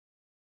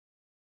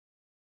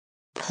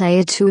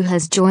Player 2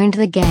 has joined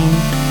the game.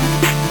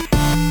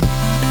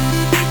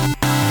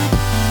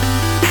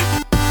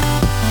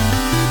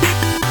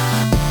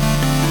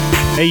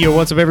 Hey, yo,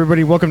 what's up,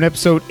 everybody? Welcome to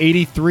episode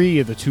 83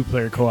 of the Two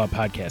Player Co-op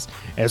Podcast.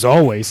 As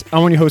always,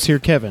 I'm your host here,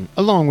 Kevin,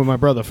 along with my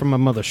brother from my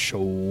mother,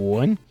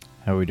 Sean.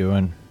 How we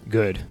doing?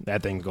 Good.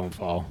 That thing's going to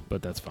fall,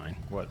 but that's fine.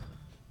 What?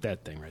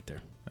 That thing right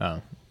there.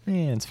 Oh,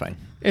 yeah, it's fine.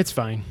 It's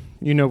fine.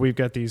 You know we've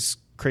got these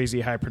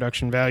crazy high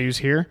production values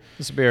here.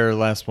 This will be our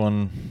last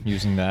one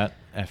using that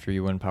after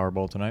you win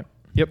Powerball tonight.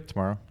 Yep.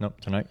 Tomorrow?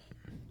 Nope, tonight.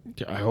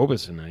 I hope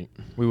it's tonight.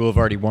 We will have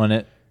already won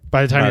it.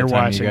 By the time you're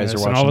watching you guys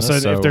this, are and all of a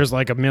watching sudden, this, if so- there's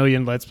like a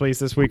million Let's Plays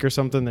this week or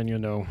something, then you'll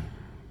know.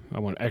 I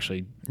want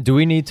actually. Do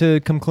we need to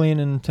come clean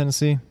in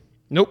Tennessee?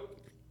 Nope.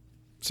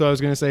 So I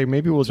was going to say,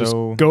 maybe we'll just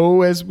So-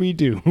 go as we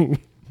do.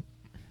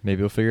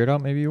 Maybe we'll figure it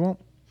out. Maybe you won't.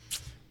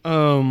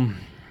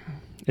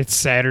 It's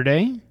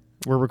Saturday.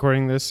 We're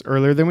recording this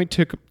earlier than we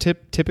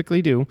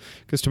typically do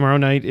because tomorrow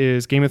night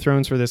is Game of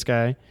Thrones for this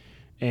guy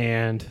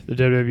and the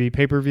WWE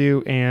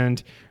pay-per-view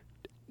and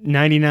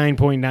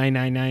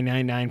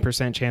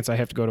 99.99999% chance I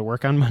have to go to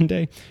work on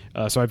Monday.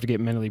 So I have to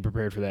get mentally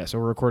prepared for that. So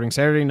we're recording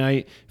Saturday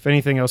night. If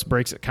anything else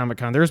breaks at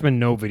Comic-Con, there's been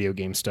no video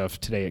game stuff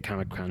today at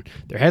Comic-Con.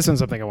 There has been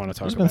something I want to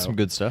talk There's about. been some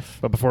good stuff.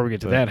 But before we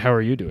get to that, how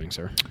are you doing,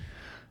 sir?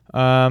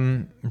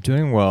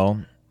 Doing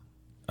well.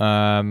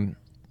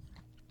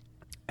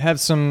 Have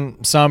some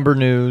somber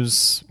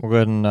news. We'll go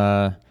ahead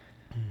and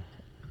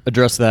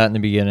address that in the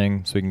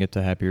beginning so we can get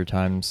to happier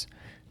times.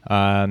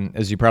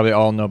 As you probably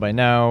all know by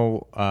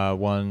now,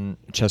 one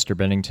Chester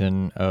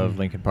Bennington of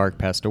Linkin Park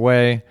passed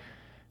away.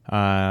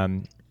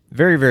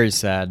 Very, very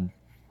sad.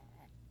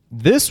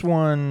 This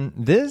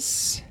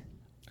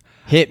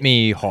hit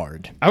me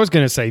hard. I was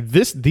going to say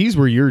these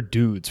were your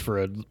dudes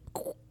for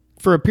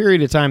a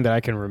period of time that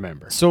I can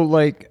remember. So,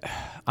 like,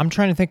 I'm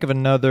trying to think of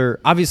another.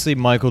 Obviously,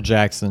 Michael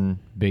Jackson,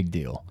 big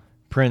deal.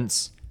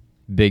 Prince,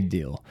 big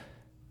deal.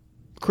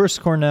 Chris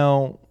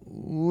Cornell,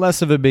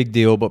 less of a big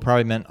deal, but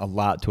probably meant a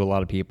lot to a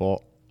lot of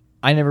people.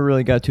 I never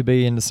really got too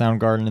big into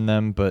Soundgarden and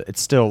them, but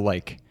it's still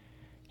like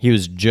he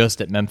was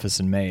just at Memphis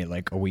in May,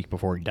 like a week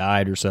before he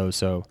died or so.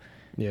 So,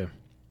 Yeah.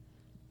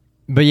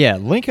 but yeah,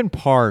 Linkin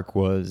Park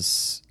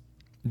was.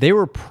 They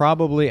were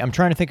probably. I'm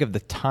trying to think of the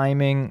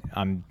timing.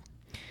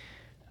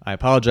 I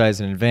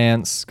apologize in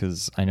advance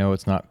because I know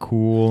it's not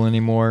cool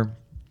anymore.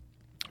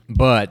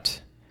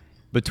 But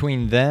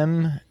between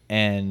them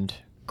and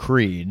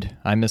Creed,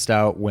 I missed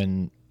out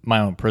when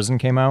My Own Prison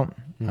came out.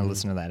 I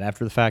listened to that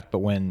after the fact. But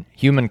when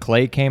Human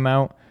Clay came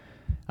out,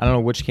 I don't know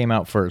which came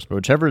out first, but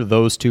whichever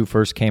those two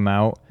first came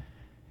out,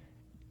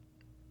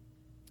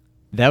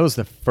 that was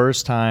the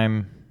first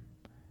time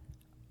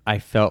I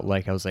felt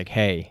like I was like,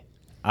 hey,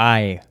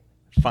 I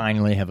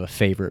finally have a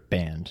favorite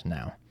band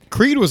now.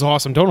 Creed was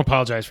awesome. Don't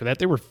apologize for that.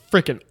 They were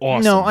freaking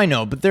awesome. No, I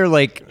know, but they're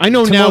like. I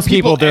know to now most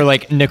people, they're act-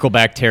 like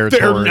Nickelback territory.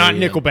 They're not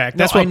Nickelback.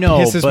 That's No, what I know,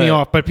 pisses me but-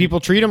 off. But people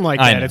treat them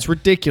like I that. know. It's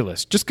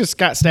ridiculous. Just because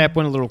Scott Stapp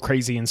went a little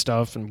crazy and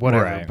stuff and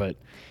whatever. Right. But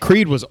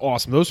Creed was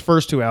awesome. Those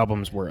first two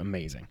albums were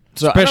amazing.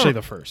 So I Especially don't-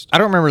 the first. I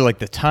don't remember like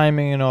the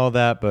timing and all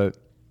that, but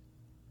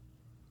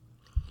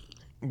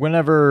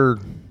whenever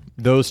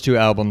those two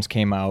albums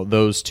came out,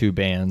 those two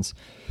bands,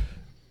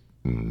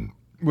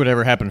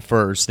 whatever happened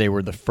first, they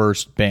were the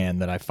first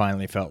band that I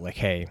finally felt like,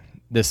 hey,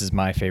 this is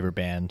my favorite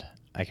band.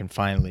 I can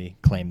finally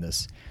claim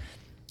this.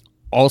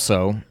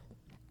 Also,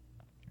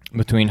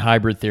 between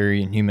Hybrid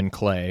Theory and Human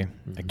Clay,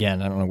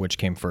 again, I don't know which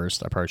came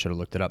first. I probably should have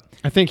looked it up.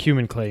 I think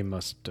Human Clay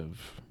must have.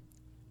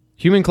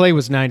 Human Clay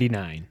was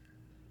 99.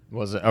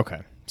 Was it?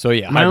 Okay. So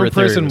yeah, My Own Hybrid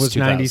Theory Prison was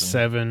 2000.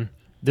 97.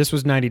 This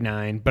was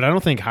 99. But I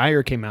don't think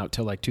Higher came out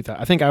till like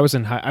 2000. I think I was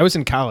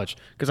in college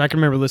because I can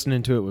remember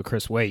listening to it with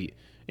Chris Waite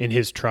in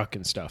his truck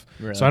and stuff.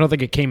 Really? So I don't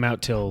think it came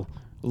out till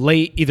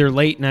either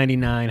late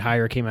 99,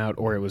 Higher came out,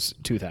 or it was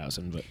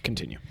 2000. But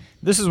continue.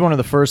 This is one of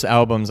the first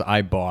albums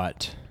I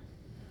bought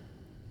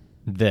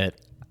that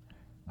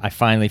I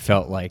finally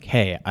felt like,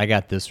 hey, I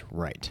got this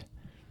right.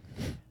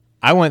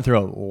 I went through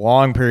a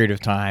long period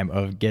of time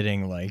of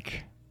getting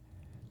like,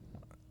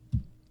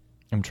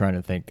 I'm trying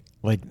to think,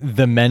 like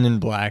the Men in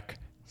Black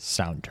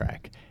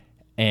soundtrack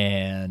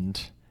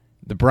and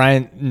the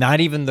Brian,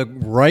 not even the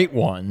right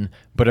one,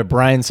 but a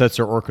Brian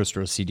Setzer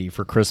Orchestra CD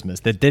for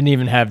Christmas that didn't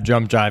even have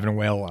Jump, Jive, and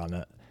Wail on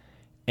it.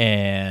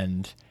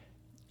 And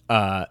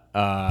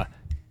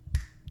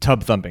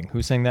Tub Thumping.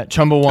 Who sang that?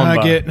 Chumbawamba.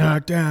 I get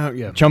knocked out.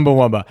 Yeah.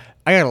 Chumbawamba.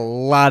 I got a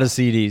lot of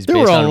CDs There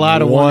based were a on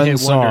lot of one one-hit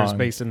wonders song.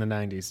 based in the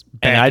 90s.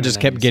 And back I in the just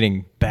kept 90s.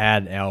 getting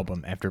bad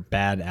album after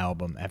bad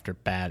album after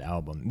bad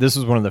album. This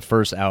was one of the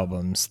first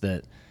albums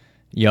that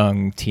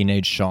young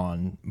teenage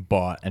Sean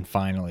bought, and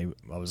finally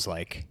I was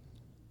like,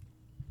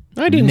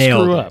 I didn't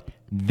nailed screw it. up.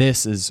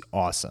 This is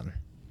awesome.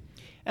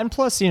 And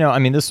plus, you know, I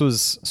mean, this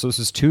was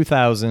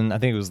 2000. I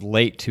think it was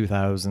late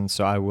 2000.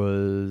 So I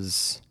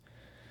was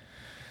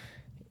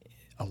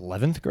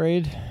 11th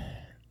grade.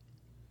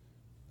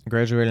 I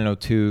graduated in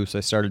 02, so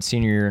I started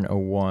senior year in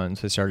 01,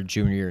 so I started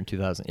junior year in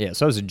 2000. Yeah,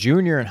 so I was a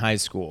junior in high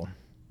school.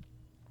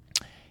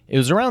 It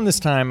was around this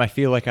time I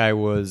feel like I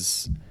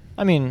was,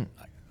 I mean,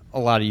 a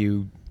lot of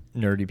you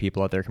nerdy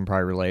people out there can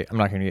probably relate. I'm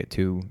not going to get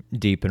too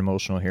deep and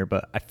emotional here,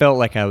 but I felt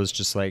like I was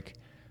just like,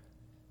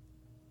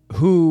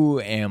 who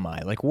am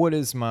I? Like, what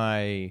is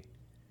my...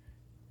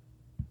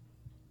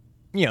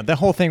 the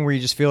whole thing where you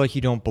just feel like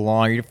you don't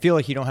belong, you feel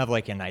like you don't have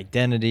like an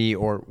identity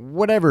or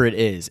whatever it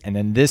is. And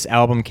then this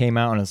album came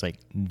out and I was like,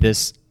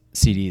 this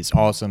CD is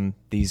awesome.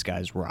 These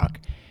guys rock.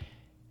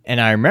 And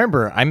I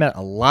remember I met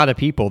a lot of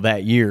people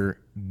that year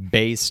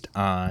based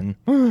on,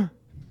 we'll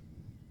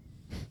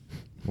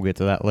get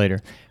to that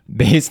later,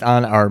 based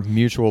on our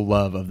mutual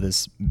love of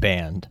this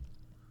band.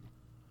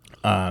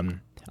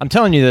 I'm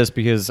telling you this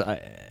because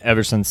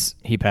ever since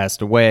he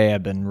passed away,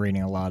 I've been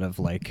reading a lot of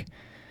like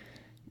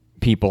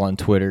people on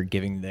Twitter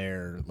giving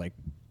their like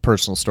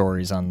personal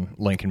stories on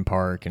Linkin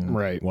Park and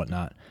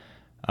whatnot.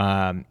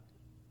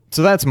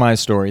 So that's my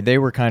story. They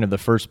were kind of the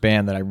first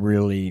band that I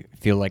really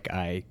feel like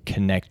I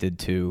connected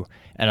to,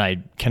 and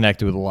I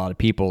connected with a lot of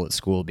people at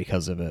school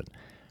because of it.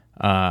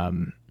 I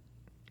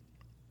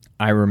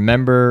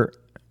remember,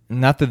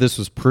 not that this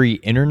was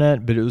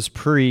pre-internet, but it was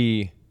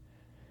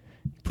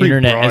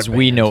pre-internet as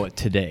we know it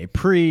today,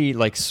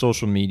 like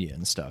social media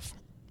and stuff.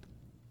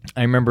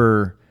 I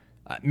remember,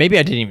 maybe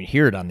I didn't even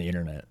hear it on the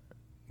internet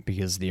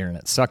because the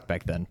internet sucked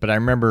back then, but I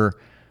remember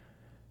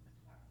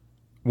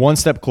One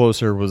Step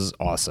Closer was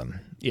awesome.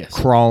 Yes.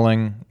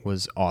 Crawling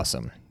was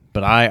awesome,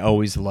 but I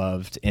always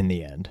loved In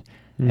the End.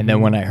 Mm-hmm. And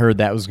then when I heard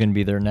that was going to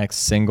be their next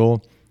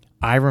single,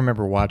 I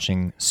remember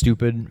watching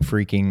stupid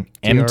freaking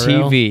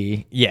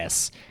MTV.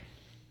 Yes.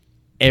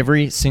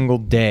 Every single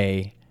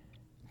day,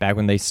 back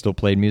when they still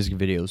played music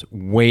videos,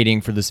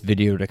 waiting for this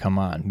video to come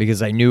on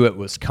because I knew it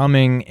was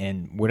coming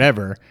and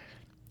whatever.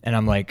 And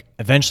I'm like,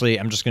 eventually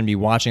I'm just going to be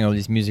watching all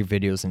these music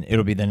videos and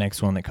it'll be the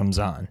next one that comes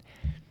on.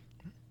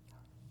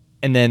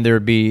 And then there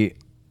would be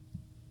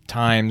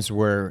times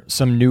where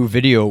some new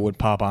video would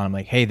pop on. I'm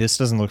like, hey, this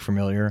doesn't look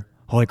familiar.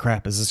 Holy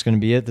crap, is this going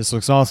to be it? This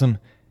looks awesome.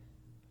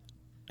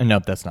 And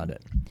nope, that's not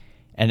it.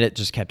 And it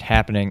just kept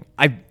happening.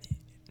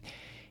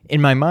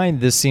 In my mind,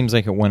 this seems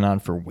like it went on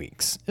for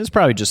weeks. It was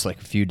probably just like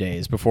a few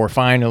days before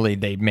finally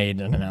they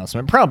made an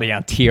announcement, probably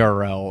on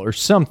TRL or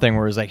something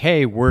where it was like,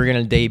 hey, we're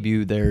going to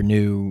debut their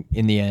new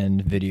In the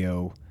End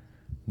video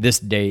this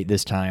date,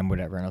 this time,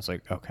 whatever. And I was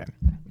like, okay.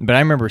 But I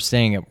remember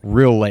staying up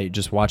real late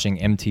just watching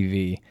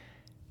MTV,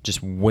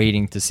 just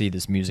waiting to see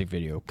this music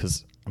video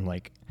because I'm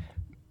like,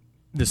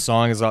 this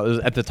song is,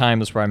 at the time,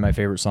 was probably my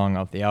favorite song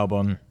off the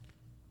album.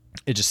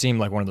 It just seemed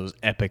like one of those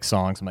epic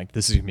songs. I'm like,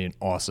 this is going to be an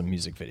awesome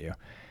music video.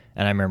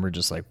 And I remember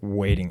just like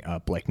waiting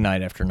up like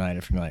night after night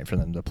after night for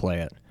them to play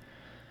it.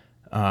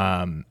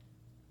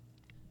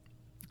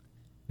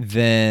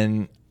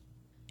 Then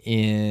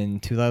in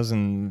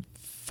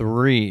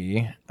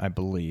 2003, I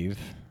believe,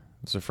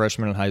 I was a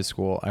freshman in high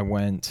school. I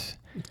went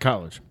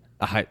college.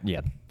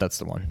 Yeah, that's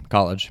the one.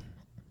 College.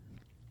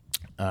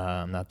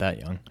 I'm not that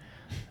young.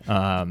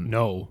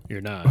 No, you're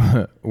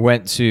not.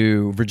 Went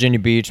to Virginia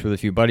Beach with a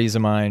few buddies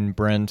of mine,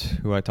 Brent,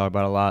 who I talk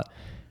about a lot,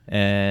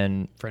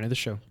 and Friend of the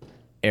show.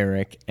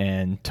 Eric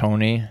and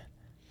Tony.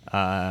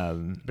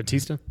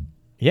 Batista?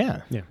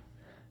 Yeah. Yeah.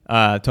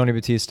 Tony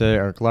Batista,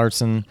 Eric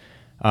Larson.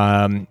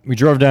 We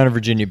drove down to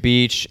Virginia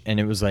Beach, and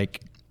it was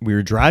like we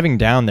were driving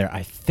down there,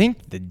 I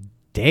think the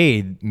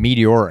day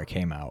Meteora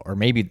came out, or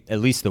maybe at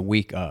least the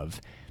week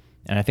of.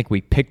 And I think we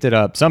picked it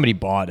up. Somebody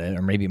bought it,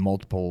 or maybe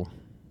multiple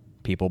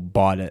people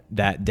bought it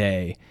that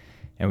day,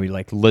 and we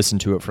like listened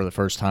to it for the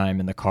first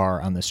time in the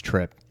car on this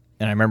trip.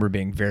 And I remember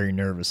being very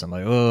nervous. I'm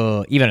like,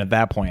 oh, even at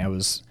that point, I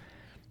was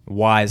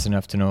wise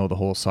enough to know the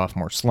whole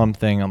sophomore slump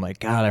thing. I'm like,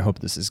 God, I hope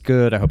this is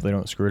good. I hope they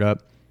don't screw it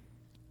up.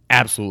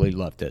 Absolutely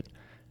loved it.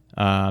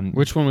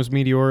 Which one was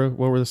Meteora?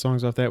 What were the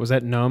songs off that? Was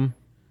that Numb?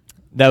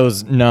 That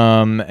was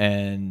Numb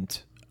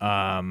and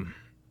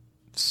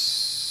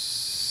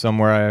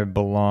Somewhere I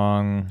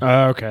Belong.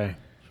 Okay.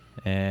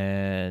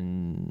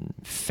 And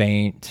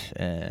Faint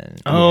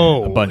and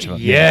a bunch of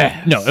them.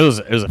 Yeah. No, it was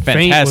a fantastic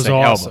Faint was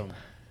awesome.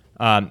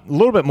 album. A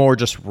little bit more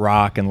just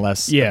rock and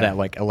less of Yeah. that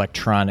like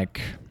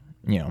electronic,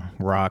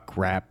 rock,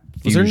 rap,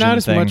 Was there fusion not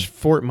as thing. much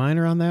Fort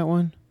Minor on that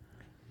one?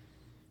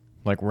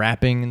 Like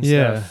rapping and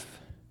Yeah. stuff?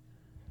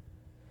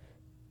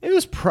 It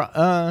was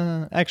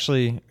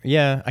actually,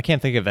 yeah, I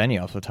can't think of any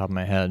off the top of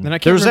my head. And I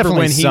can't there was remember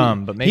definitely when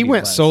some, but maybe he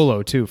went less.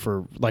 solo too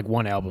for like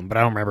one album, but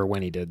I don't remember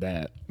when he did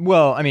that.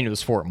 Well, I mean, it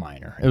was Fort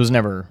Minor. It was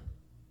never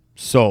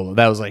solo.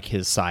 That was like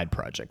his side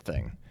project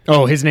thing.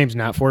 Oh, his name's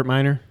not Fort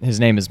Minor? His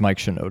name is Mike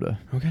Shinoda.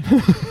 Okay.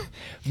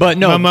 But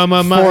no,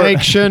 Mike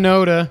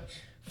Shinoda.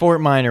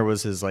 Fort Minor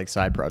was his like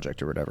side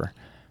project or whatever.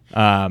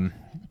 I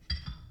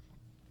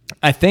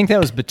think that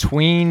was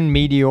between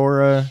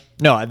Meteora.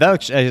 No,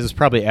 that was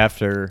probably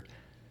after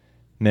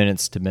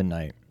Minutes to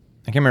Midnight.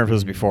 I can't remember if it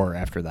was before or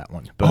after that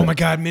one. But Oh my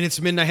God, Minutes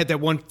to Midnight had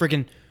that one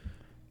freaking.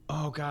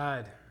 Oh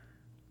God.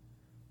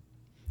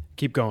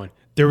 Keep going.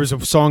 There was a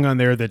song on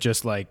there that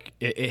just like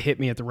it hit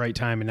me at the right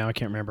time, and now I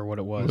can't remember what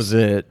it was. Was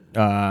it?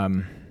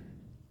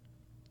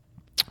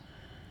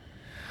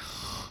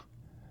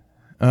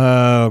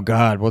 Oh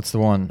God, what's the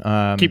one?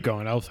 Keep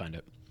going. I'll find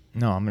it.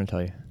 No, I'm gonna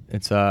tell you.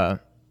 It's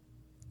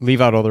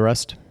Leave Out All the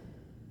Rest.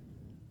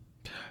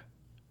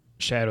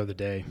 Shadow of the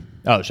Day.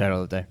 Oh,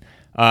 Shadow of the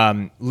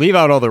Day. Leave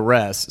out all the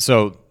rest.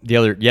 So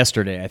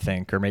yesterday, I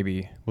think, or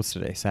maybe what's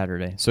today?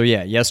 Saturday. So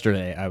yeah,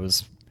 yesterday I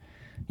was,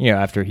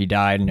 after he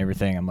died and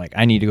everything, I'm like,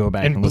 I need to go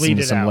back and listen Bleed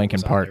to It some Out Linkin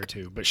was on Park there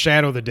too. But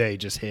Shadow of the Day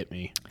just hit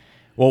me.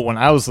 Well, when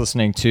I was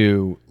listening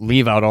to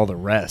Leave Out All the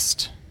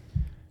Rest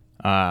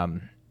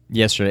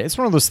yesterday, it's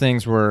one of those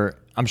things where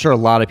I'm sure a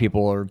lot of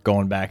people are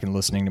going back and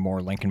listening to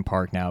more Linkin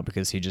Park now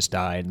because he just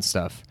died and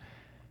stuff.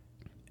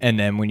 And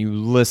then when you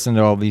listen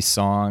to all these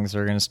songs,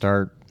 they're going to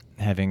start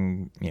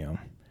having,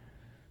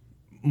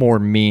 more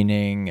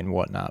meaning and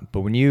whatnot.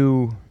 But when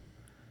you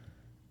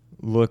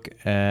look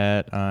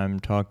at, I'm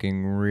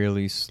talking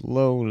really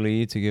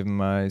slowly to give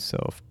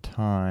myself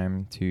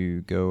time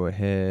to go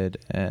ahead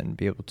and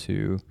be able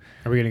to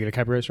Are we going to get a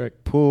copyright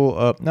strike? pull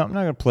up. No, I'm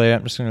not going to play it.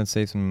 I'm just going to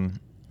say some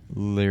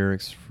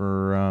lyrics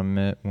from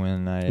it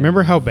when I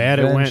Remember how bad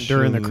it went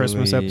during the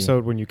Christmas eventually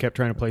episode when you kept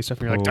trying to play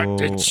stuff and you're like,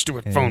 that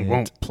stupid phone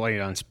won't play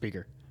it on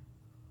speaker.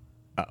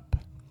 up.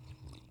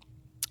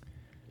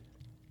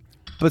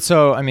 But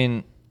so, I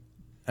mean,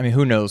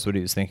 who knows what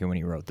he was thinking when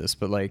he wrote this,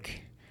 but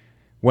like,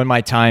 when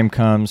my time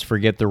comes,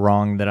 forget the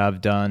wrong that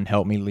I've done.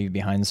 Help me leave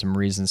behind some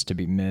reasons to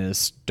be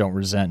missed. Don't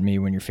resent me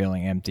when you're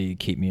feeling empty.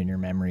 Keep me in your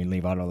memory.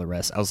 Leave out all the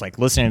rest. I was like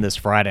listening to this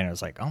Friday and I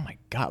was like, oh my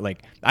God.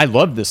 Like, I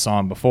loved this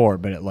song before,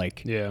 but it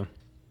like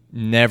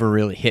never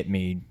really hit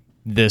me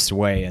this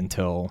way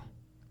until,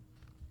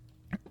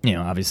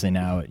 obviously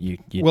now you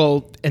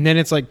Well, and then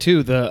it's like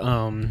too,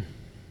 the,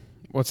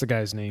 what's the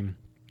guy's name?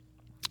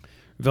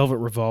 Velvet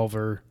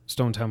Revolver,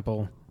 Stone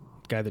Temple,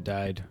 guy that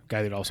died,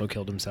 guy that also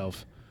killed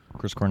himself.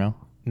 Chris Cornell.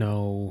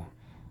 No.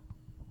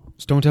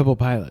 Stone Temple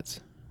Pilots.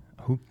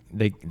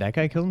 That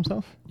guy killed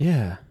himself?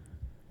 Yeah.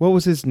 What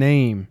was his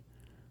name?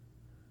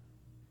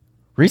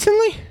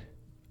 Recently?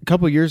 A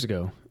couple years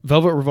ago.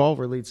 Velvet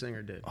Revolver lead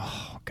singer did.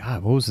 Oh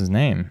God, what was his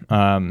name?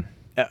 I'll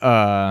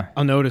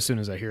know it as soon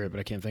as I hear it, but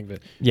I can't think of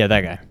it. Yeah,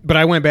 that guy. But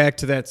I went back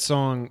to that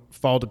song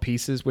Fall to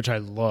Pieces, which I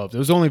loved. It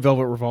was the only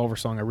Velvet Revolver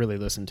song I really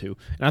listened to.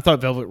 And I thought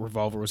Velvet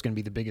Revolver was going to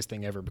be the biggest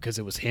thing ever because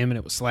it was him and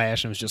it was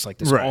Slash and it was just like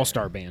this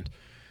all-star band.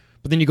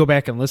 But then you go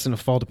back and listen to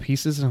Fall to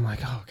Pieces, and I'm like,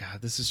 oh,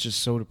 God, this is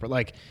just so...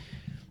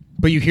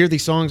 But you hear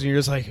these songs, and you're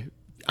just like,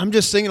 I'm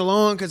just singing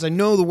along because I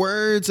know the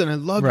words, and I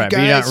love you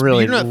guys. But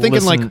you're not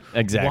thinking, like,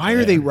 exactly, why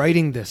are they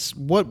writing this?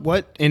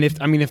 What? And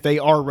if they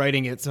are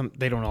writing it,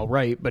 they don't all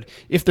write, but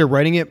if they're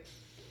writing it,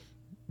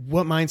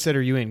 what mindset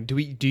are you in? Do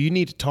you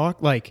need to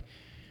talk? Like,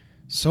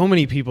 so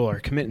many people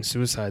are committing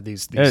suicide,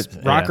 these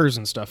rockers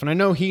and stuff. And I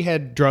know he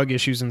had drug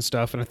issues and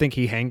stuff, and I think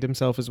he hanged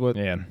himself is what...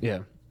 Yeah.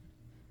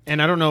 And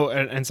I don't know,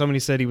 and somebody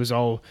said he was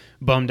all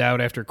bummed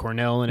out after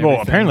Cornell and everything.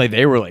 Well, apparently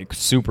they were like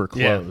super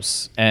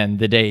close, and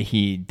the day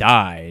he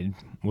died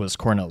was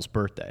Cornell's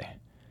birthday.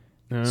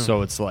 Oh.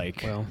 So it's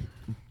like,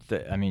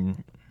 but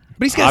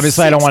he's got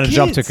obviously I don't want to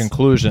jump to kids.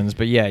 Conclusions,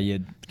 but yeah,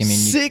 you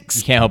can't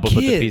help but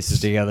put the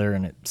pieces together,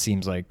 and it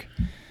seems like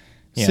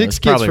 6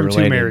 kids from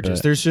 2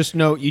 marriages. There's just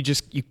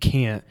you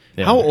can't.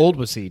 Yeah. How old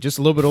was he? Just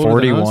a little bit older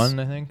 41, than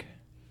us? I think.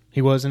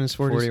 He was in his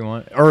 40s?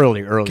 41.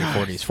 Early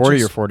 40s.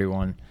 40 or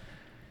 41.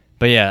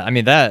 But yeah,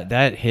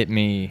 that hit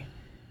me.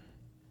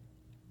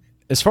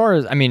 As far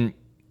as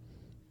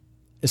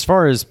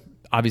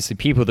obviously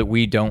people that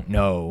we don't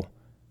know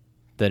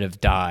that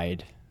have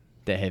died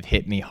that have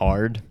hit me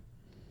hard.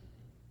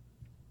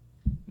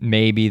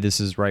 Maybe this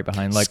is right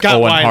behind like Scott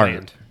Owen Weiland.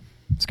 Hart.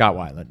 Scott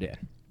Weiland, yeah.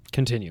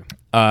 Continue.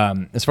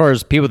 As far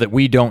as people that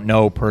we don't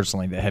know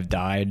personally that have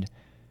died,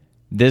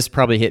 this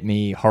probably hit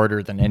me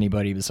harder than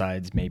anybody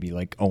besides maybe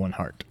like Owen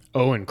Hart.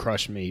 Owen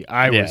crushed me.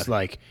 I was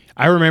like,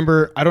 I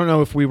remember, I don't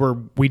know if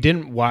we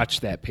didn't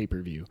watch that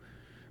pay-per-view,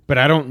 but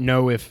I don't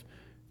know if,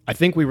 I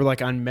think we were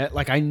like on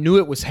I knew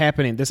it was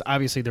happening. This,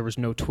 obviously there was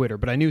no Twitter,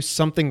 but I knew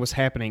something was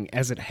happening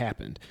as it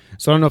happened.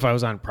 So I don't know if I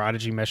was on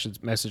Prodigy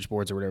message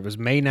boards or whatever. It was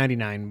May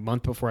 99,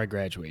 month before I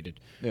graduated.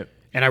 Yep.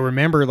 And I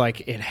remember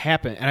like it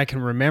happened, and I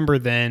can remember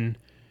then.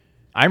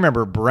 I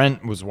remember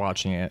Brent was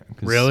watching it.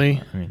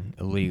 Really?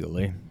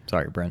 Illegally.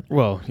 Sorry, Brent.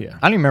 Well, yeah.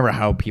 I don't even remember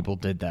how people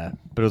did that,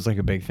 but it was like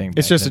a big thing.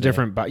 It's just a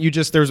different.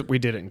 We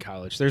did it in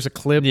college. There's a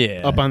clip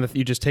up on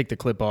you just take the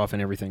clip off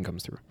and everything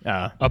comes through.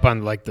 Up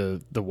on like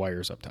the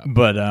wires up top.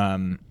 But I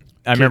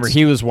remember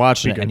he was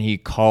watching it and he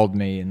called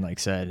me and like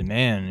said,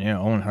 "Man,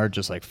 Owen Hart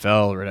just like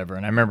fell or whatever."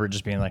 And I remember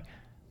just being like,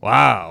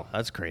 "Wow,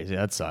 that's crazy.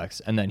 That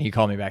sucks." And then he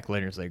called me back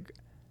later. It's like,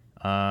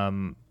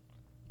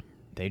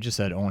 they just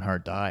said Owen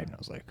Hart died, and I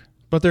was like.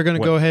 But they're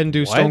going to go ahead and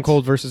do Stone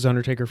Cold versus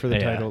Undertaker for the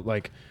title.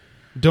 Like,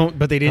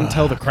 but they didn't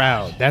tell the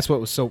crowd. That's what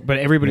was so. But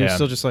everybody was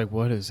still just like,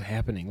 "What is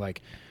happening?"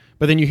 Like,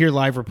 but then you hear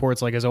live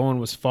reports like as Owen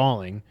was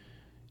falling,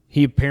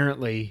 he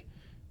apparently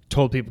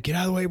told people, "Get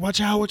out of the way!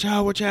 Watch out! Watch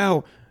out! Watch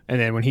out!" And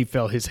then when he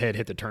fell, his head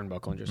hit the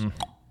turnbuckle and just.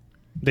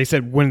 They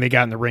said when they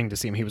got in the ring to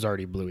see him, he was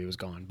already blue. He was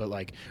gone. But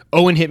like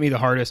Owen hit me the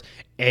hardest.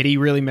 Eddie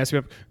really messed me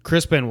up.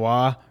 Chris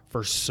Benoit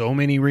for so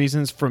many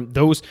reasons. From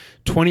those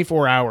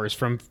 24 hours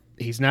from.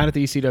 He's not at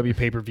the ECW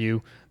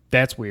pay-per-view.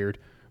 That's weird.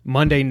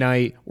 Monday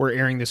night, we're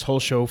airing this whole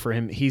show for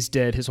him. He's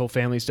dead. His whole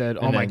family's dead.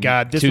 Oh my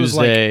God. This was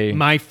like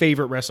my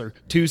favorite wrestler.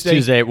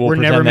 Tuesday we're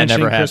never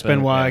mentioning Chris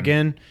Benoit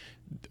again.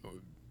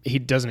 He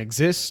doesn't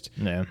exist.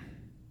 Yeah.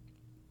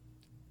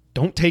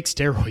 Don't take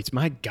steroids.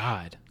 My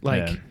God.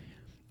 Like,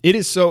 it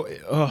is so,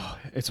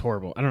 it's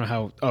horrible. I don't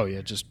know how,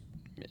 just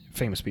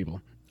famous people.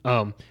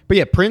 But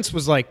yeah, Prince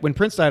was like, when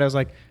Prince died, I was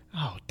like,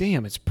 oh,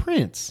 damn, it's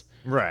Prince.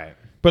 Right.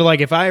 But like,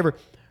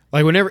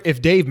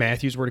 if Dave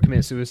Matthews were to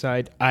commit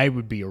suicide,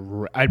 I'd be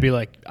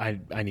like,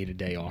 I need a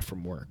day off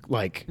from work.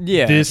 Like,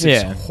 this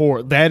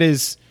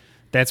is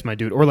that's my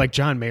dude. Or like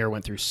John Mayer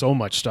went through so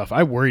much stuff.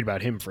 I worried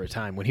about him for a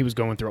time when he was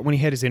going through it. When he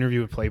had his interview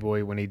with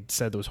Playboy, when he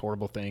said those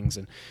horrible things,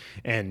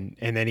 and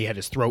then he had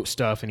his throat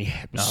stuff, and he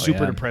was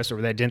super depressed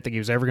over that. Didn't think he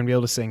was ever going to be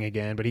able to sing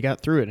again, but he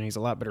got through it, and he's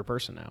a lot better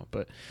person now.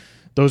 But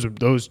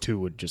those two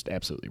would just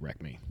absolutely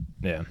wreck me.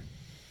 Yeah.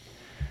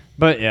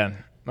 But yeah,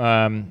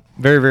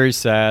 very, very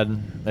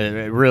sad.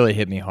 It really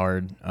hit me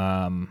hard.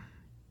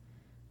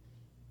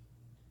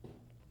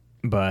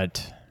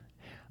 But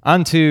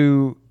on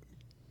to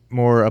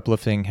more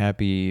uplifting,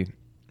 happy,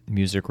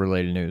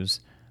 music-related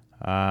news.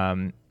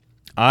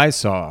 I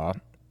saw,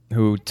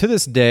 who to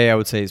this day I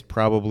would say is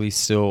probably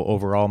still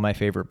overall my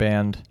favorite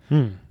band,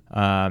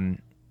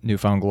 New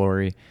Found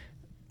Glory.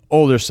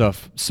 Older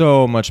stuff,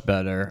 so much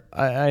better.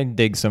 I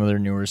dig some of their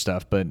newer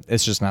stuff, but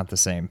it's just not the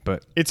same.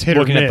 But it's hit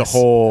or miss. Looking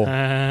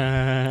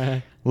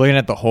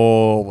at the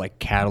whole like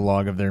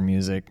catalog of their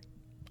music,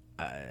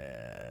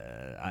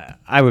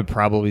 I would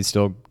probably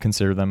still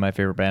consider them my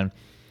favorite band.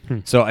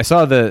 So I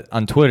saw that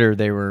on Twitter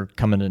they were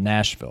coming to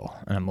Nashville,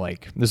 and I'm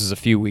like, this is a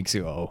few weeks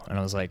ago, and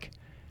I was like,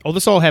 oh,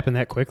 this all happened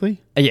that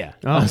quickly? Yeah.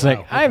 I was like,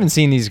 I haven't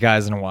seen these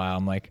guys in a while.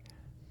 I'm like,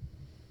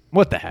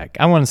 what the heck?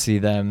 I want to see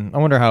them. I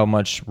wonder how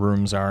much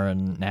rooms are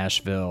in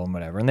Nashville and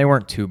whatever. And they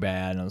weren't too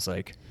bad. And I was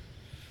like,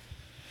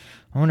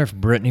 I wonder if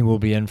Brittany will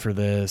be in for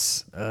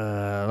this.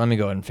 Let me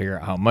go ahead and figure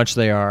out how much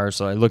they are.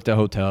 So I looked at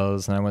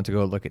hotels, and I went to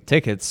go look at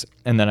tickets.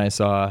 And then I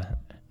saw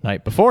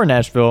night before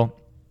Nashville,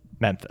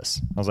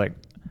 Memphis. I was like,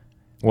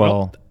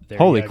 well,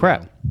 holy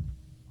crap.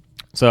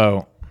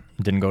 So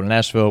didn't go to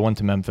Nashville, went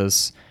to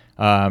Memphis.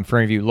 For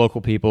any of you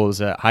local people,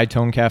 is at High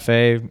Tone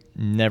Cafe.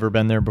 Never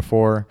been there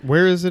before.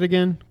 Where is it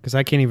again? Because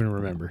I can't even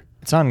remember.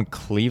 It's on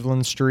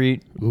Cleveland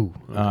Street. Ooh.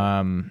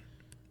 Okay.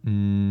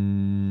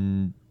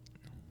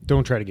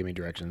 Don't try to give me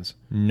directions.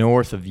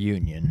 North of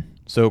Union.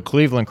 So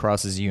Cleveland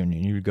crosses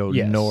Union. You go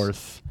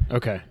north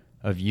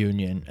of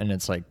Union, and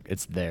it's like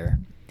it's there.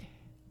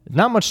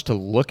 Not much to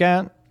look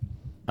at.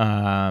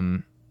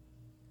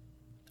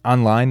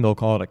 Online, they'll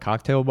call it a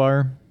cocktail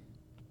bar.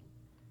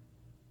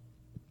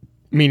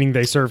 Meaning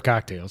they serve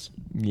cocktails.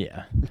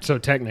 Yeah. So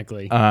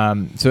technically.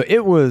 So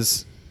it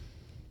was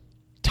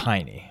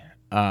tiny.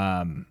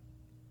 I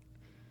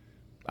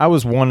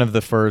was one of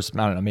the first,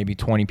 I don't know, maybe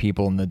 20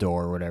 people in the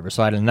door or whatever.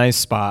 So I had a nice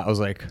spot. I was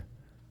like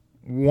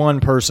one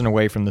person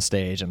away from the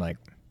stage. I'm like,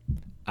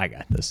 I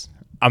got this.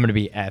 I'm going to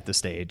be at the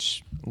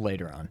stage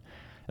later on.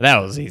 And that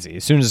was easy.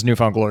 As soon as New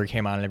Found Glory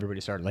came on and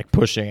everybody started like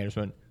pushing, I just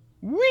went,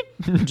 whoop,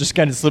 just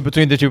kind of slid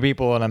between the two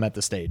people and I'm at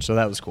the stage. So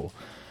that was cool.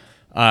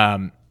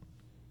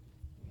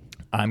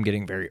 I'm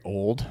getting very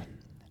old.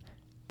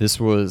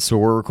 So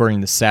we're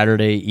recording this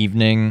Saturday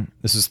evening.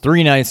 This is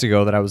 3 nights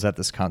ago that I was at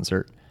this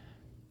concert.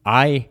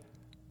 I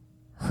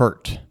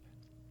hurt.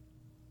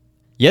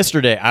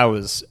 Yesterday I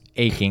was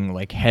aching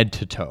like head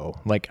to toe.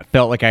 Like I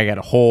felt like I got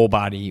a whole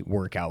body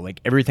workout. Like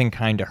everything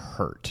kind of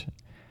hurt.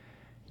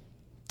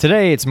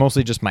 Today it's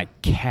mostly just my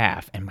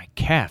calf, and my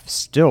calf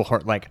still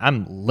hurt. Like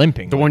I'm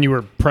limping. The one you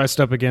were pressed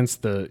up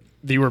against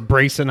you were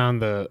bracing on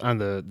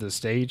the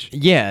stage?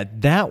 Yeah,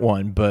 that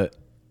one, but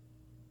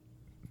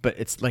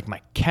it's like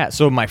my calf.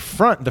 So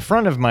the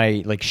front of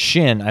my like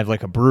shin, I have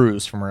like a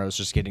bruise from where I was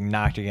just getting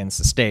knocked against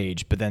the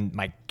stage, but then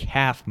my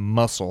calf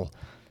muscle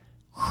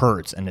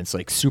hurts and it's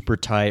like super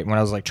tight. When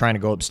I was like trying to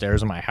go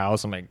upstairs in my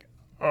house, I'm like,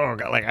 oh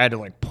God, like I had to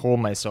like pull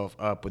myself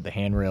up with the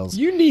handrails.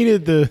 You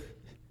needed the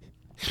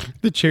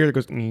chair that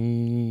goes.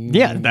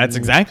 Yeah, that's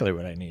exactly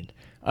what I need.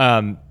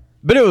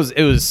 But it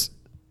was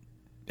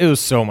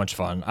so much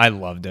fun. I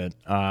loved it.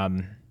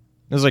 It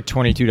was like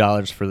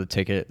 $22 for the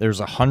ticket. There's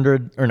a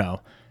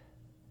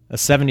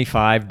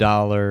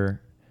 $75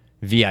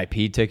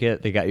 VIP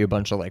ticket. They got you a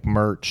bunch of like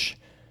merch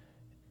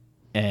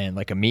and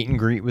like a meet and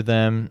greet with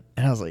them.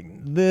 And I was like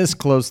this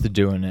close to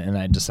doing it, and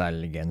I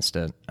decided against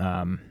it.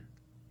 But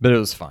it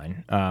was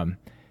fine.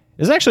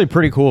 It's actually a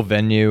pretty cool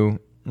venue.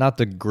 Not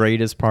the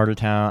greatest part of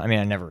town. I mean,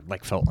 I never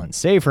like felt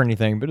unsafe or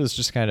anything, but it was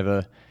just kind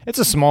of it's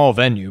a small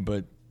venue,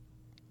 but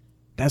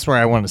that's where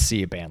I want to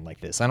see a band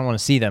like this. I don't want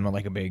to see them in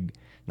like a big,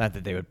 not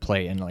that they would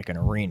play in like an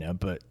arena,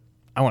 but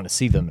I want to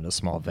see them in a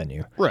small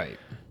venue. Right.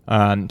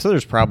 So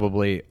there's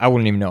probably, I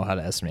wouldn't even know how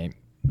to estimate,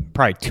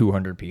 probably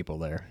 200 people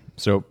there.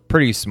 So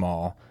pretty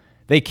small.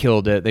 They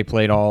killed it. They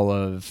played all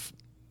of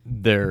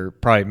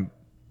probably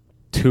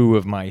 2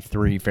 of my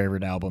 3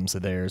 favorite albums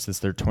of theirs. It's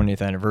their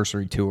 20th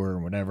anniversary tour or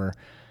whatever.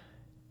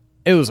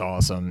 It was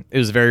awesome. It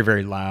was very,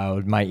 very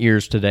loud. My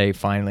ears today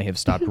finally have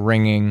stopped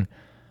ringing.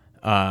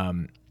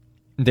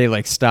 they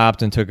like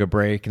stopped and took a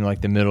break in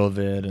like the middle of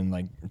it, and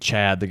like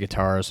Chad, the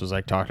guitarist, was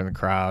like talking to the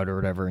crowd or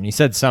whatever, and he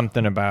said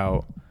something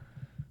about,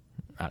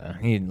 I don't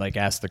know, he like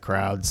asked the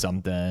crowd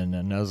something,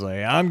 and I was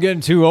like, I'm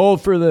getting too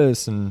old for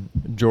this, and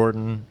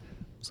Jordan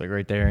was like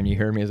right there, and he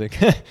heard me, he was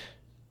like,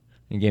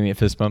 he gave me a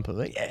fist bump. I was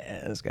like,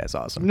 yeah, this guy's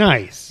awesome.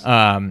 Nice.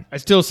 I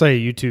still say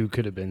you two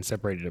could have been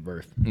separated at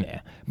birth.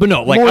 Yeah, but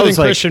no, like more I was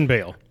than like, Christian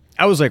Bale.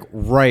 I was like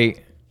right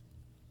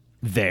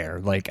there.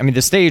 Like, I mean,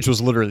 the stage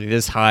was literally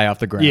this high off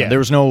the ground. Yeah. There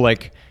was no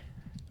like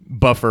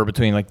buffer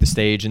between like the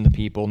stage and the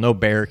people, no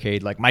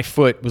barricade. Like my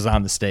foot was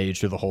on the stage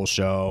through the whole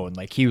show, and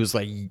like he was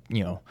like, you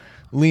know,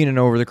 leaning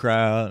over the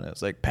crowd, and I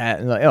was like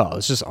patting, like, oh,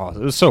 it's just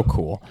awesome. It was so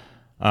cool.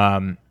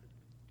 That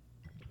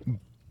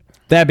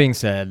being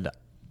said,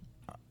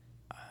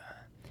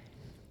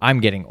 I'm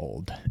getting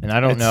old, and I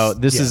don't know.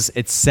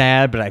 It's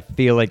sad, but I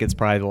feel like it's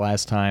probably the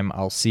last time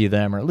I'll see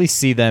them, or at least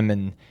see them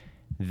in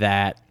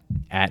that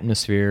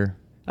atmosphere.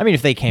 I mean,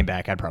 if they came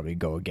back, I'd probably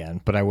go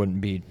again, but I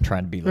wouldn't be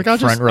trying to be like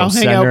front row center. I'll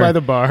hang out by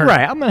the bar.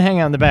 Right, I'm gonna hang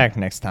out in the back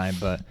next time.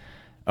 But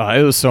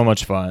it was so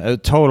much fun. A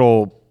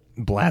total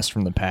blast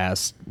from the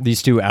past.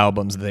 These two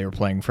albums that they were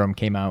playing from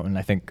came out in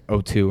I think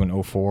 2002 and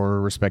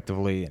 2004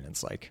 respectively, and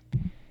it's like,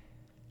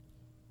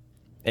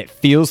 it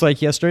feels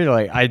like yesterday.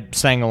 Like I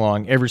sang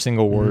along every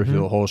single word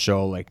through the whole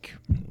show, like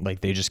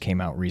they just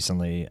came out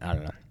recently. I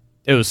don't know.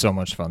 It was so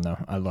much fun though.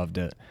 I loved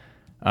it.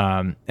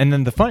 And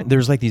then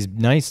there's like these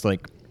nice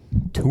like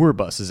tour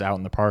buses out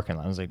in the parking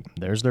lot. I was like,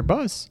 there's their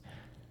bus,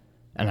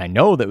 and I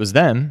know that was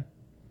them.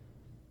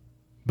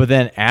 But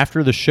then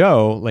after the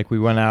show, like we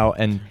went out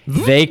and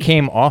they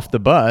came off the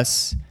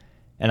bus,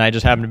 and I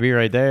just happened to be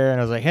right there, and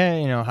I was like,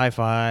 hey, you know, high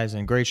fives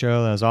and great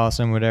show, that was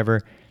awesome,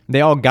 whatever. They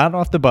all got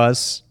off the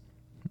bus,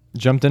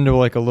 jumped into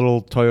like a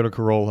little Toyota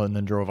Corolla, and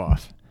then drove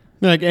off.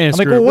 Like, I'm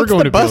like, well, what's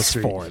the bus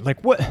for?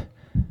 Like, what?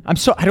 I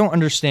don't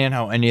understand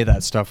how any of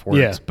that stuff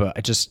works, but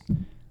I just,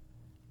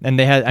 and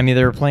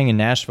they were playing in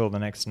Nashville the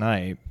next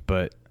night,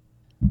 but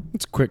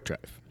it's a quick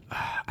drive.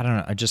 I don't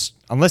know.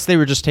 Unless they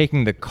were just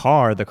taking the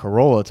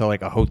Corolla to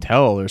like a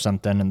hotel or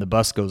something, and the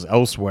bus goes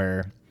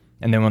elsewhere,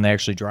 and then when they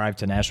actually drive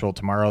to Nashville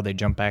tomorrow, they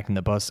jump back in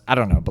the bus. I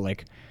don't know, but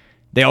like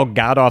they all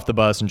got off the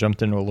bus and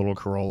jumped into a little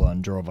Corolla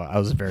and drove off. I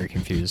was very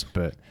confused,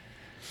 but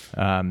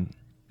yeah,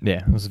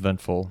 it was an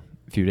eventful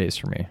few days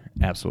for me.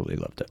 Absolutely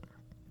loved it.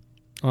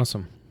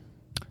 Awesome.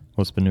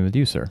 What's been new with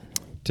you, sir?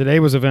 Today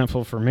was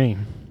eventful for me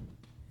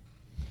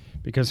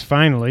because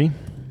finally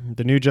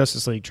the new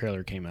Justice League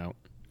trailer came out.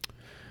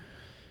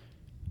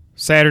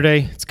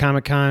 Saturday, it's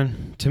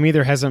Comic-Con. To me,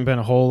 there hasn't been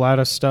a whole lot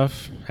of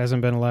stuff.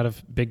 Hasn't been a lot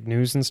of big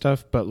news and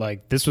stuff, but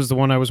like this was the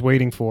one I was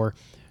waiting for.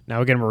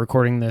 Now again, we're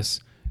recording this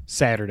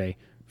Saturday.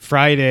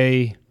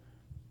 Friday,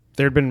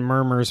 there had been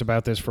murmurs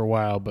about this for a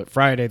while, but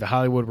Friday, the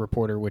Hollywood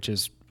Reporter, which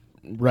is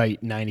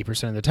right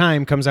 90% of the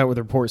time, comes out with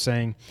a report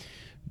saying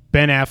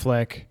Ben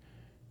Affleck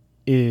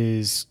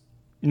is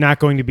not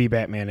going to be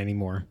Batman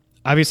anymore.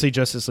 Obviously,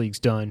 Justice League's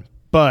done,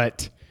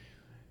 but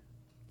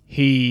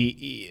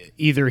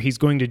he's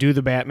going to do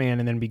the Batman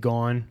and then be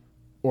gone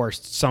or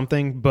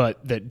something,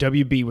 but that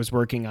WB was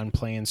working on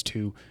plans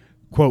to,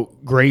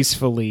 quote,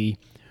 gracefully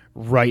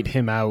write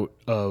him out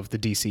of the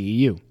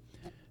DCEU.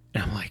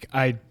 And I'm like,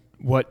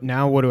 what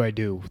do I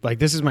do? Like,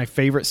 this is my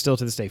favorite still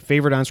to this day.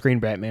 Favorite on-screen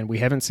Batman. We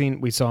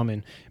saw him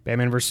in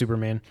Batman vs.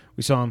 Superman.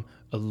 We saw him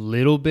a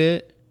little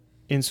bit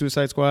in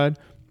Suicide Squad,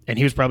 and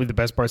he was probably the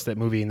best parts of that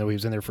movie, even though he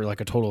was in there for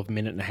like a total of a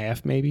minute and a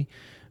half, maybe.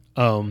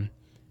 And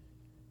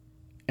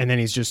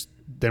then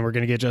then we're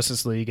going to get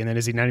Justice League, and then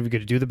is he not even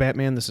going to do the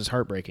Batman? This is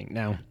heartbreaking.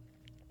 Now,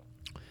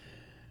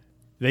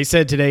 they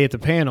said today at the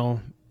panel,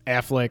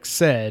 Affleck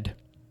said,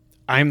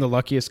 I'm the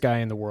luckiest guy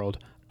in the world.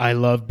 I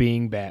love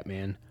being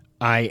Batman.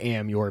 I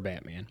am your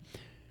Batman.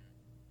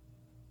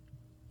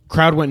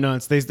 Crowd went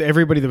nuts.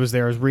 Everybody that was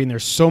there, I was reading,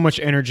 there's so much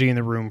energy in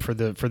the room for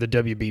the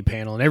WB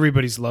panel, and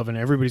everybody's loving it.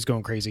 Everybody's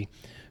going crazy.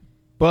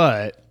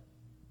 But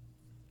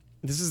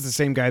this is the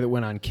same guy that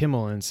went on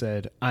Kimmel and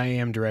said, I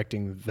am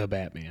directing the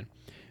Batman.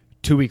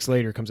 2 weeks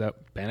later comes out,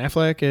 Ben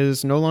Affleck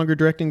is no longer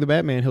directing the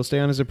Batman. He'll stay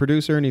on as a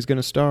producer, and he's going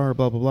to star,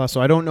 blah, blah, blah.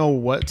 So I don't know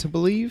what to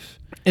believe.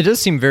 It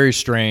does seem very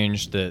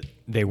strange that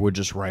they would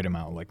just write him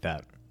out like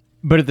that.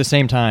 But at the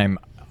same time,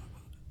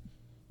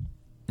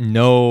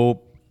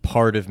 no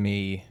part of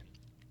me,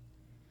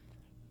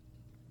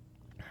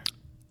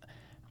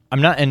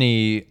 I'm not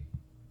any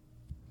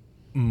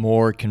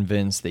more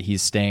convinced that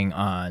he's staying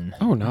on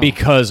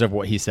because of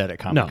what he said at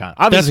Comic-Con. No,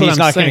 obviously, he's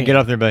not going to get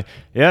up there and be like,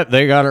 yeah,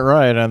 they got it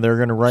right, and they're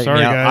going to write me out.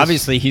 Guys.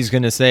 Obviously, he's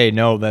going to say,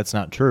 no, that's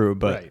not true,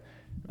 but, right.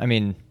 I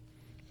mean,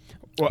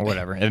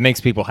 whatever. If it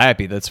makes people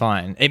happy, that's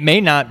fine. It may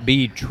not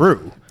be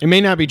true. It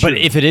may not be true. But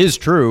if it is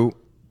true,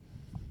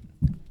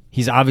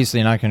 he's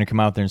obviously not going to come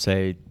out there and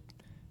say,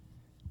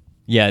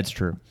 yeah, it's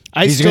true.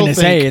 He's going to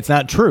say it's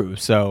not true.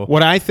 So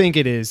what I think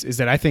it is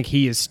that I think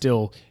he is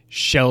still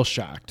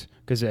shell-shocked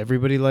because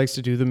everybody likes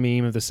to do the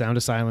meme of the Sound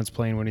of Silence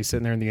playing when he's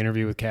sitting there in the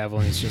interview with Cavill,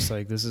 and he's just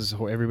like,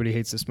 everybody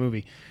hates this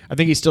movie. I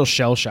think he's still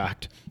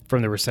shell-shocked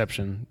from the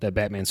reception that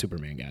Batman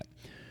Superman got.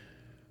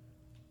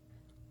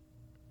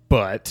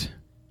 But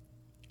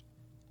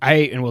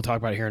and we'll talk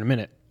about it here in a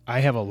minute, I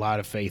have a lot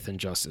of faith in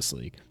Justice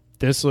League.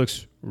 This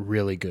looks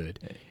really good.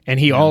 And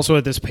he also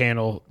at this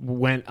panel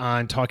went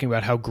on talking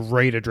about how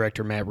great a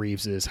director Matt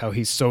Reeves is, how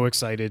he's so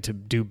excited to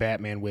do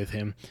Batman with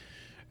him.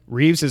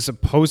 Reeves is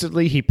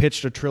supposedly, he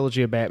pitched a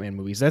trilogy of Batman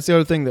movies. That's the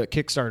other thing that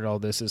kickstarted all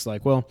this is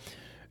like, well,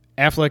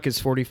 Affleck is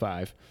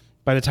 45.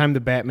 By the time the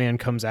Batman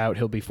comes out,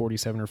 he'll be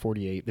 47 or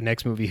 48. The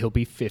next movie, he'll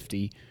be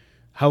 50.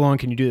 How long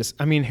can you do this?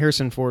 I mean,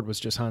 Harrison Ford was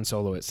just Han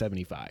Solo at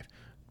 75.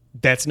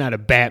 That's not a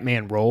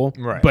Batman role,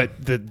 right?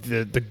 But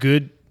the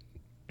good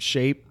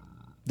shape,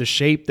 the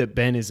shape that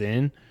Ben is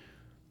in,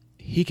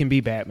 he can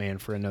be Batman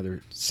for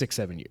another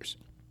 6-7 years.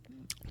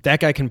 That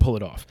guy can pull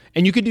it off.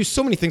 And you could do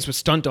so many things with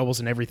stunt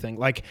doubles and everything.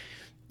 Like,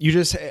 you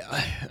just...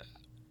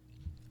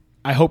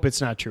 I hope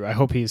it's not true. I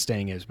hope he is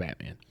staying as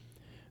Batman.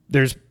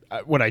 There's...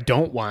 What I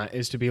don't want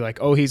is to be like,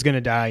 oh, he's going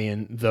to die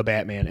in The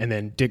Batman, and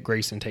then Dick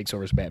Grayson takes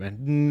over as Batman.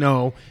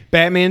 No.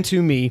 Batman to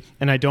me,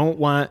 and I don't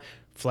want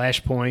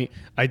Flashpoint.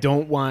 I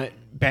don't want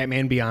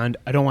Batman Beyond.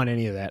 I don't want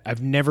any of that.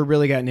 I've never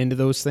really gotten into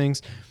those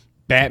things.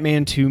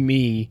 Batman to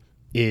me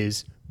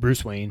is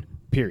Bruce Wayne,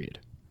 period.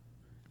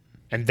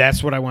 And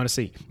that's what I want to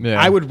see.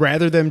 Yeah. I would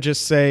rather them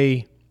just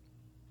say,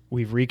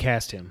 we've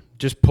recast him.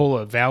 Just pull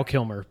a Val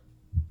Kilmer,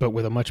 but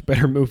with a much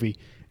better movie,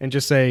 and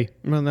just say,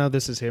 well, now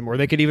this is him. Or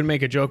they could even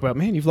make a joke about,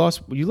 man, you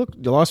lost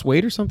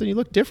weight or something. You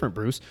look different,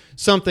 Bruce.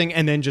 Something,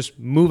 and then just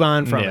move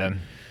on from it.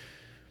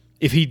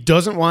 If he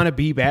doesn't want to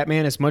be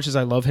Batman, as much as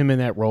I love him in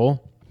that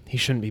role, he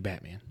shouldn't be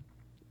Batman.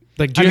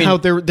 Like, do you know how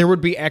there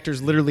would be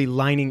actors literally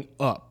lining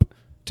up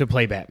to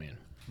play Batman?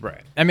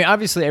 Right. I mean,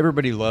 obviously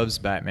everybody loves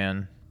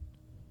Batman,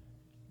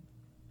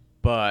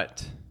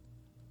 but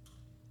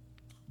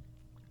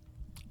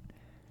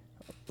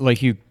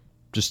like you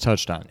just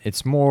touched on,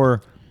 it's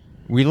more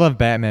we love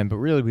Batman, but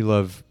really we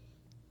love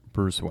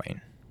Bruce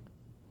Wayne.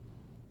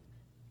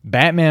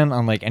 Batman,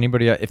 unlike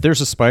anybody else, if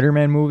there's a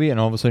Spider-Man movie and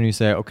all of a sudden you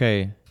say,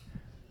 okay,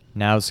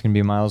 now it's going to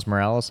be Miles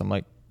Morales, I'm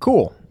like,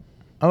 cool.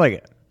 I like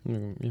it.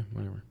 Yeah,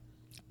 whatever.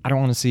 I don't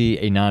want to see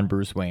a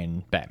non-Bruce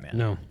Wayne Batman.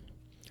 No.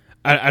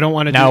 I don't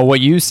want to. Now, what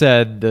you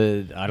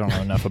said, I don't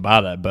know enough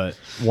about it, but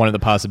one of the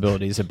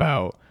possibilities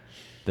about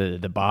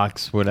the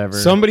box, whatever.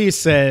 Somebody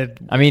said.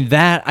 I mean,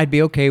 that I'd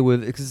be okay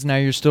with because now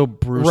you're still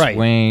Bruce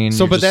Wayne.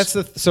 So, but that's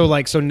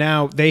so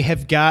now they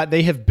have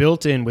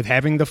built in with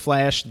having the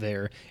Flash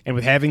there and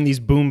with having these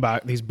boom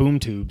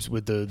tubes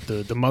with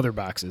the mother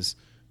boxes,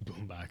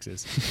 boom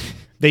boxes.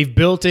 They've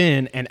built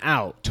in and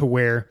out to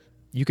where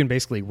you can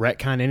basically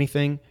retcon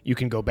anything. You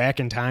can go back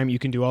in time. You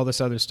can do all this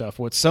other stuff.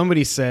 What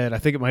somebody said, I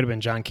think it might have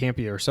been John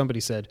Campea, or somebody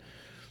said,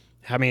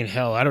 I mean,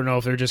 hell, I don't know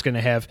if they're just going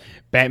to have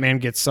Batman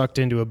get sucked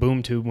into a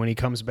boom tube when he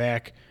comes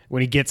back.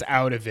 When he gets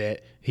out of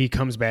it, he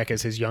comes back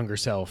as his younger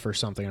self or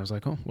something. I was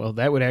like, oh, well,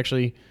 that would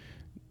actually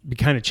be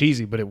kind of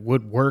cheesy, but it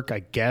would work,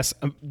 I guess.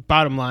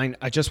 Bottom line,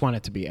 I just want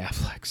it to be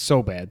Affleck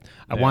so bad.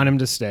 I want him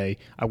to stay.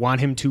 I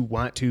want him to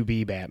want to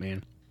be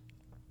Batman.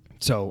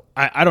 So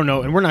I don't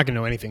know, and we're not going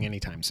to know anything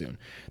anytime soon.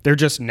 They're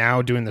just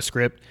now doing the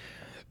script.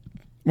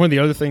 One of the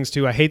other things,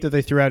 too, I hate that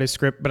they threw out his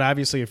script, but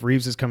obviously if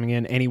Reeves is coming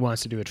in and he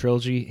wants to do a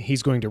trilogy,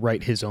 he's going to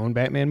write his own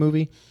Batman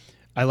movie.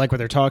 I like what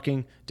they're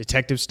talking,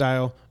 detective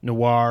style,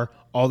 noir,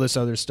 all this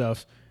other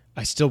stuff.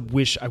 I still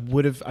wish I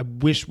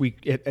wish we,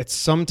 at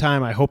some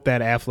time, I hope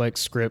that Affleck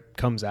script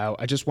comes out.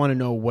 I just want to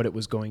know what it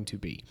was going to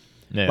be.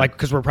 Yeah. Like,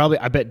 because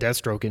I bet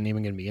Deathstroke isn't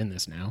even going to be in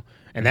this now.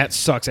 And that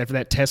sucks. After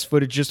that test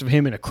footage just of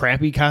him in a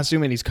crappy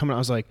costume and he's coming out, I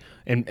was like,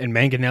 and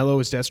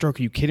Manganiello is Deathstroke.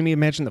 Are you kidding me?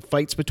 Imagine the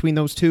fights between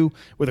those two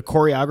with a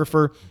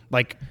choreographer.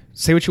 Like,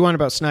 say what you want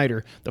about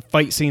Snyder. The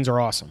fight scenes are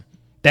awesome.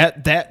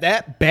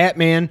 That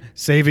Batman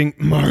saving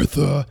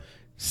Martha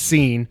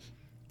scene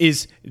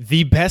is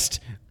the best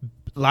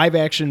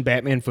live-action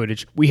Batman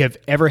footage we have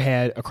ever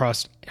had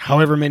across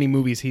however many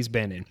movies he's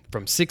been in,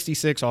 from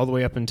 66 all the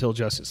way up until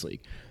Justice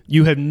League.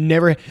 You have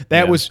never...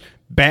 That was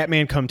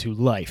Batman come to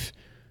life.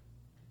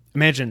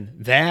 Imagine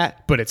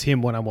that, but it's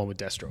him one-on-one with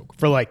Deathstroke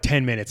for like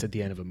 10 minutes at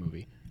the end of a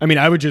movie. I mean,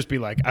 I would just be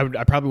like...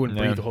 I probably wouldn't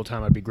breathe the whole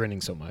time. I'd be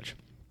grinning so much.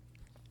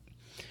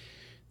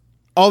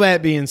 All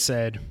that being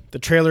said, the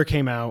trailer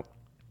came out.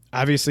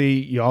 Obviously,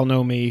 you all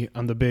know me.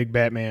 I'm the big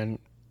Batman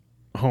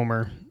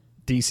homer,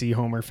 DC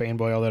homer,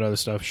 fanboy, all that other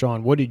stuff.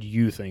 Sean, what did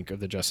you think of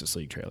the Justice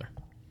League trailer?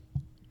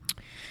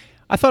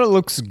 I thought it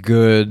looks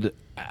good.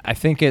 I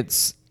think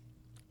it's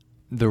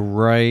the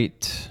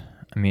right...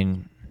 I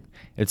mean,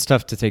 it's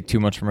tough to take too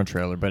much from a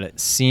trailer, but it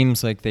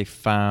seems like they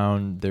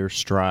found their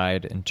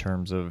stride in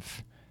terms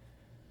of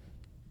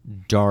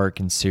dark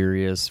and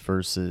serious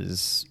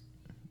versus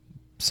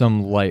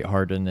some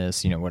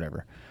lightheartedness,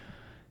 whatever.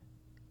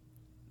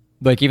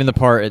 Like even the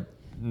part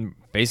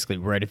basically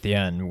right at the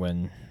end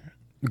when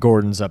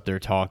Gordon's up there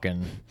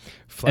talking,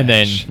 Flash. And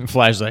then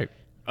Flash's like,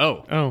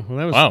 oh, well,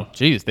 that was wow,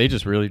 geez, they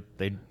just really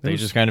they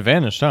just kind of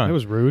vanished, huh? That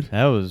was rude.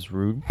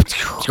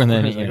 And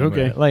then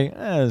okay,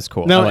 that's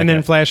cool. No, and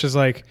then Flash is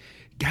like,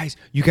 guys,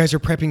 you guys are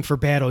prepping for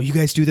battle. You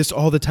guys do this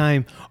all the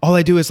time. All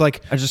I do is I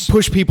just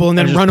push people and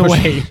then run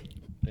away.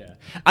 Yeah.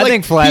 I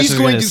think Flash is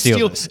going to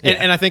steal this. Yeah.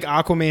 And I think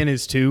Aquaman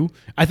is too.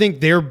 I think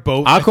they're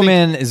both.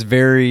 Aquaman is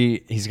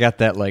he's got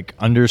that like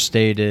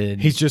understated.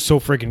 He's just so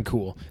freaking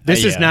cool.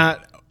 This is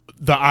not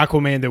the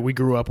Aquaman that we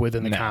grew up with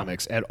in the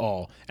comics at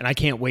all. And I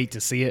can't wait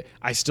to see it.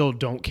 I still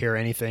don't care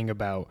anything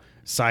about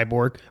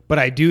Cyborg, but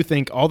I do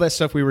think all that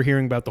stuff we were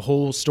hearing about, the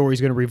whole story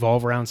is going to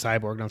revolve around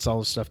Cyborg and all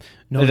this stuff.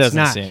 No, it's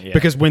not.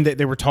 Because when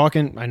they were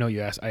talking, I know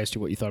I asked you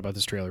what you thought about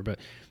this trailer, but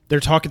they're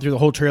talking through the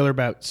whole trailer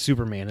about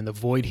Superman and the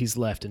void he's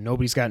left and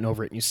nobody's gotten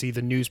over it. And you see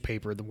the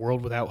newspaper, the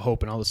world without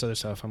hope and all this other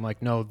stuff. I'm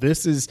like, no,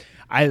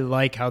 I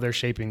like how they're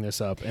shaping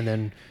this up. And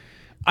then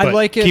I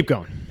like it. Keep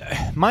going.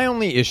 My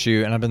only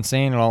issue, and I've been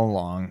saying it all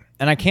along,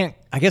 and I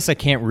guess I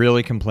can't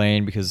really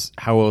complain because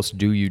how else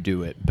do you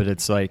do it? But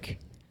it's like,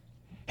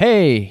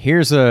 hey,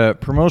 here's a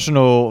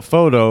promotional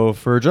photo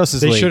for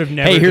Justice League. They should have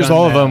never. Hey, here's done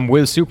all that. of them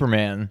with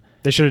Superman.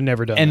 They should have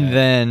never done that. And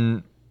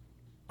then,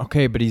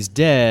 okay, but he's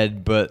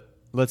dead, but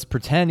let's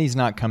pretend he's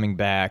not coming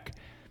back.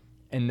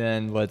 And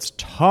then let's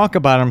talk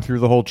about him through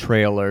the whole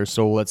trailer.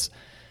 So let's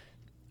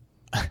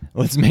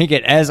make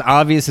it as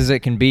obvious as it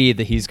can be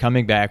that he's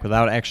coming back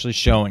without actually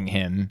showing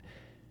him.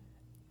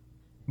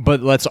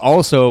 But let's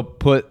also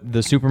put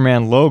the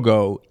Superman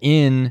logo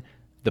in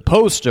the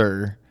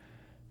poster.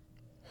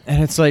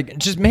 And it's like,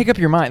 just make up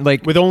your mind.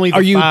 Like, with only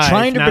are you 5,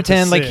 trying to not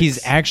pretend the like 6?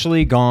 he's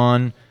actually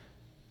gone?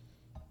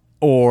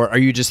 Or are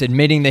you just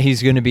admitting that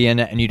he's going to be in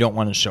it and you don't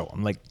want to show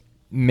him? Like,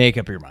 make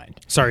up your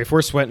mind. Sorry, if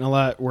we're sweating a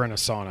lot, we're in a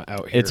sauna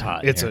out here. It's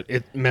hot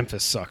here.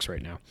 Memphis sucks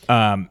right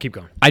now. Keep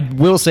going. I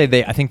will say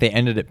I think they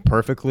ended it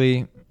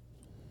perfectly.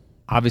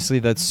 Obviously,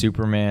 that's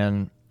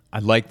Superman. I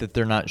like that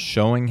they're not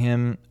showing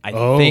him. I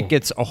think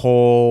it's a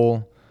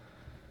whole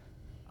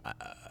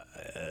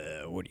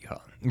what do you call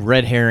it?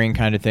 Red herring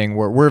kind of thing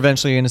where we're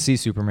eventually going to see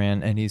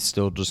Superman and he's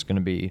still just going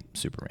to be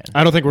Superman.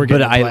 I don't think we're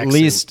getting. But I at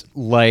least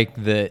like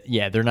that.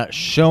 Yeah, they're not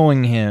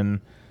showing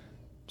him.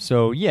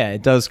 So, yeah,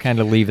 it does kind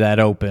of leave that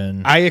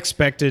open. I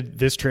expected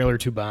this trailer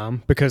to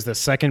bomb because the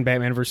second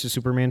Batman vs.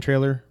 Superman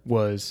trailer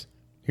was,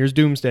 here's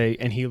Doomsday,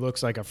 and he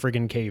looks like a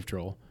friggin' cave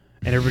troll.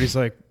 And everybody's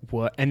like,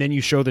 what? And then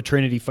you show the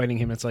Trinity fighting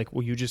him. It's like,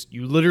 well, you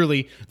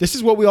literally, this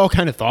is what we all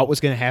kind of thought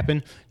was going to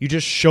happen. You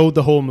just showed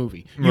the whole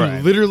movie. You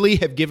literally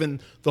have given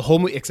the whole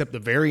movie, except the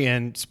very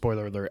end,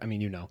 spoiler alert, I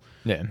mean, you know.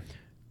 Yeah.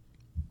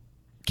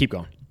 Keep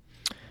going.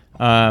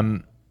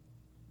 I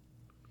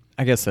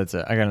guess that's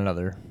it. I got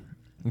another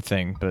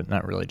thing, but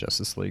not really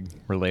Justice League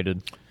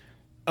related.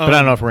 But I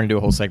don't know if we're going to do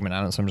a whole segment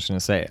on it, so I'm just going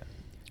to say it.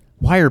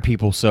 Why are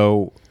people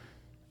so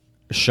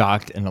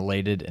shocked and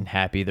elated and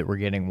happy that we're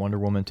getting Wonder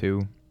Woman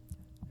 2?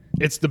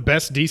 It's the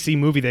best DC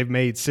movie they've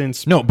made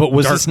since No, but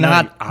was Dark this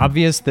not Knight.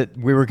 obvious that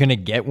we were going to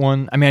get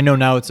one? I mean, I know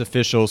now it's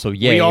official, so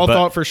yay. We all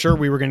thought for sure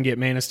we were going to get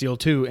Man of Steel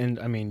 2, and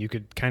I mean, you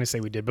could kind of say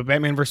we did, but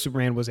Batman vs.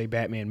 Superman was a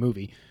Batman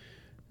movie.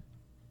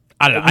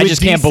 I don't know. I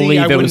just can't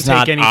believe it was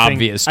not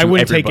obvious to I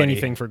wouldn't everybody. take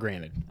anything for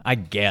granted. I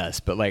guess,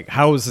 but like,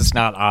 how is this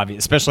not obvious?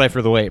 Especially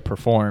after the way it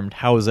performed,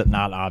 how is it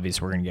not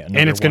obvious we're going to get another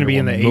And it's going to be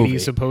in the Wonder Woman 80s,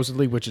 movie?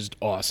 supposedly, which is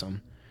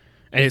awesome.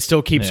 And it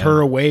still keeps her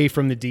away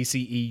from the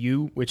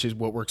DCEU, which is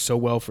what works so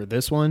well for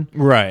this one.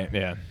 Right,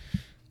 yeah.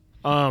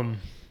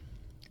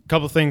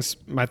 Couple things,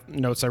 my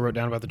notes I wrote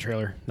down about the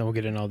trailer, then we'll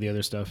get into all the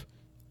other stuff.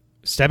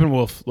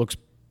 Steppenwolf looks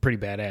pretty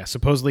badass.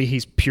 Supposedly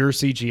he's pure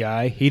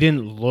CGI. He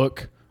didn't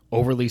look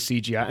overly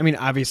CGI. I mean,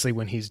 obviously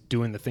when he's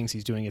doing the things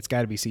he's doing, it's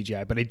got to be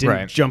CGI, but it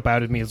didn't jump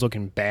out at me as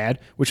looking bad,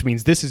 which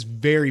means this is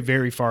very,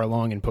 very far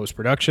along in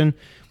post-production,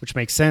 which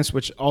makes sense,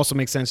 which also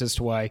makes sense as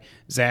to why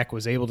Zach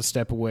was able to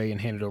step away and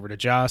hand it over to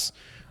Joss.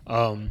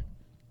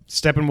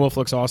 Steppenwolf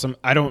looks awesome.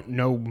 I don't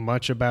know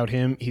much about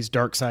him. He's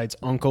Darkseid's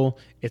uncle.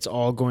 It's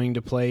all going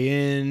to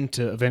play in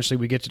to eventually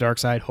we get to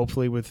Darkseid,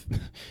 hopefully with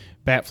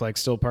Batfleck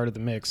still part of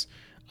the mix.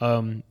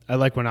 I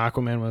like when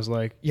Aquaman was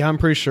like, yeah, I'm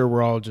pretty sure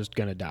we're all just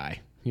going to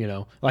die. You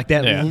know, like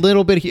that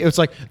little bit. It's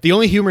like the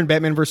only humor in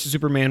Batman versus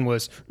Superman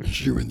was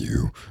 "She with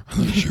you,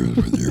 she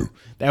with you."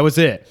 That was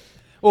it.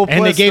 Well,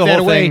 and they gave that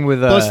away. With,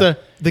 plus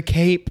the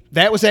cape.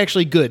 That was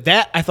actually good.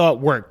 That I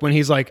thought worked when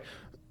he's like,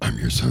 "I'm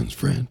your son's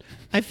friend."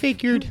 I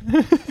figured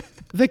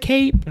the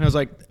cape, and I was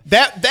like,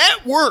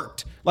 that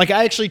worked. Like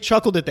I actually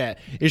chuckled at that.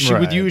 Is she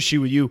with you? Is she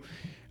with you?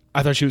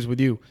 I thought she was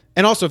with you.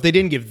 And also, if they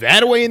didn't give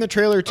that away in the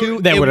trailer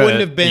too, it wouldn't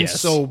have been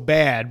so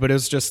bad. But it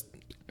was just.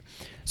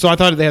 So I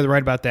thought they had the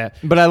right about that.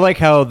 But I like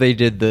how they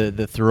did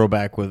the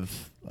throwback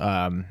with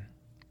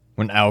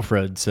when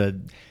Alfred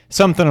said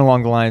something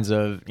along the lines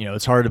of, you know,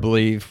 it's hard to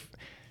believe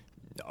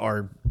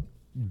our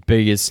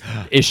biggest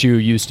issue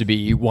used to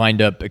be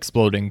wind up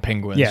exploding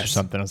penguins or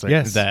something. I was like,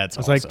 that's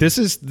awesome. I was like, this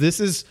is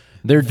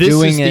they're this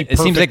doing is it. the It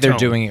seems like they're tone.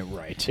 doing it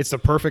right. It's the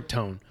perfect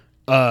tone.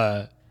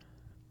 When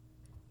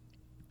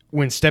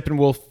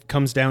Steppenwolf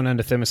comes down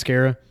onto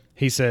Themyscira,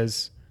 he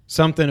says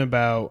something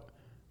about,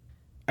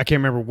 I can't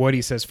remember what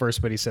he says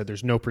first, but he said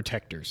there's no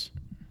protectors.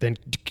 Then,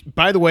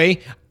 by the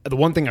way, the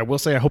one thing I will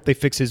say, I hope they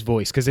fix his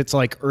voice because it's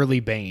like early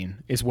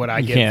Bane is what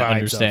I get can't vibes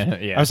understand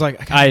of. it. Yeah. I was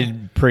like, I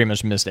pretty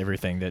much missed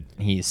everything that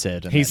he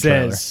said. In he that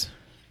trailer. says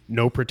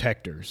no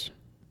protectors,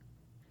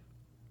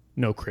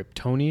 no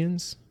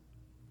Kryptonians,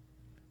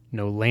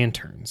 no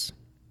lanterns.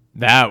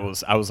 I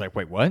was like,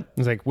 wait, what? I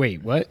was like,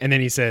 wait, what? And then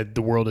he said,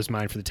 the world is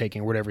mine for the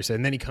taking, or whatever he said.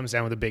 And then he comes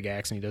down with a big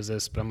axe and he does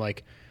this. But I'm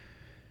like,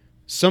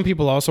 some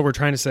people also were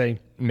trying to say,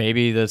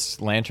 maybe this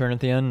lantern at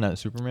the end, not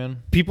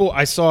Superman. People,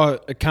 I saw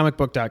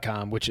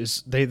comicbook.com, which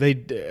is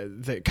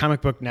the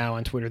Comic Book Now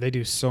on Twitter. They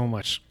do so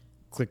much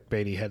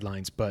clickbaity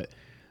headlines, but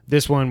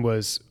this one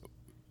was,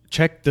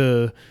 check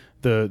the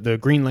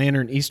Green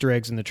Lantern Easter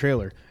eggs in the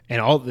trailer, and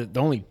all the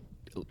only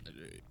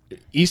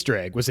Easter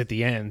egg was at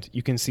the end.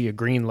 You can see a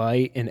green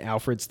light in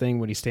Alfred's thing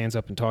when he stands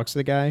up and talks to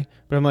the guy.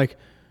 But I'm like,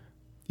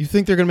 you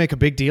think they're going to make a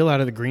big deal out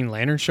of the Green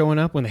Lantern showing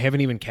up when they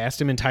haven't even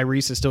cast him and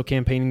Tyrese is still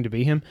campaigning to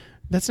be him?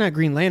 That's not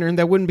Green Lantern.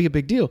 That wouldn't be a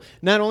big deal.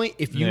 Not only,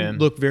 if you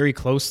look very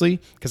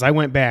closely, because I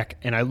went back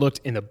and I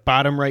looked in the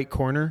bottom right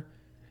corner,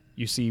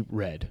 you see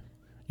red.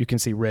 You can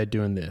see red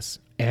doing this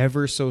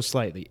ever so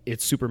slightly.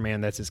 It's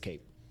Superman. That's his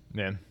cape.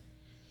 Yeah.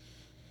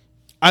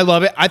 I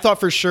love it. I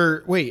thought for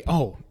sure,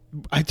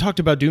 I talked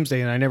about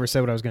Doomsday and I never said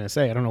what I was going to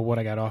say. I don't know what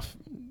I got off.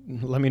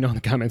 Let me know in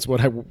the comments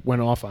what I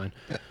went off on.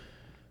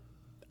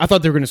 I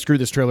thought they were going to screw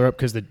this trailer up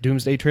because the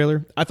Doomsday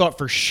trailer, I thought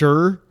for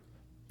sure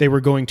they were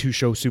going to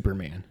show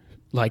Superman,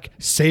 like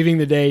saving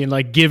the day and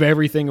like give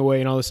everything away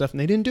and all this stuff. And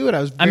they didn't do it.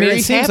 I was very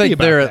it seems happy like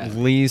about they're that. at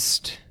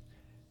least,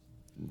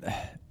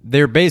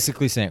 they're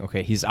basically saying,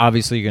 okay, he's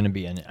obviously going to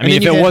be in it. I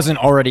mean, if it wasn't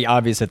already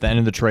obvious at the end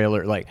of the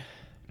trailer, like,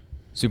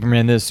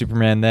 Superman this,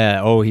 Superman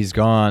that. Oh, he's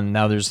gone.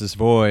 Now there's this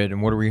void,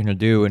 and what are we going to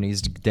do? And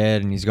he's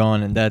dead, and he's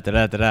gone, and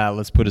da-da-da-da-da.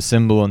 Let's put a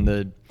symbol in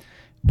the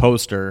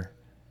poster.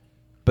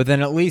 But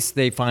then at least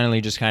they finally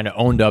just kind of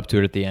owned up to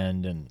it at the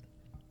end. And,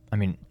 I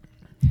mean,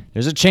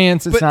 there's a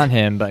chance it's not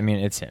him, but, I mean,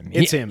 it's him.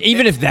 It's him.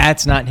 Even if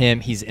that's not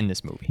him, he's in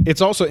this movie. It's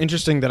also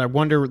interesting that I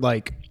wonder,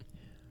 like,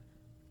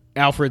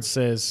 Alfred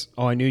says,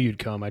 oh, I knew you'd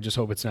come. I just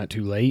hope it's not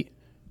too late.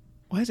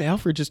 Why is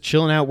Alfred just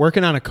chilling out,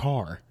 working on a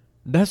car?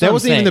 That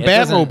wasn't even the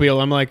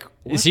Batmobile. I'm like,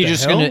 is he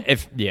just going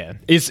to,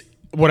 Is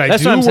what I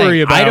that's do what I'm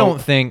worry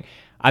saying. about.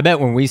 I bet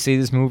when we see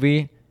this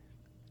movie,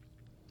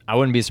 I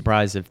wouldn't be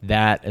surprised if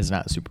that is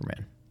not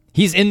Superman.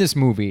 He's in this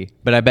movie,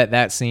 but I bet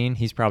that scene,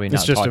 he's probably not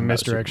It's just a talking about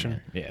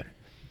misdirection. Superman. Yeah.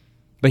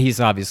 But he's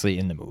obviously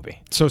in the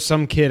movie. So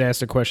some kid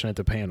asked a question at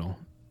the panel,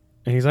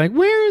 and he's like,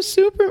 where is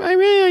Superman? I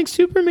really like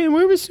Superman.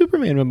 Where was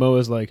Superman? And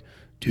Momoa's like,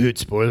 dude,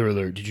 spoiler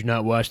alert. Did you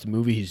not watch the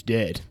movie? He's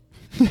dead.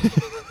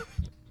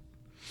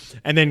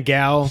 And then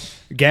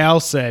Gal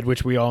said,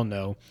 which we all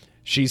know,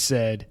 she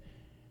said,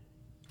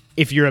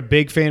 if you're a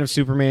big fan of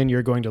Superman,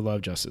 you're going to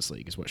love Justice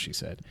League, is what she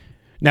said.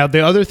 Now,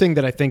 the other thing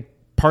that I think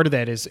part of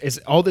that is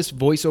all this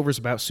voiceovers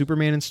about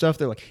Superman and stuff.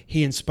 They're like,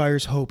 he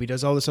inspires hope. He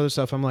does all this other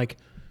stuff. I'm like,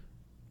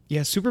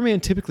 yeah, Superman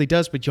typically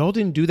does, but y'all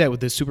didn't do that with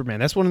this Superman.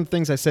 That's one of the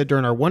things I said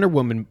during our Wonder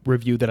Woman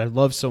review that I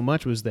loved so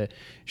much was that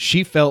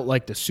she felt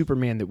like the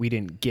Superman that we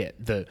didn't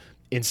get, the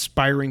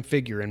inspiring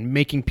figure and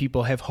making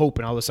people have hope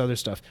and all this other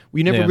stuff.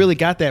 We never really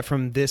got that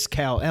from this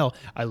Kal-El.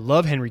 I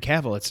love Henry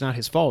Cavill. It's not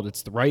his fault.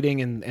 It's the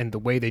writing and the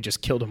way they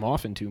just killed him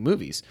off in 2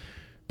 movies.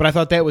 But I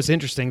thought that was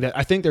interesting that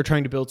I think they're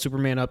trying to build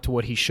Superman up to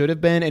what he should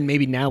have been. And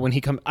maybe now when he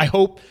comes, I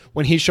hope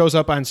when he shows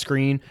up on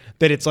screen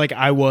that it's like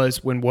I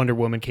was when Wonder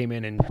Woman came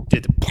in and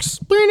did the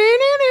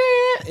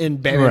in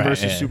Batman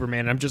versus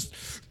Superman. I'm just,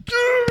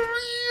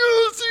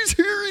 yes, he's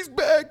here. He's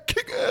back.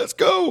 Kick ass.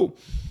 Go.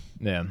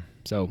 Yeah.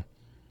 So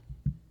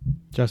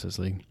Justice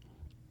League.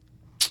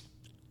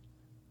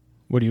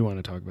 What do you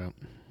want to talk about?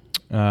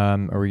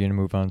 Are we going to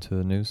move on to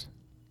the news?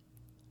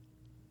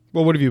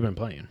 Well, what have you been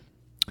playing?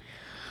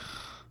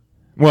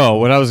 Well,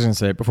 what I was going to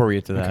say before we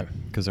get to that,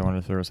 because I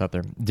wanted to throw this out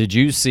there. Did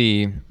you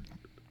see,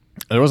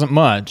 there wasn't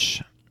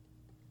much,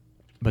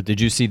 but did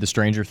you see the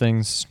Stranger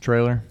Things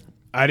trailer?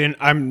 I didn't.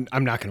 I'm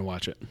not going to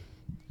watch it.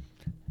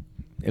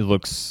 It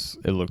looks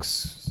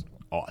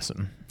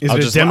awesome. Is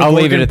it a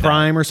Demogorgon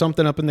Prime or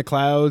something up in the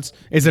clouds?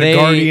 Is it a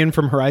Guardian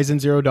from Horizon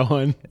Zero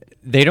Dawn?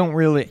 They don't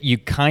really, you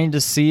kind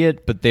of see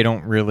it, but they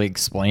don't really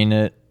explain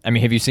it. I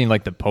mean, have you seen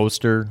like the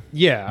poster?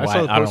 Yeah, I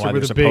saw the poster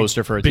with a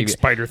poster for a big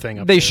spider thing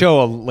up there. They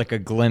show a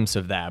glimpse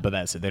of that, but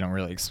that's it. They don't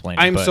really explain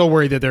it. I'm so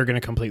worried that they're going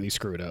to completely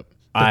screw it up.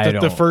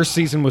 The first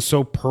season was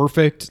so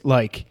perfect,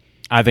 like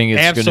I think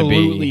it's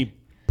absolutely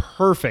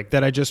perfect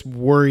that I just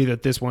worry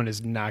that this one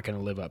is not going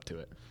to live up to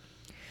it.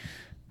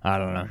 I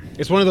don't know.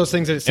 It's one of those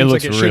things that it seems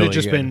like it should have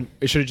just been.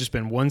 It should have just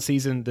been one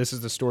season. This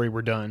is the story.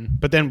 We're done.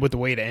 But then with the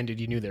way it ended,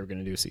 you knew they were going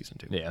to do a season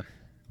 2. Yeah.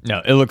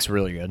 No, it looks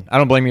really good. I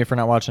don't blame you for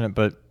not watching it,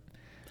 but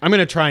I'm going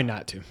to try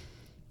not to.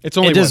 It's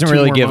only it doesn't what, 2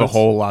 really more give months? a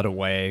whole lot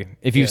away.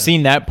 If you've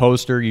seen that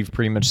poster, you've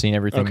pretty much seen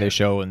everything they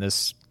show in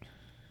this,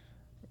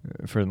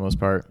 for the most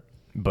part.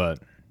 But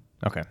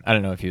okay, I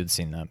don't know if you had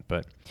seen that,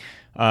 but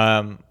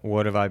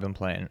what have I been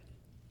playing?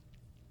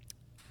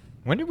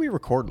 When did we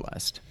record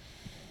last?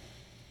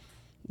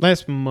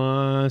 Last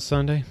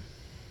Sunday,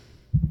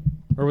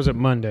 or was it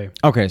Monday?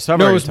 Okay, so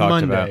it was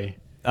Monday.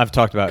 I've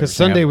talked about because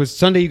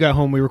Sunday. You got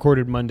home. We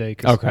recorded Monday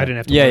because I didn't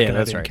have to. Yeah,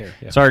 that's right. Care.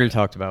 Yeah. So I already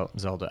talked about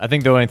Zelda. I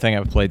think the only thing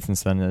I've played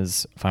since then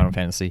is Final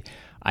Fantasy.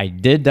 I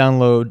did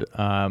download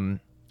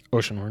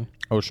Oceanhorn.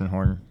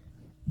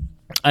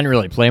 I didn't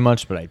really play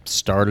much, but I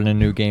started a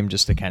new game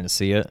just to kind of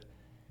see it.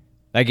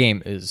 That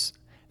game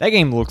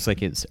looks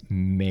like it's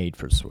made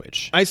for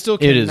Switch. I still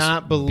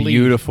cannot believe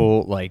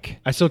beautiful. Like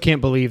I still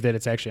can't believe that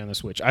it's actually on the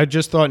Switch. I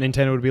just thought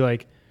Nintendo would be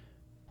like,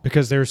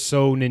 because they're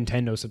so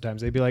Nintendo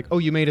sometimes, they'd be like, "Oh,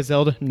 you made a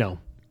Zelda? No,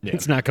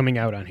 it's not coming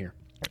out on here."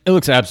 It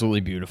looks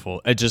absolutely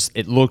beautiful.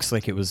 It looks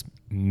like it was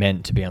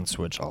meant to be on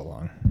Switch all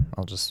along.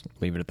 I'll just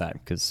leave it at that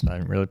because I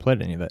haven't really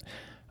played any of it.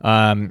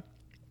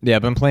 Yeah,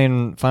 I've been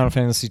playing Final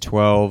Fantasy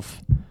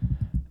 12.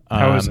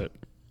 How is it?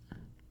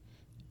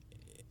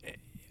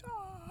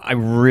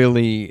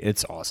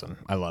 It's awesome.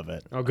 I love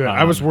it. Oh, good.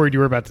 I was worried you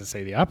were about to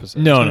say the opposite.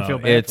 No.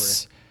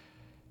 It's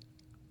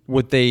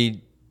what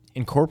they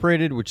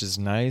incorporated, which is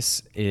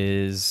nice,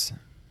 is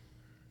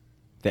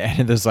they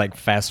added this like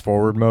fast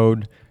forward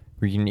mode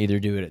where you can either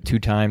do it at 2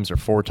 times or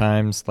 4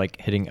 times, like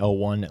hitting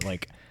L1 at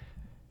like,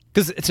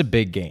 because it's a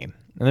big game,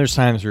 and there's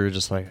times where you're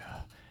just like,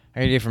 I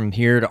gotta get from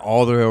here to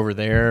all the way over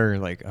there,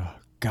 like, oh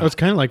god. It's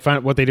kind of like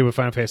what they did with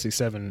Final Fantasy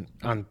VII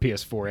on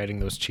PS4, adding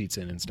those cheats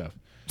in and stuff.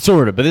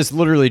 Sort of, but this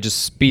literally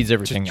just speeds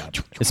everything up.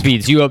 It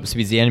speeds you up,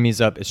 speeds the enemies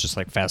up. It's just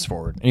like fast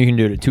forward, and you can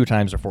do it at 2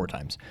 times or 4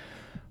 times.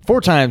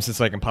 4 times, it's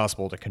like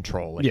impossible to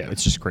control. Like,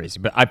 it's just crazy.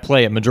 But I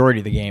play a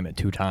majority of the game at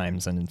 2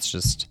 times, and it's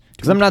just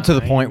because I'm not to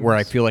the point where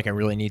I feel like I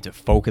really need to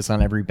focus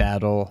on every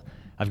battle.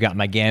 I've got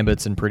my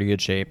gambits in pretty good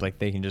shape. Like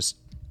they can just,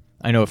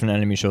 I know if an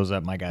enemy shows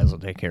up, my guys will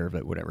take care of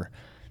it. Whatever.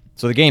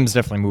 So the game's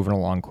definitely moving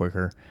along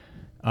quicker.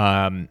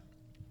 The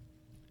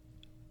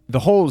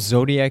whole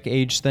Zodiac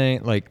Age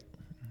thing, like,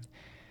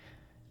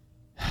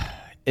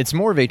 it's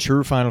more of a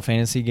true Final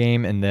Fantasy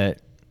game in that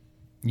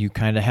you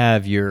kind of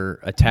have your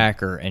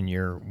attacker and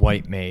your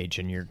white mage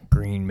and your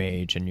green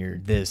mage and your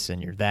this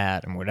and your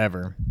that and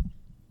whatever.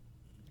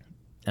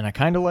 And I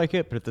kind of like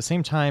it, but at the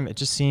same time, it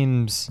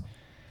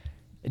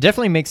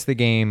definitely makes the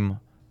game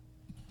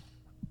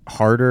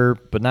harder,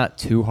 but not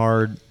too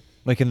hard.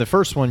 Like in the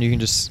first one, you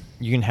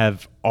can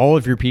have all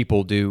of your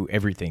people do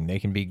everything. They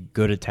can be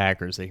good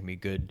attackers. They can be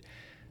good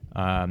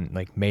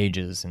like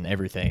mages and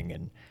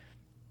everything.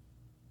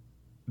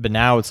 But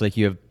now it's like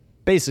you have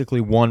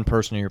basically one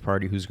person in your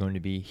party who's going to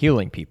be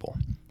healing people.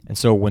 And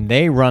so when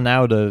they run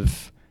out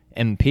of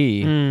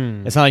MP,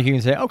 it's not like you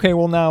can say, okay,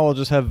 well now I'll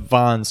just have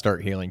Vaughn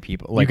start healing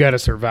people. Like, you got to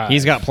survive.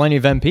 He's got plenty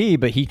of MP,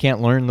 but he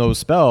can't learn those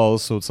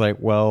spells. So it's like,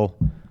 well,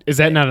 is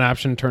that not an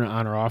option to turn it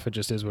on or off? It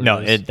just is what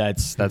it is. No,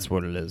 that's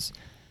what it is.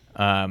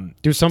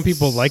 Do some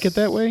people like it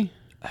that way?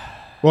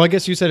 Well, I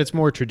guess you said it's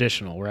more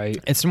traditional, right?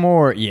 It's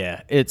more,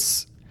 yeah.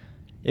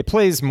 It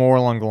plays more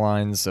along the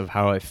lines of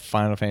how a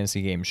Final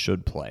Fantasy game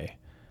should play.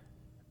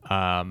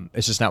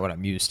 It's just not what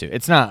I'm used to. I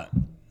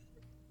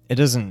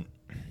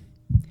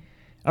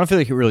don't feel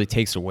like it really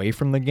takes away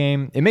from the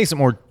game. It makes it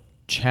more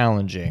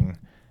challenging.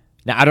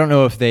 Now, I don't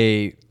know if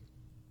they,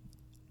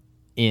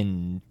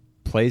 in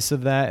place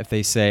of that, if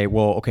they say,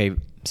 well, okay,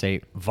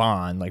 say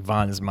Vaughn. Like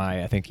Vaughn is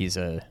I think he's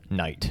a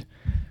knight.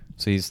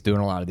 So he's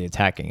doing a lot of the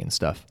attacking and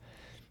stuff.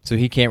 So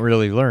he can't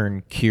really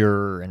learn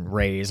Cure and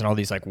Raise and all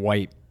these like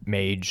white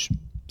mage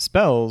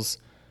spells.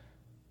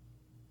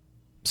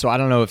 So I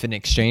don't know if in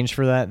exchange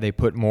for that, they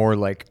put more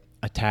like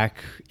attack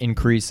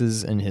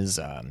increases in his,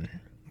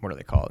 what do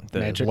they call it? The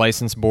Magic?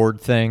 License board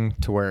thing,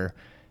 to where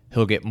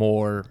he'll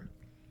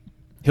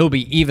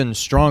be even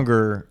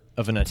stronger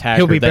of an attacker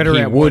He'll be than better he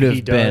at would what he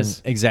have been.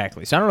 does.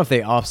 Exactly. So I don't know if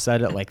they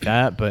offset it like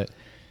that, but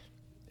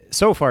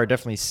so far it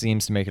definitely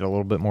seems to make it a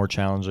little bit more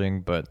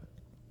challenging, but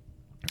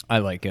I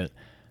like it.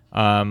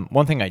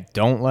 One thing I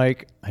don't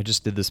like, I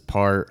just did this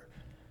part.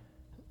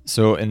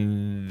 So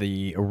in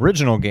the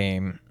original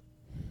game,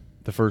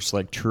 the first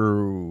like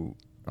true,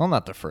 well,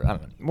 not the first, I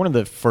don't know, one of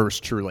the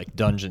first true like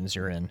dungeons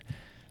you're in,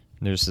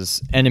 there's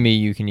this enemy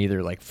you can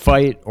either like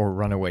fight or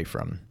run away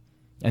from.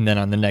 And then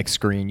on the next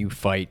screen, you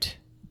fight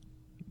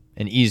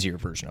an easier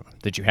version of him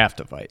that you have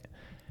to fight.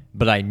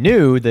 But I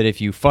knew that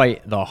if you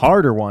fight the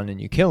harder one and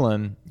you kill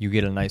him, you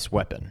get a nice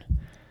weapon.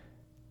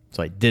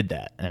 So I did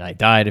that, and I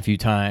died a few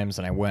times,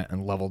 and I went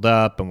and leveled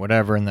up and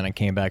whatever, and then I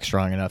came back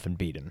strong enough and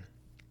beat him.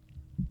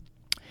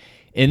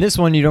 In this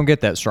one, you don't get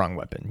that strong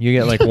weapon. You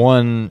get like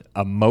one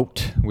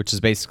emote, which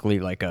is basically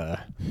like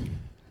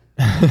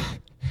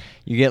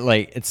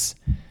it's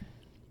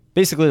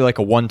basically like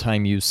a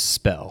one-time use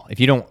spell. If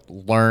you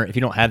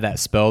don't have that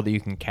spell that you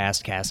can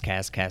cast,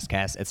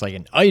 it's like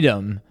an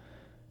item.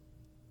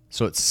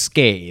 So it's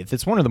Scathe.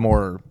 It's one of the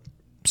more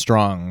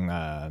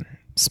strong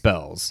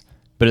spells.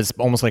 But it's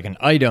almost like an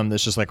item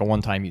that's just like a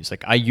one-time use.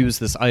 Like I use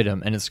this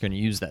item and it's going to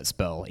use that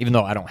spell, even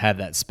though I don't have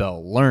that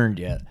spell learned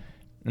yet.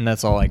 And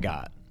that's all I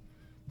got.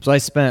 So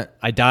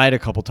I died a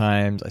couple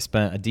times. I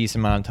spent a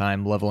decent amount of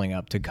time leveling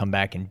up to come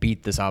back and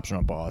beat this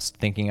optional boss,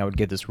 thinking I would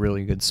get this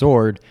really good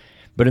sword.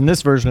 But in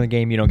this version of the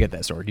game, you don't get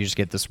that sword. You just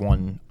get this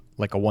one,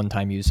 like a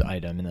one-time use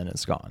item, and then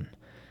it's gone.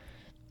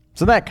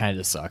 So that kind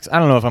of sucks. I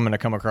don't know if I'm going to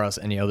come across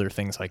any other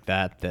things like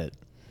that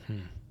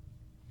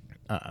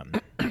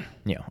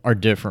are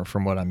different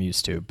from what I'm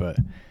used to. But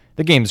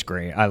the game's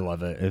great. I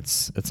love it.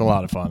 It's a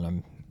lot of fun.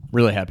 I'm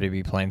really happy to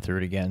be playing through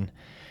it again.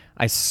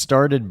 I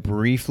started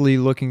briefly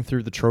looking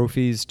through the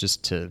trophies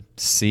just to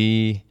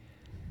see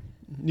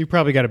You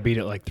probably got to beat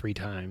it like 3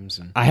 times.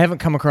 And I haven't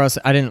come across.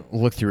 I didn't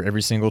look through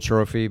every single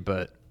trophy,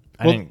 but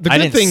I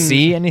didn't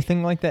see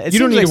anything like that. You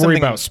don't need to worry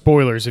about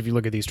spoilers if you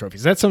look at these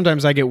trophies. That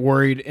sometimes I get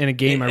worried in a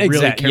game I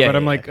really care about.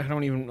 I'm like,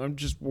 I'm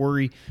just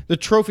worried. The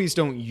trophies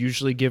don't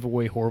usually give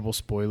away horrible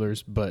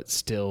spoilers, but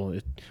still,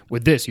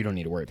 with this, you don't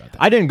need to worry about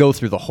that. I didn't go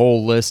through the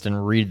whole list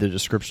and read the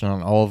description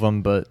on all of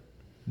them, but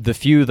the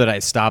few that I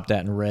stopped at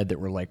and read that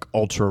were like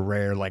ultra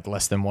rare, like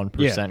less than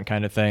 1%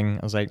 kind of thing,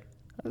 I was like,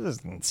 that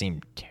doesn't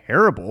seem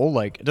terrible.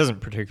 Like, it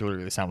doesn't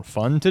particularly sound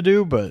fun to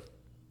do, but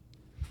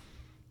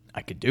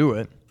I could do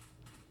it.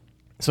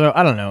 So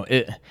I don't know.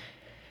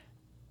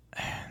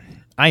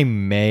 I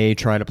may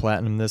try to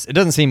platinum this. It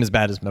doesn't seem as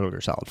bad as Metal Gear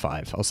Solid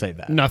 5. I'll say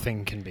that.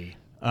 Nothing can be.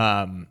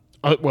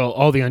 Well,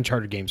 all the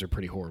Uncharted games are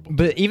pretty horrible.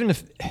 But even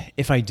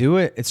if I do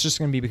it, it's just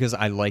going to be because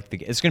I like the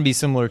game. It's going to be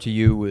similar to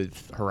you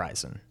with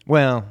Horizon.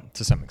 Well,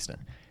 to some extent.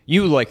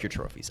 You like your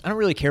trophies. I don't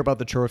really care about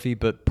the trophy,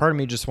 but part of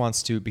me just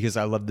wants to, because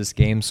I love this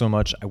game so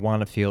much, I want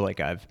to feel like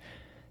I've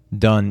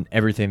done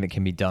everything that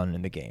can be done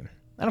in the game.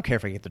 I don't care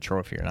if I get the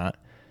trophy or not.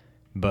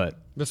 But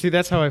see,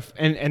 that's how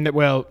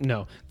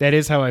no, that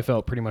is how I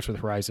felt pretty much with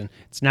Horizon.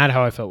 It's not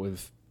how I felt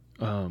with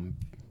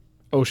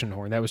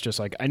Oceanhorn. That was just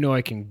like, I know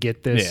I can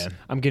get this. Yeah.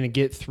 I'm going to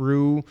get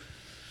through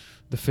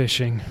the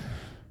fishing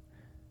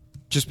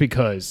just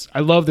because I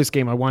love this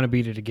game. I want to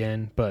beat it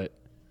again, but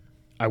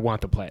I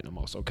want the platinum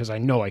also because I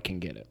know I can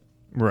get it.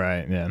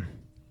 Right, yeah.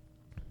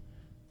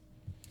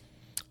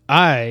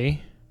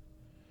 I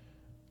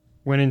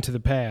went into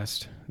the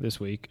past this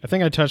week. I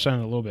think I touched on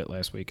it a little bit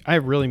last week.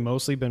 I've really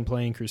mostly been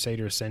playing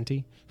Crusader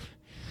Ascenti,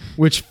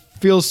 which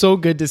feels so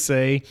good to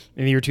say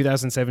in the year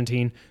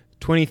 2017,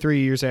 23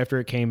 years after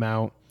it came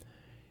out.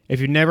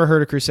 If you've never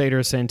heard of Crusader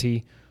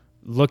Ascenti,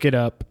 look it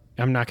up.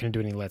 I'm not going to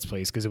do any Let's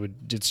Plays because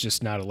it's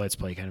just not a Let's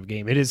Play kind of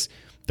game. It is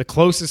the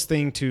closest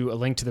thing to A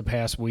Link to the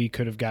Past we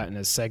could have gotten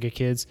as Sega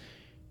kids.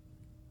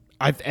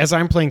 As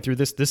I'm playing through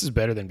this is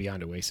better than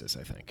Beyond Oasis,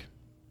 I think.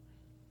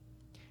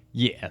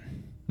 Yeah.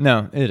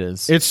 No, it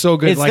is. It's so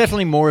good. It's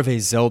definitely more of a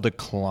Zelda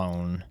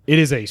clone. It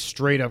is a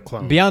straight-up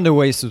clone. Beyond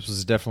Oasis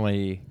was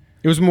definitely...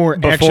 It was more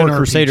before action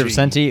Crusader RPG.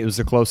 Ascenti, it was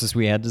the closest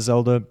we had to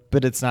Zelda,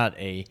 but it's not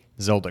a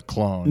Zelda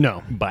clone.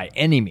 No. By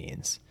any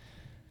means.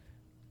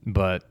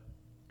 But,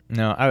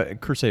 no,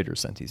 Crusader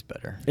Ascenti's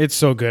better. It's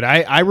so good.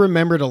 I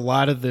remembered a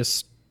lot of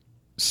this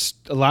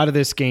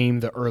game,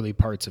 the early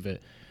parts of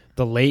it.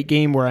 The late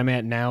game where I'm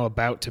at now,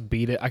 about to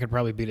beat it. I could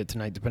probably beat it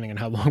tonight, depending on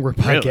how long we're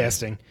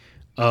podcasting.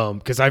 Really?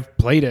 Because I've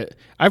played it.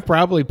 I've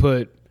probably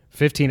put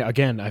 15.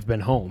 Again, I've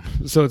been home,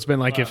 so it's been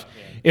like if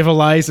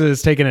Eliza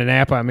is taking a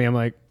nap on me, I'm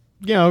like,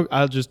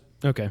 I'll just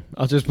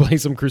play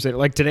some Crusader.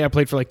 Like today, I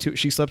played for like 2.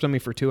 She slept on me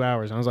for 2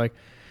 hours, and I was like,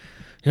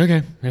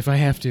 okay, if I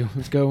have to,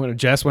 let's go. And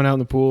Jess went out in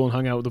the pool and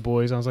hung out with the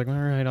boys. I was like, all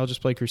right, I'll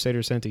just play Crusader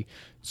Ascenti.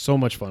 So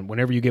much fun.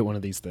 Whenever you get one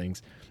of these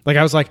things, like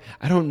I was like,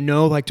 I don't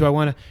know, like do I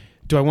want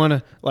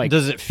to like?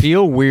 Does it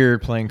feel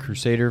weird playing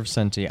Crusader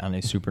Ascenti on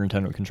a Super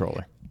Nintendo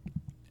controller?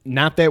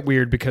 Not that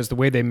weird because the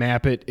way they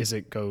map it is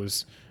it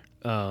goes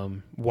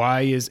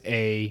Y is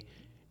A,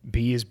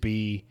 B is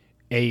B,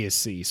 A is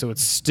C. So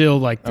it's still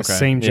like the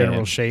same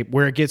general shape.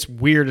 Where it gets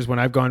weird is when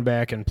I've gone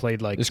back and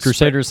played like... Is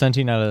Crusader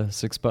Ascenti not a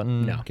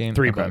 6-button game?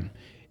 3-button.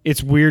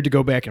 It's weird to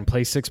go back and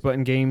play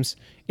 6-button games.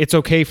 It's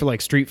okay for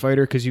like Street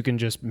Fighter because you can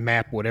just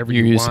map whatever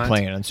you want. You're used to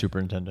playing it on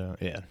Super Nintendo,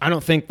 yeah. I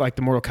don't think like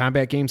the Mortal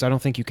Kombat games, I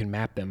don't think you can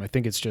map them. I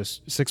think it's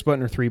just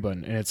 6-button or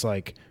 3-button. And it's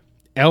like...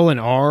 L and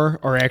R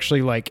are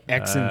actually like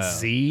X and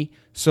Z.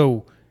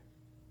 So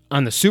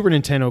on the Super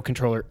Nintendo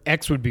controller,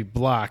 X would be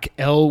block,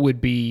 L would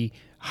be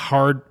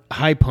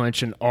high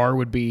punch, and R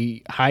would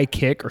be high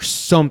kick or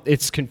some.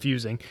 It's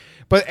confusing.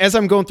 But as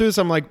I'm going through this,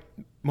 I'm like,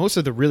 most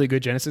of the really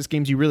good Genesis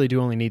games, you really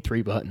do only need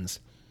 3 buttons.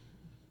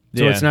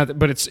 So it's not,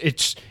 but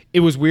it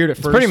was weird at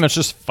first. It's pretty much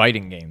just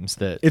fighting games.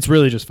 It's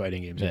really just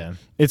fighting games. Yeah.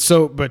 It's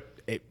so, but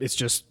it's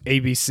just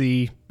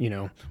ABC,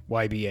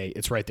 YBA.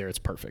 It's right there. It's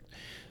perfect.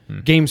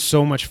 Game's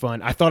so much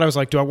fun. I thought I was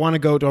like, do I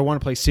want to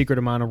play Secret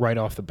of Mana right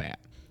off the bat?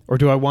 Or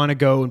do I want to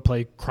go and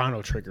play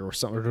Chrono Trigger or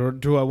something? Or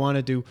do I want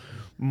to do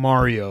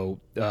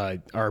Mario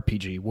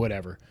RPG,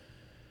 whatever?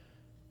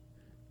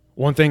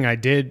 One thing I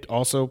did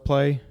also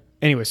play...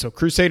 Anyway, so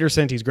Crusader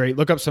Ascenti is great.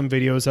 Look up some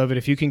videos of it.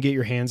 If you can get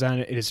your hands on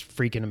it, it is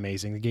freaking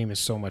amazing. The game is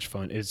so much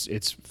fun. It's a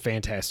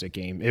fantastic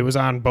game. It was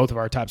on both of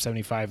our top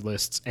 75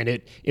 lists,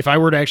 and if I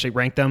were to actually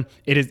rank them,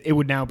 it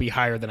would now be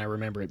higher than I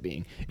remember it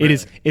being. Really?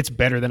 It's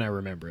better than I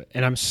remember it,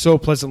 and I'm so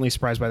pleasantly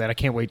surprised by that. I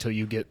can't wait till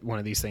you get one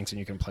of these things and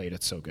you can play it.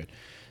 It's so good.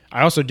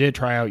 I also did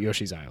try out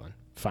Yoshi's Island,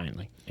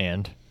 finally.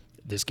 And?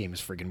 This game is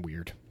friggin'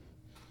 weird.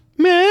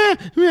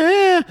 I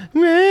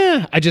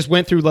just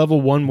went through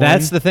level 1.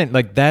 That's the thing.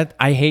 Like that,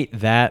 I hate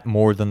that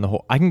more than the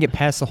whole. I can get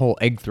past the whole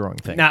egg throwing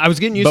thing. Now I was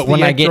getting used to the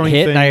egg throwing thing. But when I get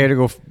hit and I had to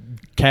go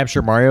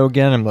capture Mario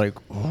again, I'm like,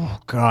 oh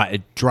god,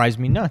 it drives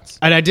me nuts.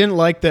 And I didn't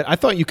like that. I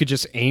thought you could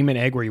just aim an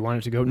egg where you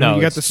wanted to go. No,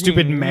 you got the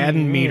stupid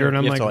Madden meter, and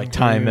I'm like,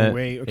 time it.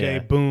 Wait, okay,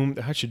 boom.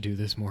 I should do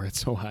this more. It's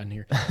so hot in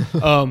here.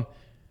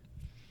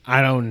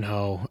 I don't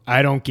know.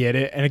 I don't get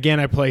it. And again,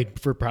 I played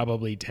for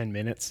probably 10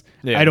 minutes.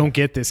 Yeah. I don't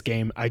get this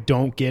game. I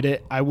don't get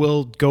it. I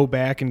will go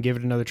back and give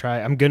it another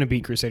try. I'm going to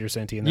beat Crusader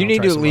Senti. And then you need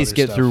I'll try to at some least other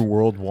get stuff. through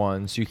World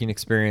 1 so you can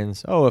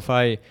experience,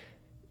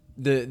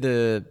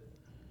 the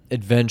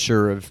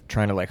adventure of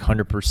trying to like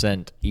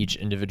 100% each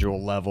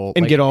individual level.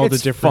 And like, get all the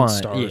it's different fun.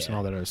 stars Yeah. and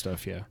all that other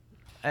stuff, yeah.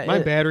 My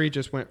battery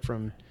just went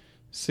from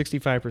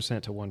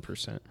 65% to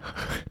 1%.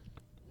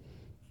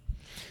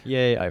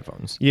 Yay,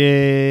 iPhones.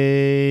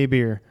 Yay,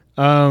 beer.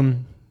 So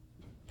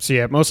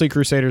yeah, mostly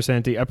Crusader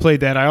Senti. I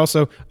played that. I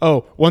also,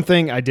 one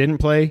thing I didn't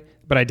play,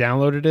 but I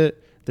downloaded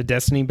it, the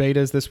Destiny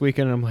betas this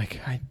weekend, and I'm like,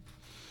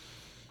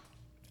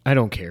 I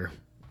don't care.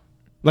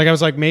 Like I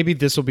was like, maybe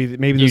this will be,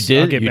 maybe this,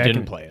 I'll get you back didn't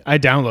and play it. I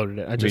downloaded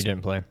it. I just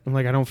didn't play. I'm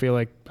like, I don't feel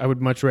like, I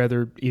would much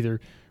rather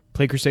either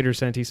play Crusader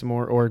Senti some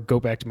more or go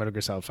back to Metal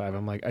Gear Solid 5.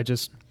 I'm like,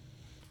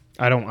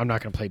 I'm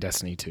not going to play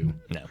Destiny 2.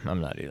 No,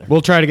 I'm not either.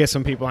 We'll try to get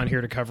some people on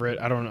here to cover it.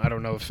 I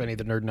don't know if any of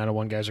the Nerd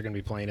 901 guys are going to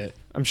be playing it.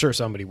 I'm sure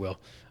somebody will.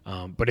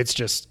 But it's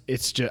just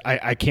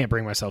I can't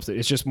bring myself to it.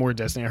 It's just more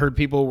Destiny. I heard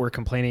people were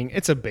complaining.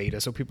 It's a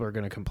beta, so people are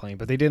going to complain,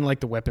 but they didn't like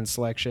the weapon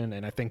selection,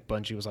 and I think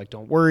Bungie was like,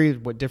 don't worry,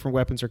 what different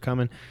weapons are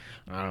coming.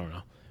 I don't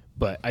know.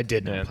 But I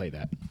did not play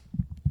that.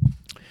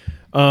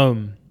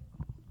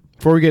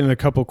 Before we get into a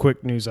couple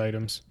quick news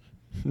items.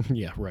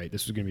 Yeah, right.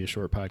 This was going to be a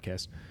short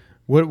podcast.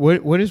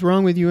 What is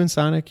wrong with you and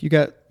Sonic? You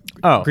got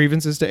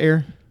grievances to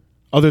air?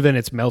 Other than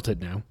it's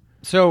melted now.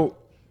 So,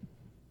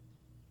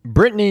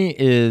 Brittany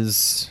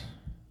is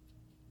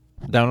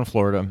down in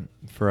Florida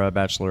for a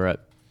bachelorette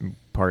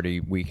party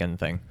weekend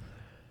thing.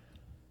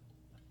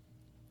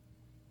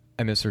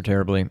 I miss her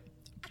terribly.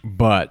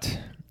 But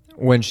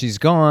when she's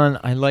gone,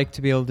 I like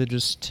to be able to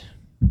just...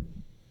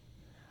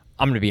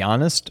 I'm going to be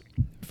honest.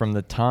 From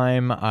the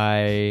time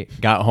I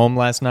got home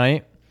last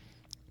night,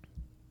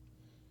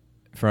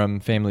 from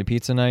family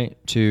pizza night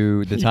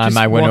to the time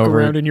I went over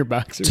around in your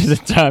boxers. to the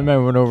time I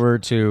went over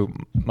to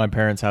my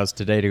parents' house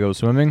today to go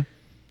swimming,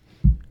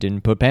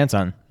 didn't put pants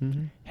on.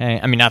 Mm-hmm.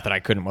 I mean, not that I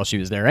couldn't while she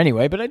was there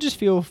anyway, but I just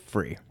feel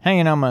free.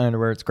 Hanging out in my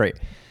underwear, it's great.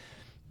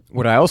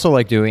 What I also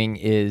like doing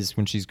is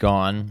when she's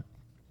gone,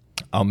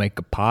 I'll make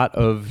a pot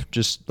of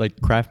just like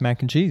Kraft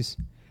mac and cheese.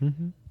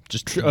 Mm-hmm.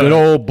 Just good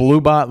old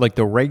Blue Bot, like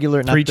the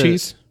regular. Three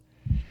cheese?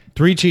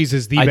 Three cheese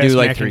is the best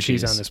mac and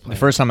cheese on this planet. The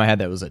first time I had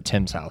that was at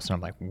Tim's house, and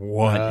I'm like,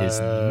 what is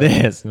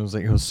this? And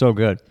it was so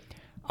good.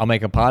 I'll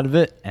make a pot of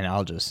it, and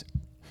I'll just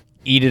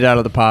eat it out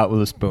of the pot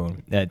with a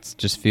spoon. That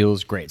just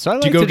feels great. So I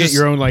like do you go get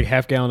your own like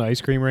half-gallon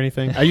ice cream or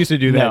anything? I used to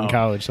do that in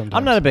college sometimes.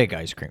 I'm not a big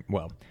ice cream.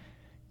 Well,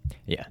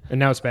 yeah. And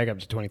now it's back up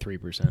to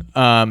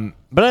 23%.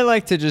 But I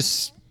like to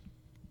just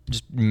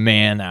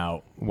man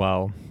out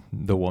while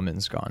the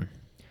woman's gone.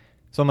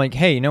 So I'm like,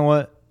 hey, you know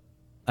what?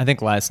 I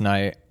think last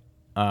night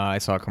I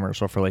saw a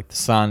commercial for like the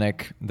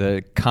Sonic,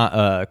 the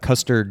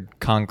custard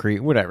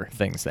concrete, whatever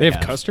things they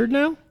have custard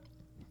now?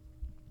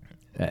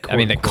 I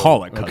mean, they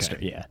call it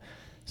custard, yeah.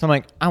 So I'm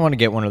like, I want to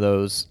get one of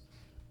those.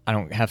 I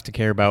don't have to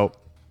care about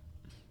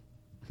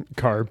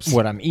carbs,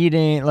 what I'm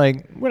eating,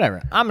 like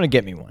whatever. I'm going to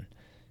get me one.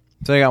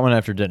 So I got one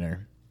after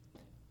dinner.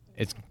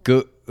 It's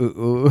good.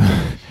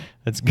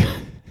 It's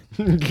good.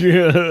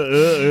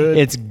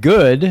 It's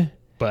good.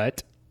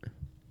 But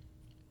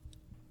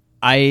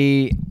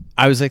I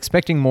was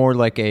expecting more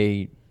like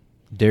a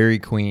Dairy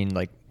Queen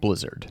like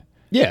Blizzard.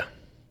 Yeah.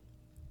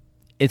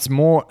 It's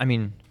more, I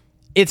mean,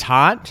 it's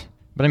hot,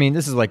 but I mean,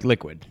 this is like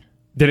liquid.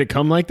 Did it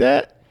come like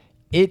that?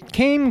 It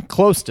came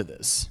close to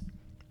this.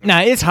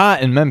 Now, it's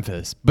hot in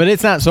Memphis, but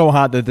it's not so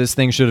hot that this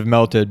thing should have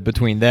melted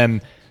between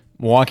them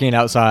walking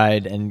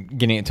outside and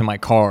getting it to my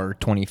car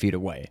 20 feet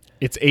away.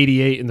 It's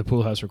 88 in the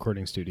Pool House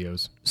recording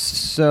studios.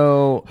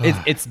 So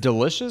it's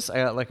delicious. I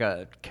got like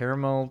a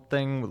caramel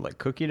thing with like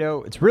cookie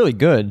dough. It's really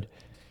good.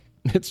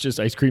 It's just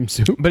ice cream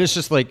soup. But it's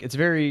just like, it's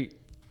very...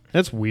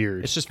 That's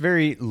weird. It's just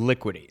very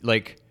liquidy.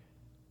 Like...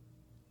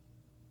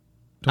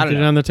 Don't get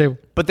it on the table.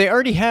 But they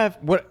already have...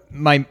 what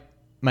my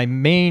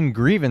main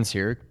grievance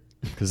here,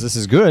 because this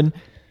is good...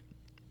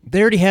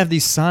 They already have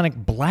these Sonic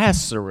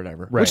Blasts or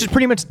whatever, right. Which is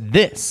pretty much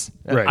this.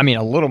 Right. I mean,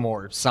 a little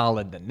more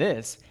solid than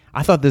this.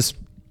 I thought this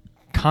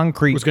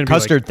concrete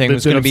custard like thing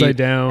was going to be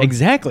down.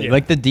 Exactly,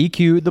 like the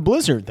DQ, the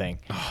Blizzard thing.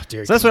 Oh,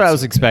 dear. So that's what I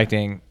was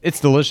expecting. It's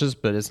delicious,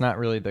 but it's not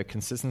really the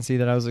consistency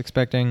that I was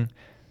expecting.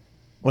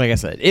 Like I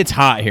said, it's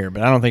hot here,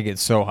 but I don't think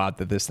it's so hot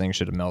that this thing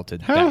should have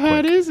melted. How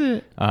hot is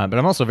it? But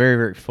I'm also very,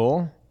 very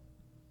full.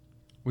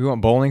 We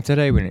went bowling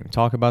today. We didn't even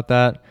talk about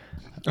that.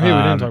 Oh, hey,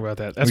 we didn't talk about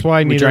that. That's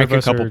why we drank a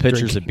couple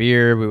pitchers of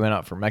beer. We went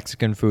out for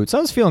Mexican food. So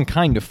I was feeling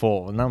kind of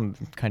full, and now I'm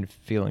kind of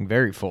feeling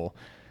very full.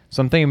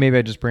 So I'm thinking maybe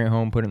I just bring it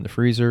home, put it in the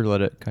freezer,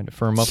 let it kind of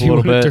firm up a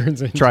little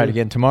bit, try it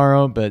again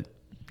tomorrow, but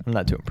I'm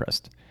not too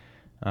impressed.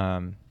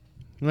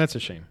 That's a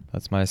shame.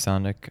 That's my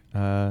Sonic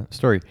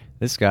story.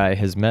 This guy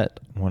has met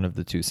one of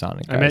the two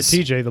Sonic guys. I met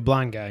TJ, the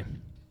blonde guy.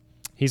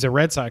 He's a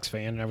Red Sox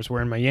fan, and I was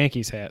wearing my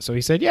Yankees hat. So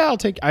he said, yeah, I'll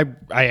take...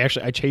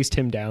 I chased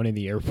him down in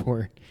the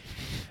airport.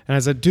 And I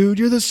said, dude,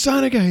 you're the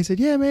Sonic guy. He said,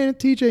 yeah, man,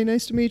 TJ,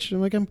 nice to meet you.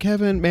 I'm like, I'm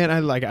Kevin. Man,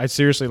 I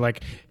seriously,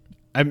 like,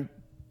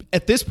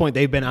 at this point,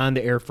 they've been on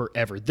the air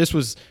forever. This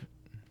was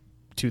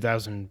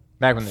 2000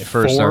 back when they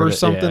first started, or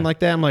something like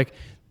that. I'm like,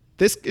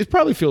 it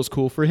probably feels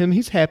cool for him.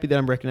 He's happy that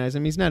I'm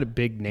recognizing him. He's not a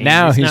big name.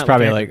 Now he's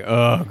probably like,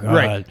 oh god.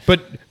 Right.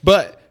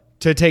 But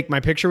to take my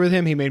picture with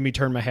him, he made me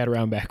turn my head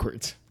around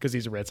backwards because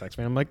he's a Red Sox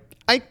fan. I'm like,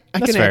 I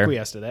can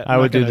acquiesce to that. I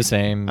would do the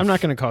same. I'm not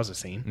going to cause a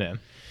scene. Yeah.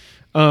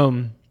 All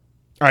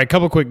right, a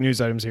couple quick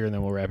news items here, and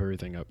then we'll wrap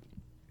everything up.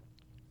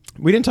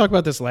 We didn't talk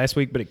about this last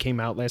week, but it came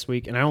out last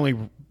week, and I only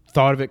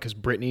thought of it because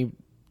Brittany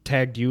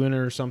tagged you in it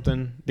or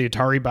something. The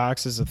Atari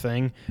box is a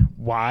thing.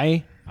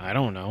 Why? I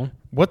don't know.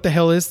 What the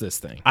hell is this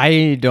thing?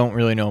 I don't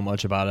really know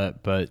much about it,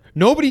 but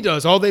nobody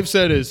does. All they've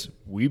said is,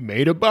 we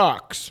made a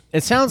box.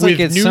 It sounds like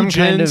it's some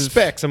kind of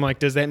specs. I'm like,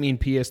 does that mean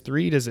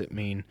PS3? Does it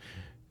mean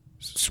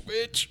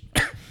Switch?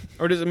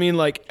 Or does it mean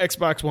like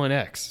Xbox One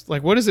X?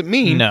 Like, what does it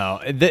mean? No.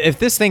 If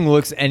this thing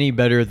looks any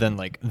better than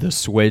like the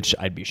Switch,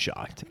 I'd be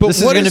shocked. But this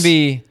is going to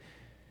be...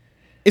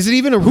 Is it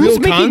even a Who's real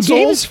making console?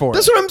 games for it?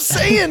 That's what I'm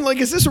saying. Like,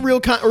 is this a real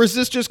or is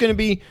this just going to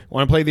be,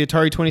 want to play the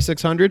Atari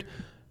 2600?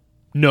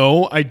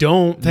 No, I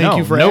don't. Thank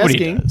you for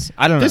asking. Does.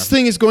 I don't know. This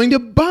thing is going to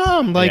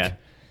bomb. Like,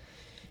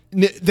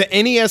 the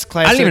NES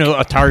Classic. I didn't even know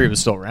Atari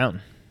was still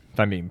around, if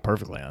I'm being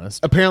perfectly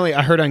honest. Apparently,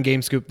 I heard on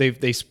GameScoop,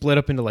 they split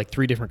up into like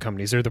 3 different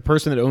companies. There's the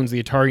person that owns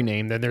the Atari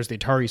name, then there's the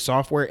Atari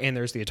software, and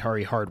there's the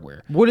Atari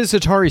hardware. What is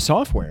Atari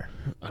software?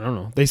 I don't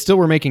know. They still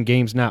were making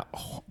games not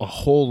a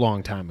whole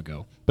long time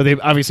ago. But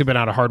they've obviously been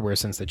out of hardware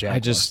since the Jaguar.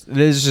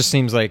 This just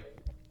seems like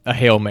a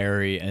Hail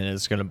Mary, and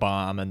it's going to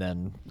bomb, and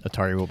then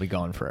Atari will be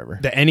gone forever.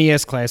 The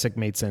NES Classic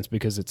made sense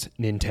because it's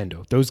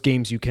Nintendo. Those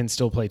games you can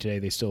still play today.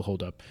 They still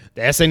hold up.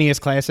 The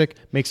SNES Classic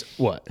makes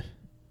what?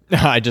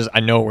 I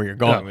know where you're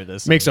going with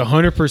this. Makes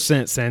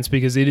 100% sense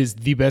because it is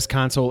the best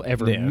console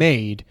ever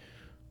made.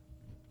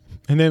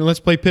 And then let's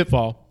play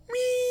Pitfall.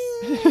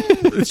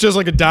 It's just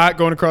like a dot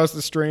going across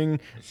the string,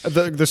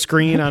 the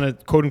screen on a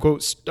quote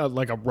unquote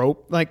like a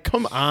rope. Like,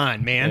 come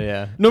on, man.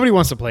 Yeah. Nobody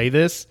wants to play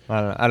this.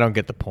 I don't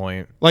get the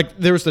point. Like,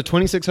 there was the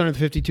 2600, the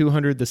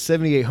 5200, the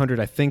 7800.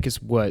 I think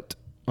is what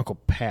Uncle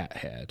Pat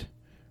had,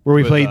 where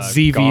we played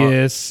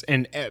Xevious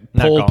and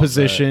Pole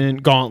Position,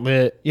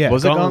 Gauntlet. Yeah,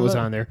 Gauntlet was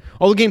on there.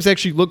 All the games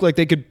actually look like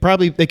they could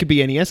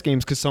be NES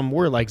games because some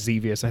were like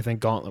Xevious. I think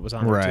Gauntlet was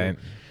on there too.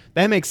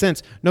 That makes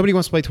sense. Nobody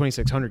wants to play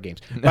 2600 games.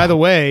 No. By the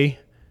way,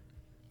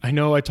 I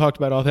know I talked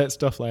about all that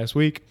stuff last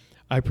week.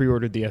 I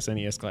pre-ordered the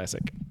SNES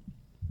Classic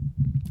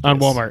on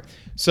Walmart.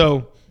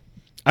 So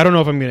I don't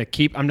know if I'm going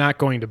to I'm not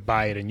going to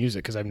buy it and use it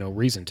because I have no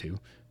reason to.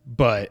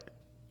 But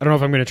I don't know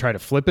if I'm going to try to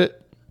flip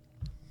it.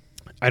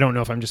 I don't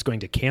know if I'm just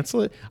going to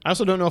cancel it. I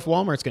also don't know if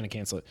Walmart's going to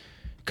cancel it.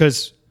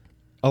 Because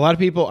a lot of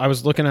people, I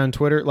was looking on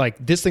Twitter, like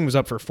this thing was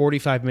up for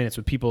 45 minutes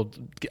with people,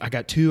 I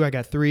got 2, I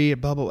got 3, a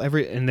bubble,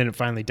 and then it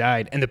finally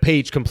died. And the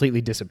page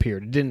completely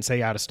disappeared. It didn't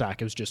say out of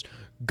stock. It was just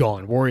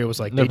gone. Wario was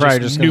like, they're probably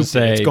just going to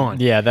say, it's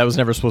gone. Yeah, that was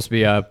never supposed to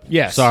be up.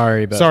 Yes.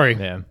 Sorry.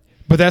 Yeah.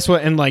 But that's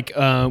what, and like,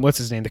 what's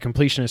his name? The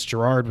completionist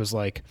Gerard was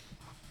like,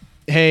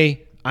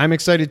 hey, I'm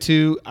excited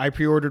too. I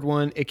pre-ordered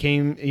one. It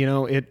came,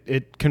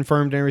 it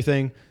confirmed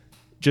everything.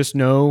 Just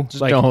know,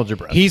 just don't hold your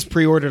breath. He's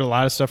pre-ordered a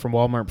lot of stuff from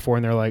Walmart before,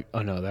 and they're like,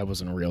 "Oh no, that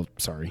wasn't a real.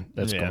 Sorry,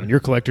 that's gone. Your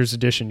collector's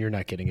edition, you're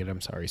not getting it. I'm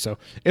sorry." So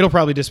it'll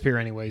probably disappear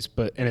anyways,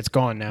 and it's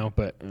gone now.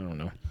 But I don't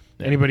know.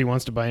 Yeah. Anybody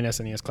wants to buy an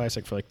SNES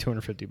Classic for like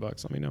 $250?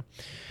 Let me know.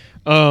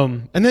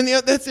 And then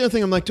that's the other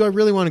thing. I'm like, do I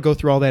really want to go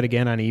through all that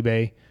again on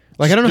eBay?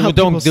 Like, I don't know how.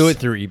 Don't do it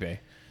through eBay.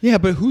 Yeah,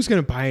 but who's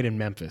going to buy it in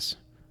Memphis?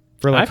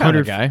 For like I found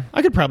a guy.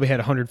 I could probably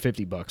had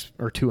 $150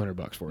 or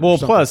 $200 for it. Well,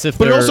 plus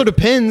but it also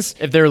depends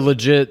if they're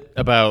legit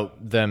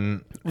about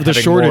them the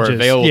shortages more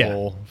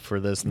available for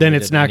this. Then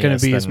it's not going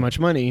to be as much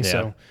money. Yeah.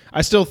 So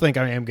I still think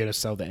I am going to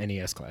sell the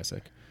NES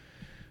Classic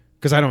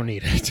because I don't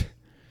need it.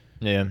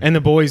 Yeah, and the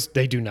boys,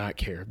 they do not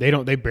care. They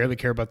barely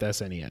care about the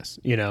SNES.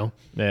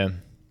 Yeah.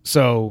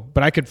 So,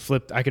 but I could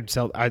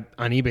sell on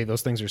eBay.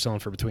 Those things are selling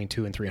for between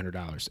 $200 and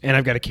 $300, and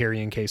I've got a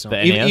carrying case on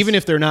even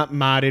if they're not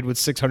modded with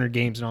 600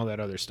 games and all that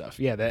other stuff.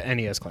 Yeah, the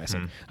NES Classic.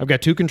 I've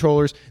got 2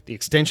 controllers, the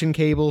extension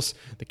cables,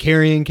 the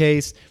carrying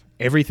case,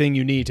 everything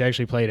you need to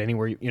actually play it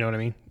anywhere. You know what I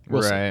mean?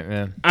 We'll see.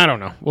 Yeah. I don't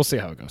know. We'll see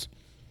how it goes.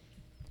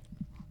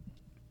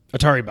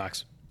 Atari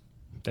box.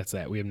 That's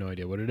that. We have no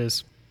idea what it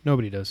is.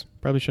 Nobody does.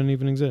 Probably shouldn't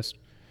even exist.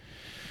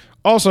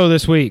 Also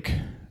this week,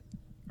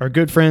 our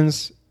good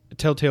friends at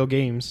Telltale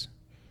Games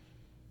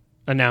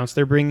announced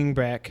they're bringing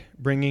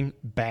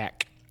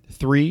back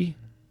 3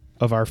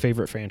 of our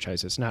favorite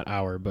franchises. Not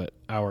but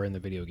our in the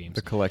video games.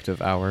 The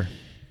collective our.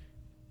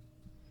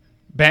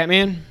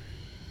 Batman,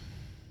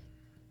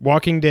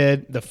 Walking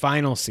Dead, the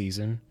final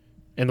season,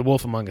 and The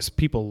Wolf Among Us.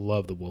 People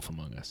love The Wolf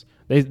Among Us.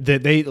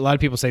 They a lot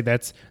of people say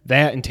that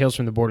and Tales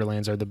from the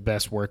Borderlands are the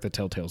best work that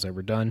Telltale's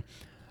ever done.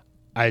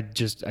 I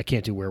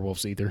can't do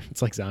werewolves either.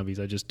 It's like zombies.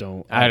 I just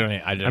don't.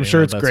 I'm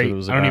sure it's great.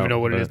 I don't even know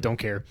what it is. Don't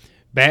care.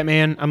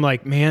 Batman, I'm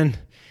like, man,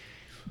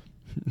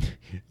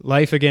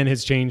 life again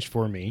has changed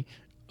for me.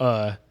 Do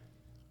I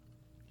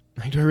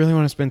really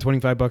want to spend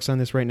 $25 on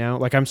this right now?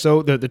 Like, I'm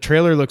so the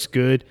trailer looks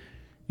good,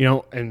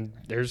 and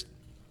there's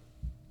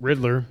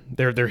Riddler.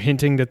 They're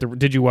hinting that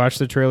did you watch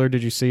the trailer?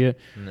 Did you see it?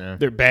 No.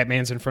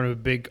 Batman's in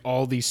front of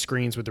all these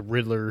screens with the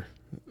Riddler,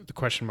 the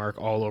question mark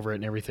all over it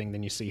and everything.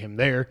 Then you see him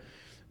there.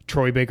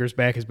 Troy Baker's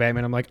back as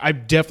Batman. I'm like, I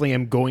definitely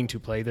am going to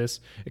play this.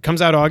 It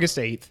comes out August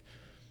 8th.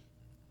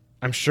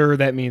 I'm sure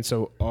that means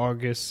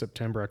August,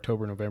 September,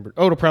 October, November.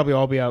 Oh, it'll probably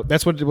all be out.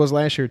 That's what it was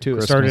last year too.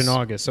 Christmas. It started in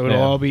August, so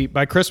it'll all be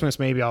by Christmas.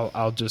 Maybe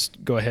I'll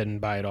just go ahead and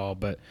buy it all.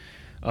 But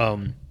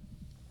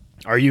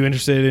are you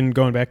interested in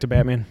going back to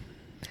Batman?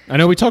 I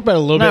know we talked about it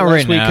a little bit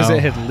last week because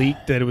it had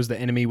leaked that it was the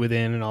enemy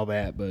within and all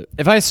that. But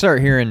if I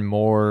start hearing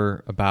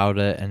more about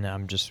it and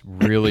I'm just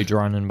really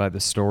drawn in by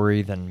the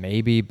story, then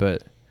maybe.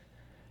 But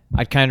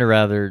I'd kind of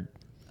rather,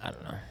 I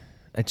don't know.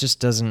 It just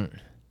doesn't.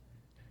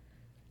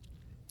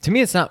 To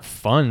me, it's not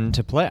fun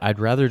to play. I'd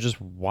rather just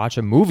watch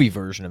a movie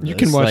version of this. You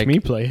can watch me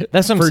play it.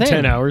 That's what I'm saying. For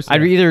 10 hours.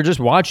 I'd either just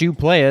watch you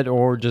play it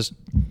or just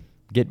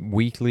get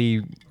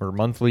weekly or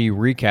monthly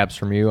recaps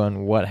from you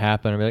on what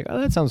happened and be like, oh,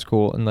 that sounds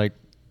cool. And like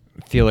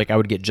feel like I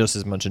would get just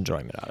as much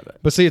enjoyment out of it.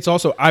 But see, it's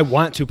also, I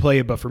want to play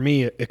it, but for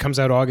me, it comes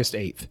out August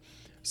 8th.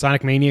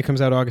 Sonic Mania comes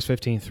out August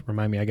 15th.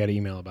 Remind me, I got an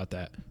email about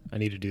that. I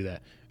need to do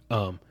that.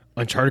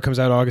 Uncharted comes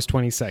out August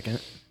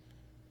 22nd.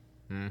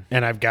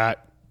 And I've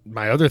got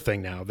my other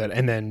thing now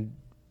and then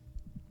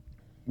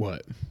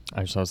what?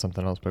 I saw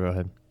something else, but go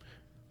ahead.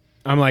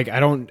 I'm like, I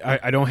don't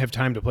have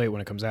time to play it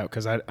when it comes out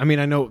because I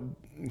know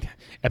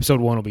episode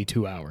 1 will be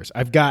 2 hours.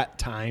 I've got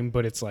time,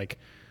 but it's like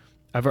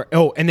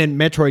and then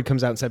Metroid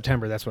comes out in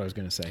September. That's what I was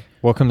going to say.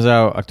 What comes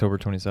out October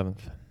 27th?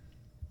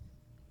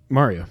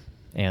 Mario.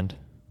 And?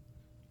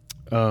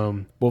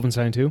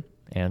 Wolfenstein 2.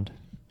 And?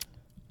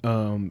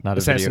 Not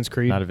Assassin's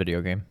Creed. Not a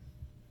video game.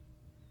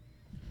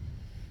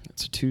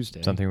 It's a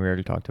Tuesday. Something we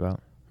already talked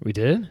about. We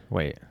did?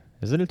 Wait,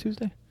 is it a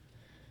Tuesday?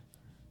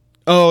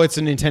 Oh, it's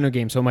a Nintendo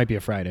game, so it might be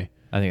a Friday.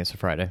 I think it's a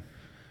Friday.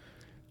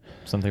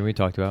 Something we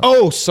talked about.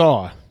 Oh,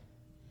 Saw.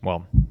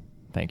 Well,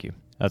 thank you.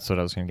 That's what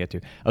I was going to get to.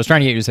 I was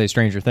trying to get you to say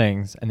Stranger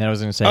Things, and then I was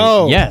going to say,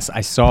 yes,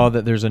 I saw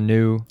that there's a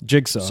new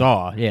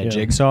Jigsaw.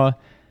 Jigsaw.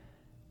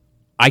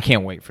 I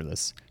can't wait for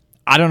this.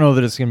 I don't know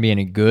that it's going to be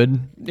any good,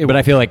 but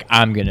I feel like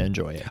I'm going to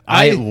enjoy it.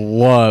 I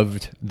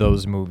loved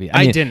those movies.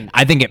 I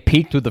think it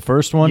peaked with the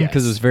first one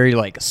because it's very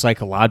like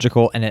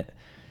psychological, and it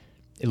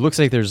looks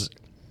like there's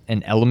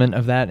an element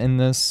of that in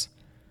this.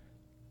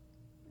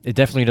 It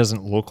definitely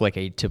doesn't look like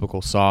a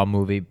typical Saw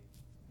movie,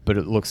 but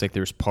it looks like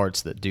there's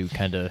parts that do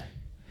kind of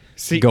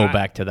go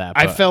back to that.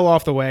 I fell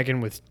off the wagon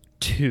with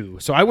 2.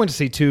 So I went to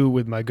see 2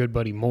 with my good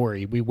buddy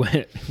Maury. We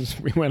went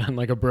on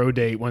like a bro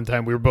date one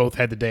time. We both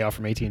had the day off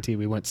from AT&T.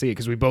 We went to see it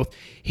because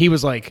he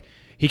was like,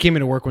 he came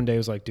into work one day. He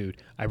was like, dude,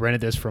 I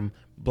rented this from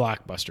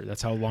Blockbuster.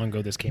 That's how long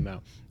ago this came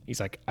out. He's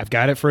like, I've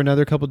got it for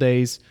another couple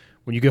days.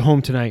 When you get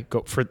home tonight,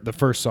 go for the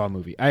first Saw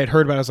movie. I had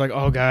heard about it. I was like,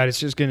 oh, God,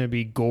 it's just going to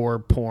be gore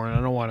porn. I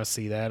don't want to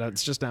see that.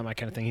 It's just not my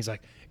kind of thing. He's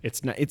like,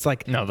 it's not. It's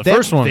like, no, the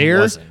first one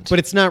wasn't. But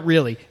it's not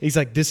really. He's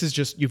like, this is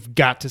just, you've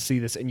got to see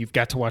this, and you've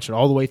got to watch it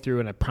all the way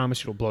through, and I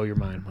promise you it'll blow your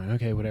mind. I'm like,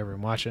 okay, whatever.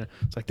 I'm watching it.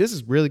 It's like, this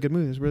is really good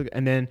movie. This is really good.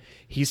 And then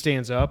he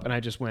stands up, and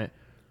I just went,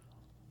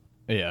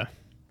 yeah.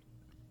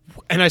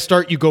 And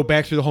you go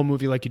back through the whole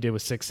movie like you did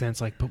with Sixth Sense,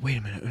 like, but wait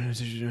a minute.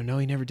 No,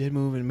 he never did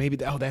move, and maybe,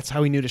 that's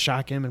how he knew to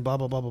shock him, and blah,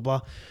 blah, blah, blah,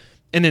 blah.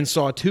 And then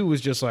Saw 2 was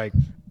just like,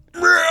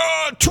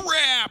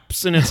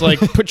 traps! And it's like,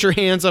 put your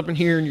hands up in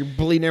here and you're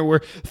bleeding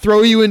everywhere.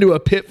 Throw you into a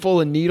pit full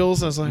of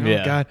needles. I was like,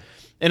 oh, God.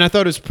 And I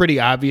thought it was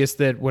pretty obvious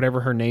that whatever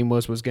her name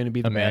was going to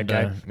be the bad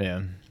guy.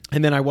 Yeah.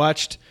 And then I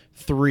watched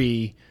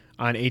 3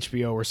 on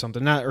HBO or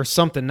something,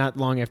 not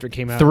long after it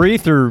came out. 3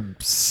 through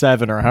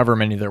 7 or however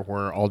many there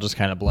were all just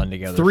kind of blend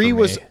together. 3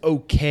 was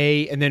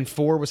okay, and then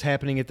 4 was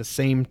happening at the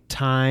same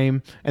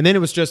time, and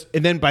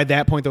then by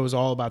that point, that was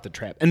all about the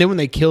trap. And then when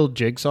they killed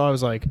Jigsaw, I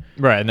was like,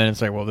 right. And then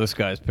it's like, well, this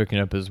guy's picking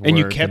up his work, and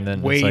you kept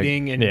then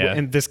waiting,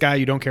 and this guy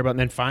you don't care about, and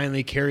then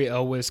finally Cary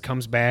Elwes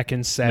comes back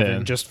in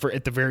 7 just for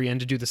at the very end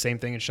to do the same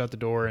thing and shut the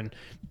door, and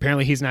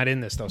apparently he's not in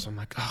this though. So I'm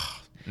like,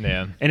 oh,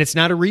 yeah. And it's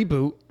not a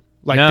reboot.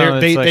 Like no,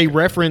 they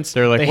reference.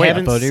 They're like, they wait,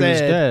 haven't I thought he was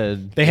said,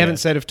 dead. They haven't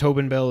said if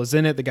Tobin Bell is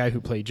in it, the guy who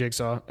played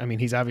Jigsaw. I mean,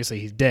 he's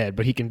dead,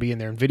 but he can be in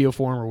there in video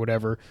form or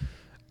whatever.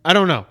 I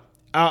don't know.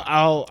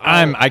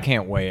 I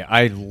can't wait.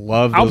 I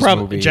love those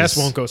movies. Jess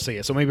won't go see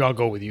it, so maybe I'll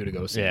go with you to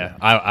go see it. Yeah,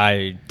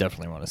 I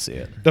definitely want to see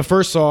it. The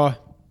first Saw,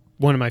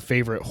 one of my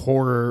favorite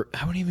horror.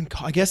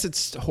 I guess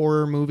it's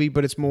horror movie,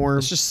 but it's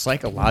just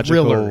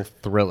psychological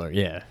thriller.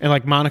 Yeah, and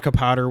like Monica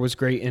Potter was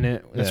great in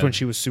it. That's when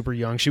she was super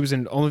young. She was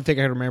in. Only thing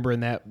I remember in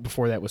that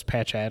before that was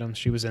Patch Adams.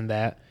 She was in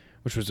that,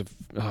 which was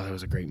that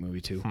was a great movie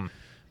too.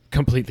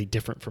 Completely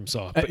different from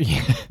Saw. But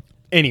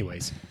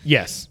anyways,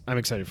 yes, I'm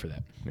excited for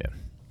that. Yeah.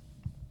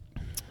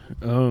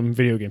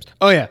 Video games.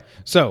 Oh yeah.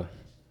 So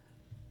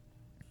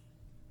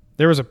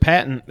there was a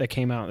patent that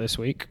came out this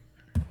week.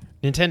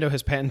 Nintendo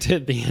has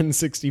patented the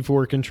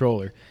N64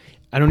 controller.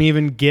 I don't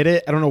even get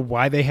it. I don't know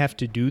why they have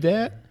to do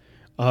that.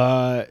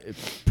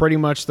 Pretty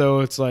much, though,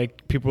 it's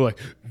like people are like,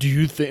 do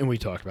you think, and we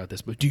talked about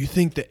this, but do you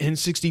think the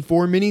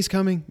N64 Mini's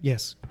coming?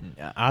 Yes.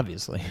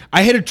 Obviously.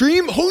 I had a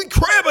dream. Holy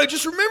crap, I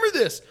just remember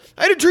this.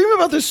 I had a dream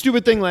about this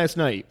stupid thing last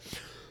night.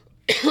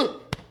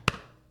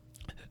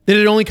 Then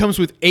it only comes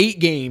with 8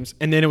 games,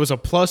 and then it was a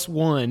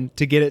 +1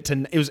 to get it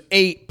to. It was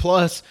 8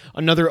 plus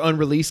another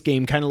unreleased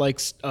game, kind of like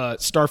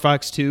Star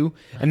Fox 2.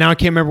 And now I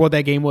can't remember what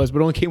that game was, but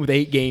it only came with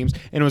 8 games,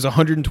 and it was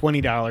 $120.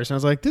 And I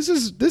was like,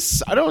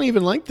 this. I don't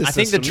even like this. I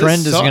think the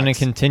trend is going to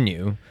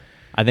continue.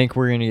 I think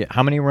we're going to get.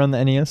 How many were on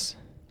the NES?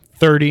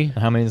 30.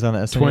 How many is on the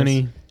SNES?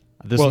 20.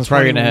 This one's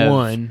probably going to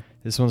have.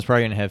 This one's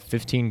probably going to have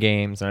 15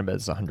 games, and I bet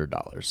it's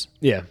 $100.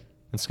 Yeah,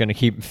 it's going to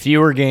keep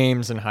fewer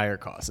games and higher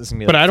costs. It's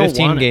going to be like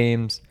 15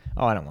 games.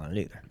 Oh, I don't want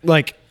it either.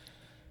 Like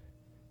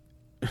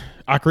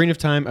Ocarina of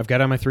Time, I've got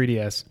on my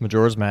 3DS.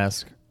 Majora's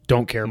Mask.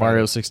 Don't care about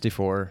Mario it.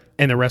 64.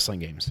 And the wrestling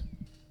games.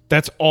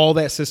 That's all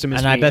that system is.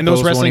 And I bet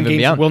those wrestling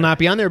games will not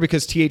be on there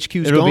because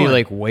THQ's It'll gone. be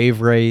like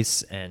Wave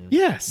Race and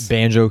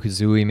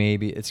Banjo-Kazooie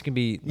maybe. It's going to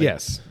be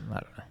like,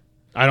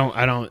 I don't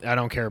know. I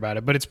don't care about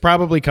it, but it's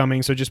probably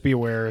coming, so just be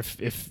aware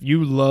if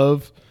you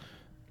love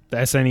the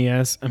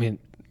SNES, I mean,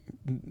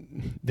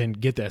 then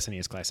get the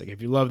SNES Classic.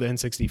 If you love the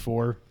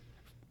N64,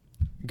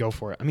 go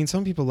for it. I mean,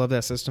 some people love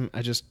that system.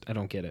 I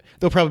don't get it.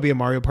 There'll probably be a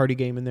Mario Party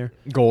game in there.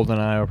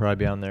 GoldenEye will probably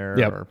be on there,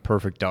 or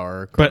Perfect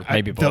Dark, but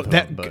maybe both of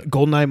them. But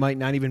GoldenEye might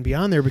not even be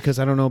on there because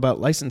I don't know about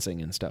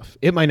licensing and stuff.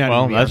 It might not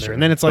even be on there.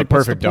 And then it's like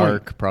Perfect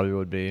Dark probably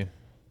would be.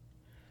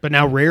 But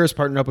now Rare is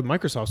partnering up with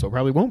Microsoft, so it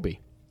probably won't be.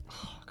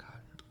 Oh God.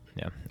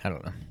 Yeah, I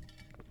don't know.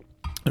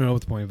 I don't know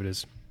what the point of it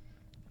is.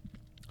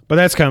 But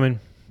that's coming.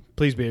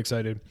 Please be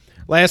excited.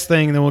 Last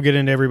thing, and then we'll get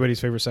into everybody's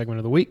favorite segment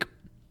of the week.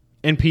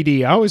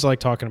 NPD, I always like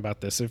talking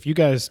about this. If you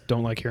guys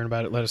don't like hearing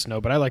about it, let us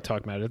know. But I like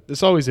talking about it.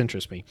 This always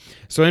interests me.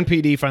 So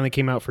NPD finally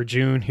came out for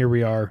June. Here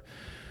we are,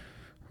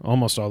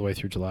 almost all the way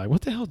through July.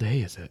 What the hell day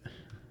is it?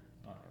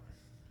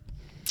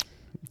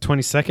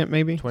 22nd,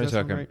 maybe?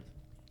 22nd. Right?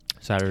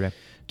 Saturday.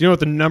 Do you know what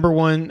the number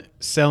one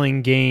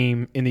selling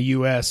game in the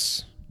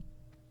U.S.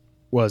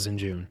 was in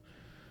June?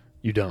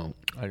 You don't.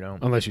 I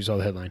don't. Unless you saw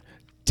the headline.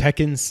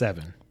 Tekken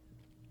 7.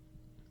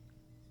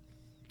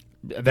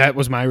 That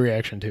was my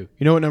reaction, too.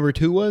 You know what number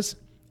 2 was?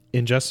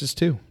 Injustice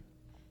 2.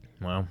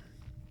 Wow.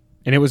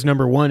 And it was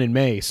number 1 in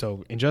May.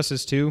 So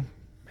Injustice 2,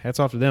 hats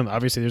off to them.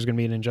 Obviously, there's going to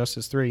be an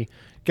Injustice 3.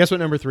 Guess what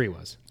number 3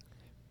 was?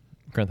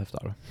 Grand Theft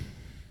Auto.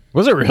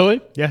 Was it really?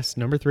 Yes,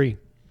 number 3.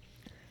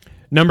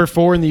 Number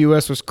 4 in the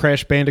U.S. was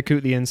Crash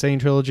Bandicoot, the Insane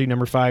Trilogy.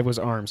 Number 5 was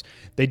ARMS.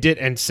 They did,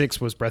 and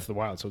 6 was Breath of the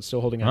Wild, so it's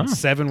still holding on.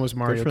 7 was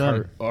Mario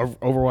Kart.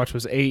 Overwatch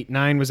was 8.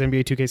 9 was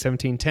NBA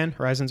 2K17. 10,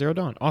 Horizon Zero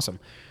Dawn. Awesome.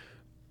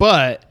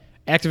 But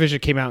Activision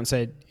came out and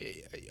said,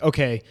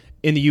 okay,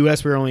 in the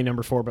U.S. we were only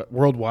number 4, but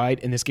worldwide,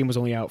 and this game was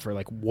only out for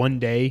like 1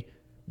 day.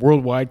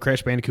 Worldwide,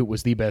 Crash Bandicoot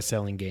was the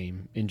best-selling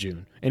game in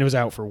June, and it was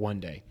out for 1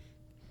 day.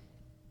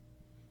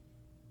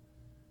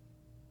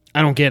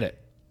 I don't get it.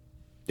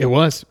 It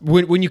was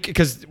when you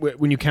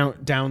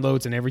count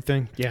downloads and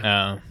everything.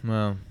 Yeah.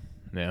 Well,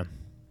 yeah.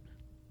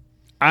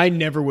 I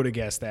never would have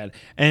guessed that.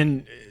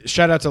 And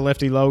shout out to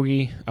Lefty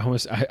Logie. I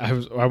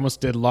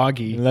almost did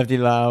Logie. Lefty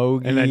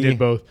Logie. And I did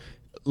both.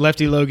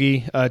 Lefty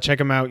Logie, check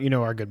him out. You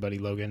know our good buddy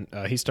Logan.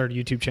 He started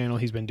a YouTube channel.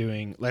 He's been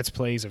doing Let's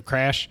Plays of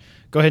Crash.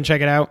 Go ahead and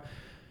check it out.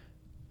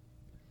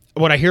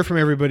 What I hear from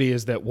everybody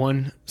is that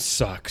 1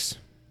 sucks.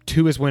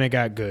 2 is when it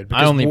got good.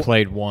 I only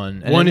played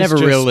 1. And 1 never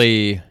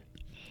really...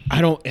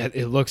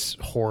 It looks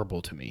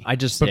horrible to me.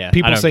 But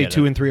people say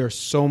 2 and 3 are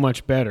so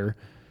much better.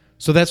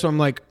 So that's what I'm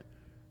like,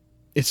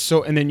 it's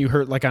so, and then you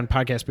heard like on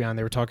Podcast Beyond,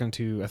 they were talking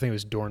to, I think it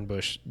was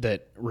Dornbush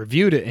that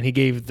reviewed it, and he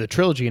gave the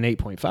trilogy an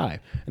 8.5. And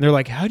they're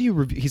like, how do you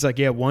review? He's like,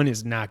 yeah, 1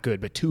 is not good,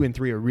 but 2 and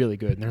 3 are really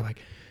good. And they're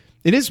like,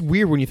 it is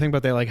weird when you think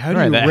about that. Like, how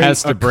do you that rate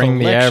has to bring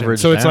the average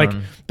So it's down. like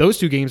those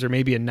 2 games are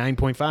maybe a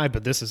 9.5,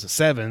 but this is a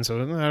 7.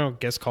 So I don't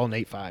guess call an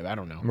 8.5. I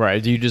don't know.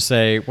 Right? Do you just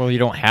say, well, you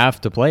don't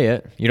have to play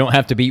it. You don't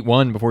have to beat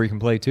 1 before you can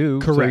play 2.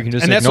 Correct. So you can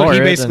just and that's ignore what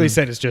he it basically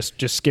said is just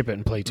skip it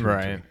and play 2.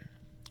 Right.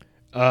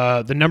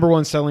 The number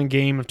 1 selling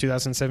game of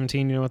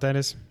 2017. You know what that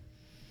is?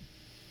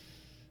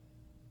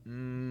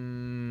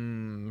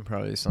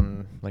 Probably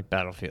some like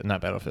Battlefield.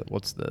 Not Battlefield.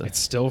 What's the? It's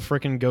still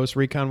freaking Ghost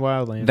Recon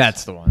Wildlands.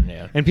 That's the one.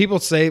 Yeah. And people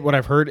say what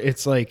I've heard.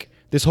 It's like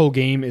this whole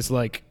game is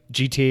like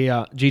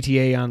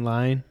GTA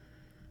Online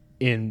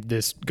in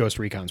this Ghost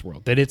Recon's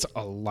world. That it's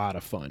a lot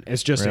of fun.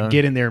 It's just a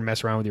get in there and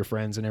mess around with your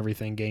friends and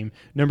everything game.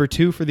 Number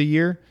 2 for the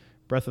year,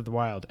 Breath of the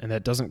Wild, and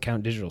that doesn't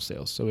count digital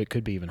sales, so it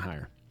could be even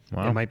higher.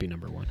 Wow. It might be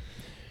number 1.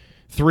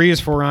 3 is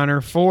For Honor.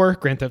 4,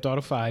 Grand Theft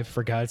Auto 5.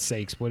 For God's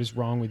sakes, what is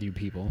wrong with you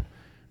people?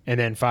 And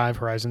then 5,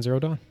 Horizon Zero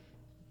Dawn.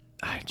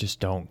 I just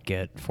don't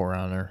get For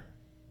Honor.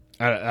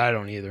 I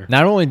don't either.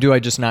 Not only do I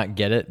just not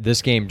get it,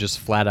 this game just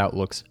flat out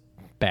looks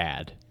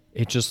bad.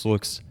 It just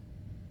looks...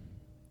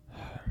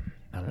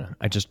 I don't know.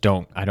 I just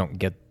don't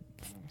get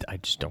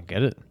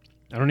it.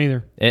 I don't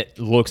either. It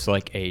looks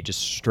like a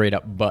just straight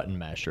up button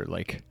masher.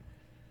 Like,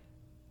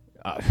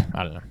 I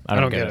don't know. I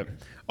don't get it.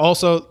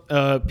 Also,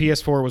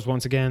 PS4 was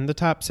once again the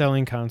top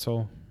selling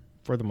console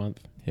for the month.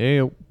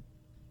 Hey.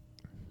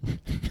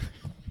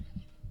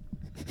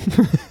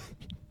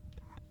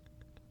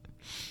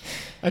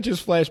 I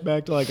just flashed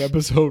back to like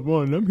episode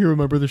 1. I'm here with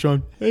my brother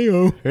Sean.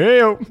 Heyo.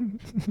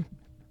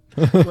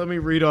 Let me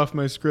read off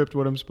my script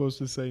what I'm supposed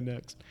to say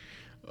next.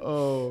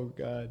 Oh,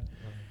 God.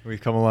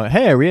 We've come along.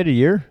 Hey, are we at a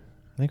year?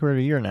 I think we're at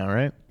a year now,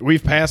 right?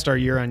 We've passed our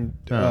year on...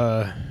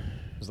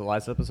 was the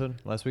last episode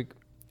last week?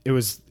 It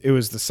was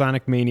the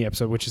Sonic Mania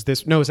episode, which is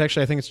this... No, it's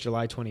actually, I think it's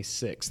July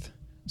 26th.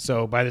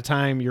 So by the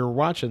time you're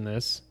watching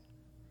this...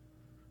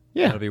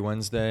 Yeah. It'll be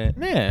Wednesday.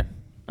 Yeah.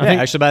 I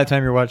think actually by the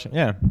time you're watching...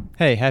 Yeah.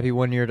 Hey, happy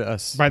 1 year to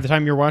us. By the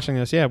time you're watching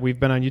this, yeah, we've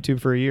been on YouTube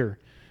for a year.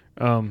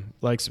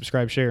 Like,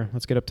 subscribe, share.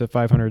 Let's get up to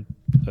 500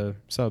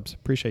 subs.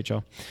 Appreciate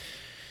y'all.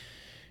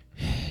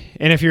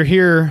 And if you're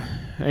here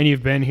and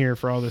you've been here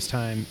for all this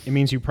time, it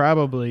means you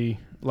probably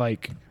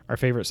like our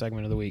favorite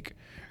segment of the week.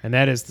 And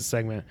that is the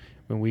segment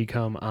when we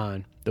come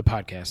on the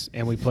podcast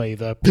and we play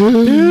the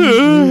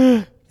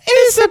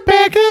It's the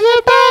Back of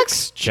the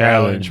Box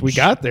Challenge. We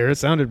got there. It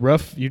sounded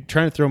rough. You're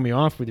trying to throw me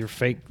off with your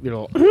fake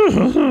little...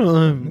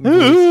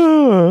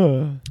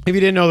 If you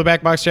didn't know, the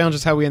Back Box Challenge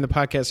is how we end the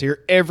podcast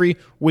here every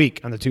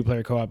week on the Two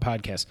Player Co-op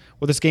podcast.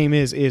 What this game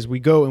is we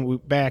go and we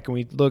back and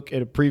we look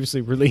at a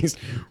previously released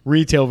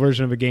retail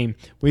version of a game.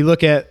 We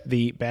look at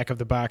the back of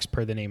the box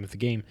per the name of the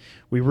game.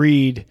 We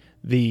read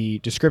the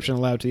description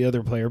aloud to the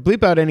other player,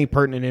 bleep out any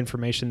pertinent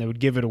information that would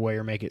give it away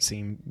or make it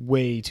seem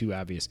way too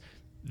obvious.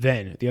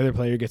 Then the other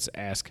player gets to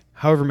ask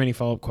however many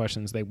follow-up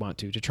questions they want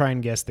to try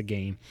and guess the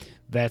game.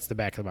 That's the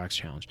Back of the Box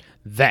Challenge.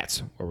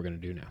 That's what we're going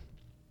to do now.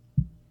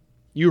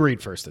 You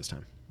read first this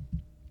time.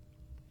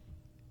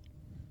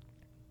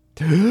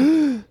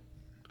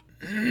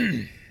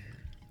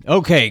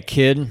 Okay,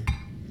 kid.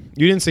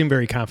 You didn't seem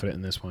very confident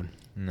in this one.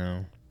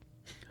 No.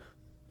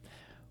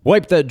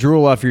 Wipe that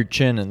drool off your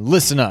chin and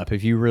listen up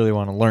if you really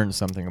want to learn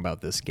something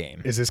about this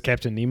game. Is this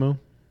Captain Nemo?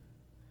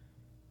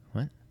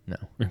 What? No.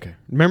 Okay.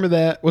 Remember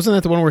that? Wasn't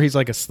that the one where he's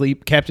like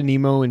asleep? Captain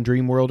Nemo in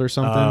Dream World or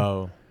something?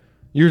 Oh.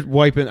 You're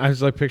wiping... I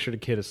was like pictured a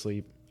kid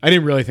asleep. I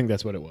didn't really think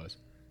that's what it was.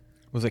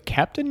 Was it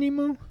Captain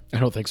Nemo? I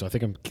don't think so. I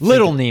think I'm...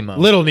 Little Nemo.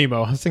 Little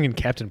Nemo. I was thinking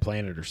Captain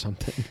Planet or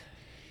something.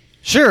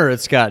 Sure,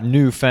 it's got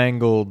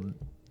newfangled...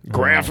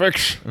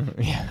 graphics.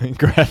 Yeah,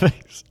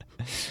 graphics.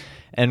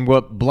 And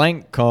what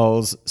Blank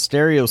calls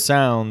stereo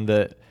sound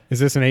that... Is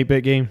this an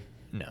 8-bit game?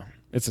 No.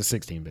 It's a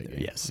 16-bit game.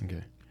 Yes.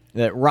 Okay.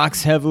 That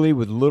rocks heavily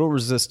with little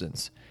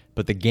resistance.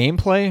 But the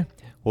gameplay?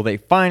 Well, they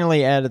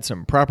finally added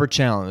some proper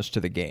challenge to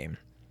the game.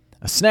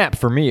 A snap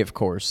for me, of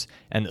course.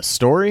 And the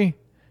story?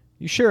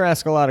 You sure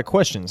ask a lot of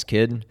questions,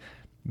 kid.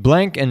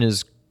 Blank and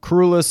his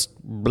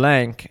cruelest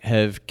Blank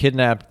have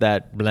kidnapped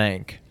that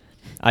Blank.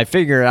 I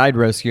figure I'd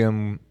rescue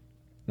him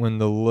when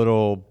the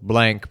little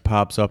Blank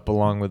pops up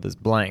along with his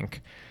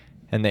Blank,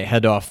 and they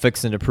head off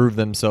fixing to prove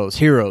themselves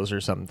heroes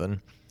or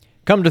something.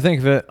 Come to think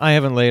of it, I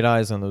haven't laid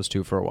eyes on those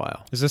two for a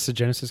while. Is this a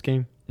Genesis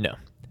game? No.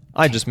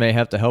 I just may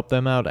have to help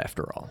them out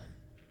after all.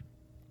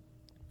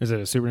 Is it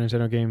a Super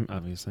Nintendo game?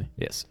 Obviously.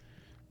 Yes.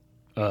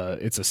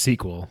 It's a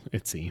sequel,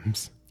 it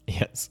seems.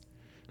 Yes.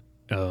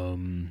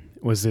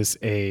 Was this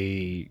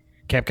a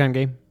Capcom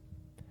game?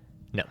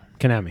 No.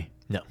 Konami?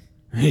 No.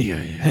 A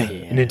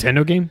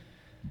Nintendo game?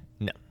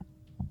 No.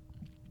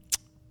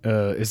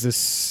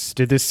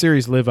 Did this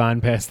series live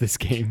on past this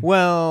game?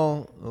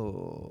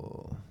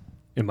 Well,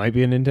 it might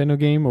be a Nintendo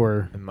game,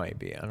 or it might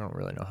be. I don't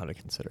really know how to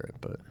consider it,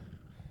 but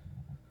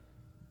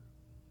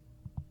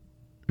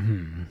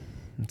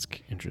that's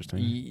interesting.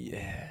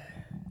 Yeah.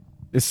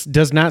 This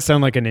does not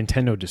sound like a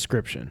Nintendo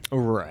description.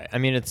 Right. I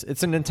mean, it's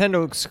a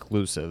Nintendo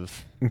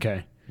exclusive.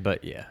 Okay.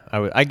 But yeah,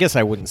 I guess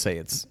I wouldn't say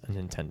it's a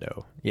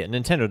Nintendo. Yeah,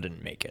 Nintendo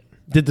didn't make it.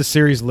 Did the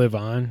series live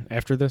on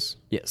after this?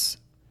 Yes.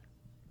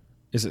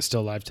 Is it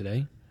still live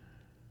today?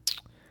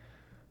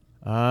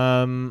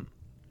 Within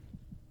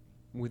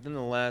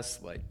the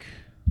last,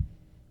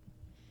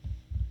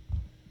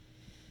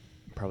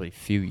 probably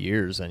few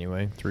years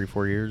anyway,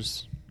 3-4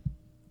 years.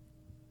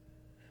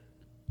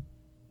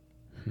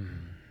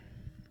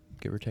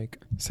 Give or take.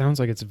 Sounds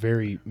like it's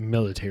very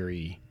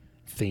military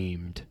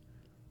themed.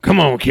 Come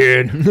on,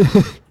 kid.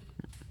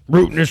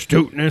 Rootness,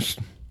 tootness.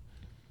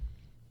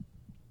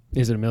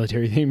 Is it a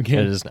military theme game?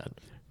 It is not.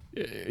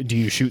 Do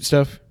you shoot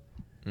stuff?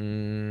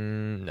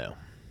 No.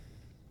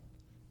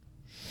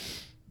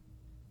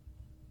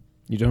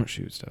 You don't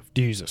shoot stuff.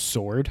 Do you use a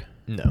sword?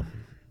 No.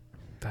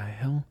 The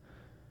hell?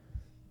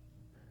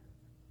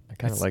 I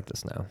kind of like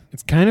this now.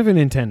 It's kind of a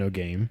Nintendo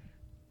game.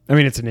 I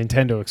mean, it's a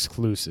Nintendo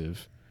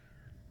exclusive.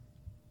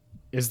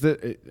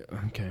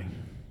 Okay.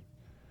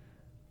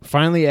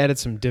 Finally added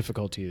some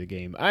difficulty to the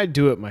game. I'd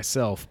do it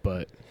myself,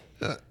 but...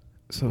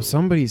 So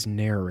somebody's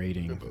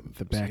narrating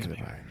the back of the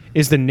box.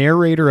 Is the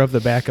narrator of the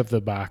back of the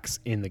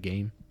box in the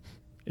game?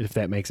 If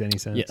that makes any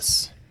sense?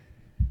 Yes.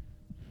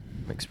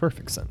 Makes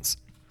perfect sense.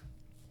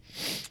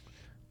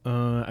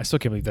 I still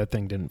can't believe that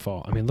thing didn't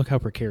fall. I mean, look how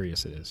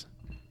precarious it is.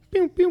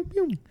 Pew, pew,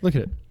 pew. Look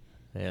at it.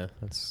 Yeah,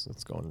 that's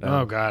going down.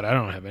 Oh, God. I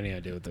don't have any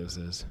idea what this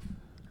is.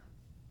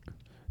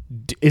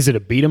 Is it a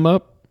beat 'em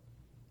up?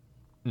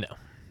 No.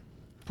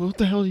 What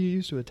the hell do you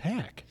use to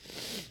attack?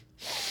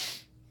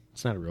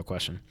 It's not a real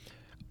question.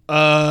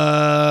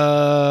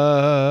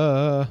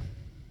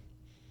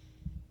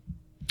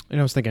 And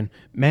I was thinking,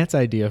 Matt's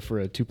idea for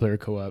a 2-player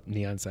co-op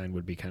neon sign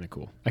would be kind of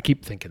cool. I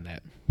keep thinking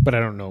that, but I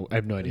don't know. I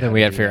have no idea. Then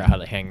we had to figure out how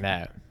to hang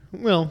that.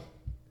 Well,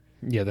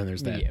 yeah, then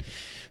there's that.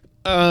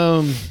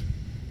 Yeah.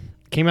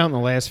 Came out in the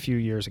last few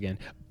years again.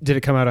 Did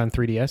it come out on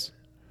 3DS?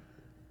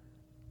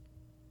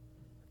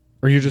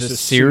 Or you're just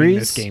assuming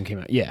this game came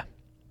out? Yeah.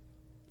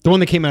 The one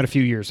that came out a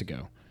few years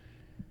ago.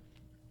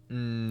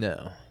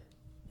 No.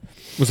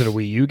 Was it a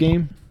Wii U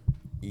game?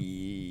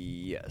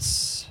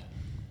 Yes.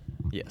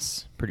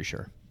 Yes, pretty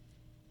sure.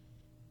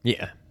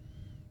 Yeah.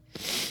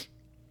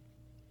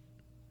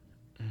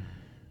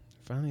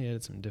 Finally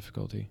added some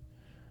difficulty.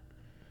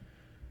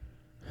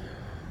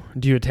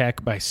 Do you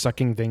attack by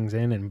sucking things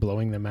in and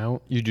blowing them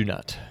out? You do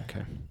not.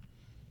 Okay.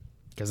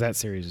 Because that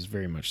series is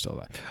very much still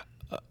alive.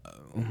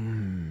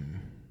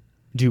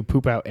 Do you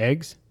poop out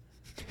eggs?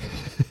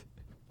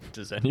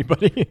 Does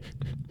anybody?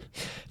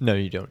 No,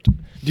 you don't.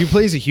 Do you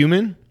play as a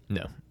human?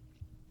 No.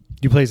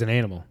 Do you play as an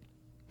animal?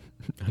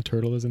 A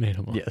turtle is an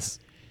animal. Yes.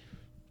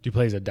 Do you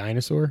play as a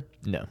dinosaur?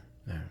 No.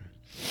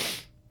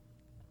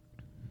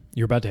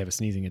 You're about to have a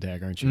sneezing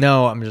attack, aren't you?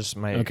 No, I'm just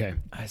Okay.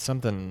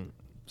 Something.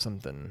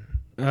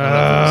 I don't know if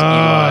it was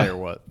Eli or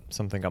what.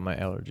 Something got my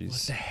allergies. What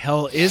the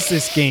hell is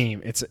this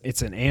game?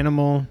 It's an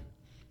animal.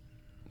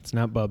 It's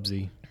not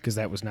Bubsy, because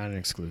that was not an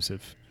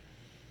exclusive.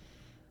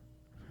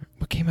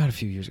 What came out a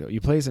few years ago?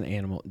 You play as an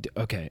animal.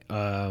 Okay.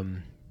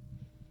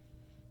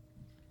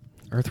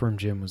 Earthworm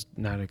Jim was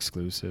not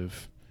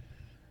exclusive.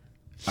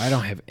 I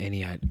don't have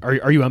any idea.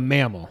 Are you a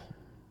mammal?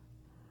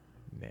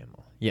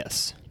 Mammal.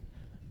 Yes.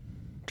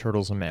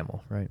 Turtle's a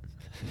mammal, right?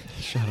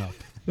 Shut up.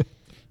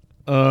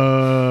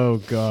 Oh,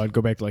 God.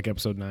 Go back to like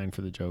episode 9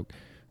 for the joke.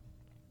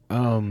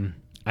 I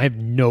have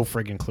no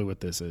friggin' clue what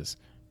this is.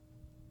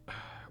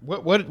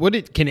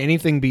 Can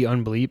anything be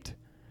unbleeped?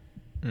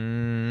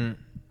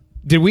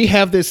 Did we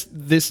have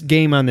this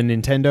game on the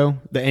Nintendo,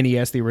 the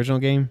NES, the original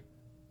game?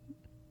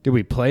 Did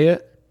we play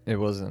it? It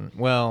wasn't.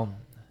 Well,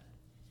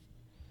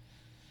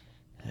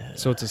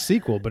 so it's a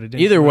sequel, but it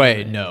didn't. Either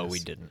way, no, we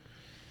didn't.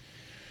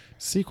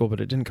 Sequel, but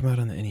it didn't come out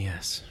on the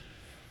NES.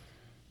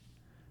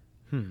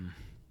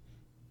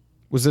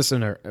 Was this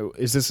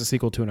is this a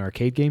sequel to an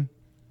arcade game?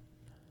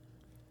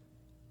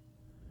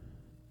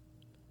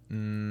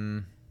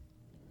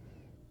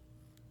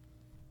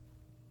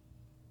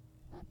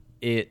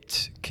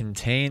 It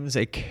contains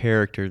a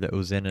character that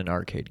was in an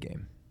arcade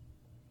game.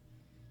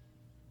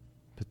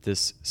 But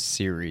this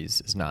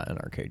series is not an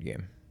arcade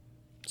game.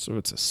 So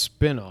it's a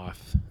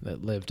spin-off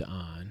that lived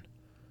on.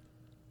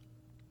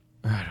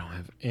 I don't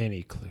have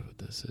any clue what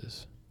this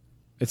is.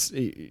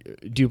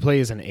 Do you play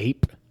as an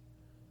ape?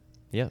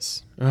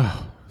 Yes.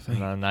 Oh,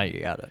 now you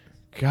got it.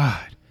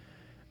 God.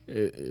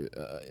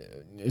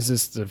 Is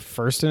this the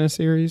first in a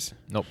series?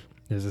 Nope.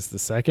 Is this the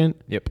second?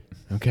 Yep.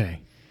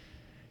 Okay.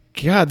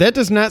 God, that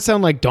does not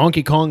sound like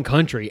Donkey Kong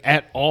Country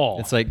at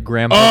all. It's like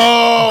Grandpa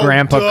duh.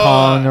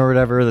 Kong or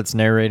whatever that's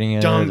narrating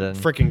it. Dumb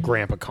freaking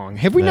Grandpa Kong.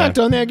 Have we not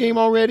done that game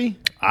already?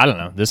 I don't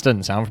know. This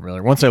doesn't sound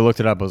familiar. Once I looked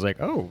it up, I was like,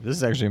 oh, this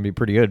is actually going to be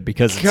pretty good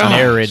because it's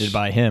narrated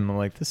by him. I'm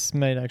like, this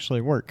might actually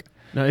work.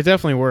 No, it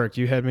definitely worked.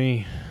 You had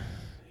me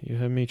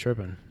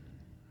tripping.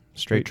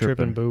 Straight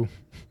tripping. Boo.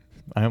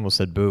 I almost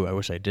said boo. I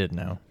wish I did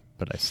now,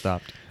 but I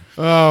stopped.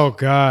 Oh,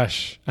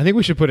 gosh. I think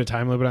we should put a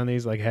time limit on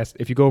these. Like,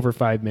 if you go over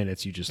 5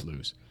 minutes, you just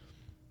lose.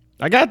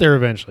 I got there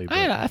eventually.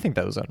 But I think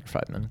that was under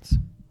 5 minutes.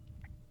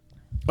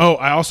 Oh,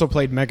 I also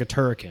played Mega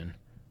Turrican.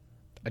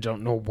 I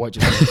don't know what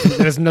just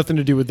it has nothing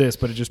to do with this,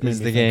 but it just made me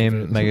the think game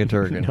of it. Mega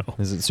Turrican? No.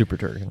 Is it Super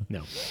Turrican?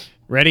 No.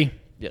 Ready?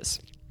 Yes.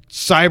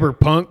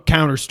 Cyberpunk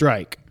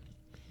Counter-Strike.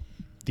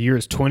 The year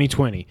is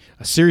 2020.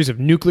 A series of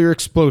nuclear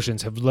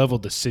explosions have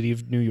leveled the city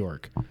of New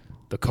York.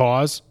 The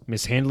cause?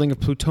 Mishandling of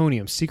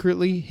plutonium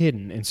secretly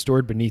hidden and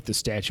stored beneath the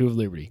Statue of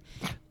Liberty.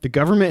 The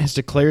government has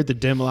declared the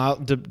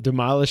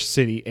demolished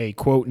city a,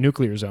 quote,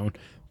 nuclear zone.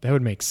 That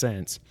would make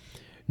sense.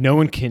 No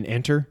one can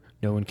enter.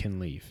 No one can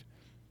leave.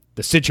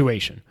 The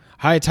situation.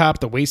 High atop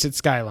the wasted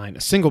skyline,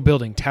 a single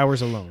building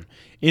towers alone.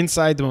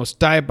 Inside, the most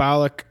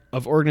diabolic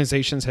of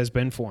organizations has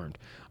been formed.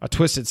 A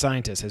twisted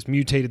scientist has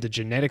mutated the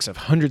genetics of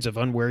hundreds of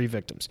unwary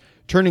victims,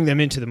 turning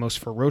them into the most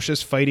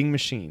ferocious fighting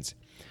machines.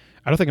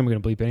 I don't think I'm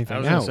going to bleep anything out. I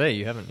was going to say,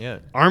 you haven't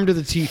yet. Armed to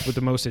the teeth with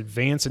the most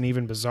advanced and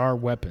even bizarre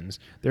weapons,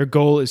 their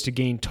goal is to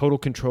gain total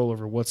control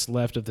over what's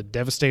left of the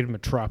devastated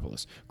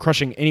metropolis,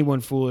 crushing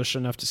anyone foolish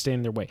enough to stand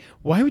in their way.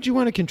 Why would you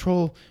want to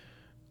control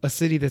a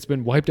city that's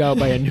been wiped out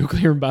by a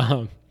nuclear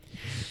bomb?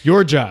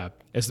 Your job,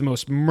 as the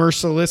most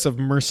merciless of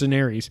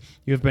mercenaries,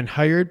 you have been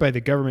hired by the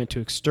government to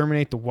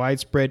exterminate the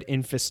widespread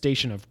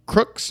infestation of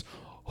crooks,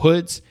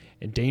 hoods,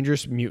 and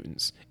dangerous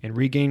mutants, and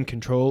regain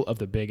control of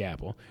the Big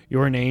Apple.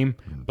 Your name,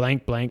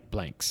 blank, blank,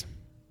 blanks.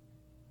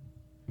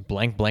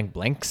 Blank, blank,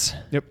 blanks?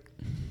 Yep.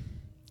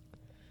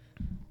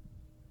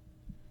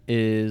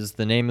 Is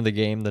the name of the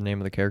game the name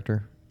of the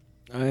character?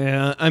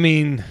 I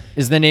mean...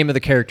 Is the name of the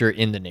character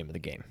in the name of the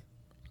game?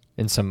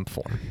 In some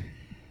form?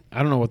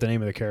 I don't know what the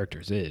name of the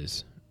characters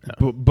is.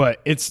 No.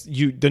 But it's...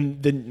 you.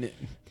 The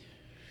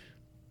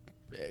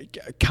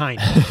kind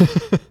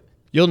of.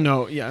 You'll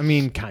know. Yeah, I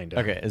mean, kind of.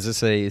 Okay, is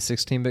this a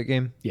 16-bit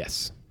game?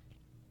 Yes.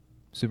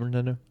 Super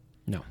Nintendo?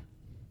 No.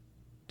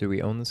 Do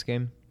we own this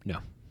game? No.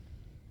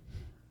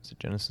 Is it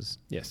Genesis?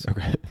 Yes.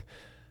 Okay.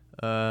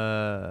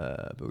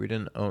 But we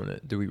didn't own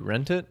it. Do we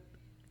rent it?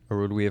 Or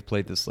would we have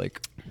played this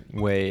like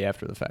way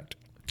after the fact?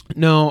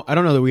 No, I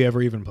don't know that we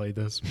ever even played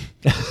this.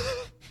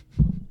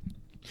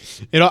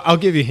 I'll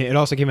give you a hint. It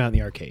also came out in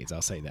the arcades.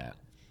 I'll say that.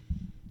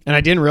 And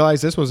I didn't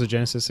realize this was a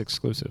Genesis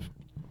exclusive,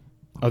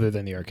 other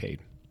than the arcade.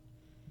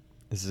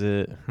 Is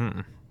it?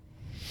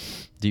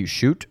 Do you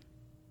shoot?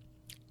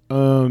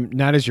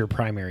 Not as your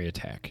primary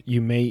attack.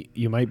 You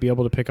might be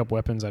able to pick up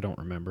weapons. I don't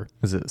remember.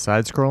 Is it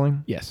side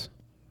scrolling? Yes.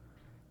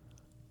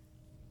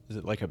 Is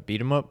it like a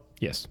beat 'em up?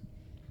 Yes.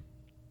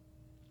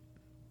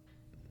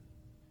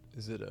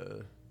 Is it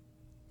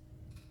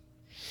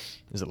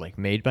like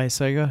made by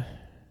Sega?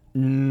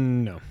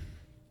 No.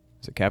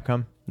 Is it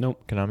Capcom?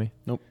 Nope. Konami?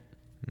 Nope.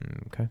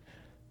 Okay.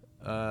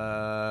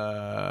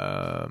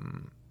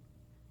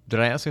 Did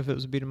I ask if it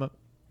was a beat 'em up?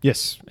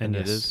 Yes, And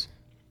yes. it is.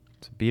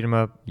 It's a beat 'em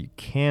up. You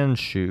can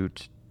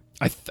shoot.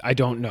 I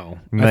don't know.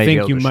 You I might be think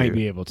able you to might shoot.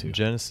 be able to.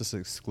 Genesis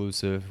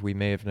exclusive. We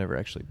may have never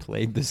actually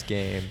played this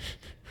game.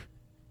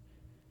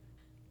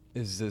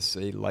 Is this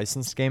a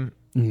licensed game?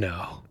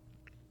 No.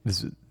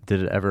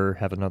 Did it ever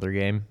have another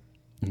game?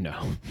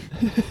 No.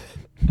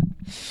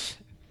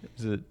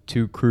 Is it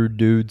Two Crude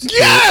Dudes?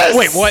 Yes!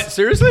 Wait, what?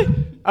 Seriously?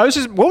 What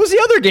was the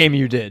other game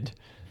you did?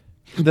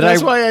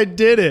 That's why I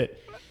did it.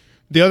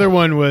 The other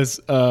one was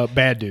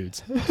Bad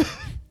Dudes.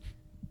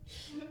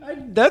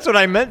 That's what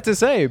I meant to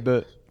say,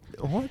 but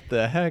what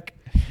the heck?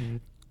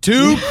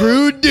 Two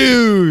Crude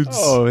Dudes.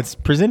 Oh, it's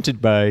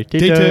presented by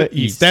Data Data East.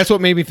 East. That's what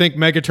made me think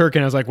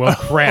Megaturkin. I was like, well,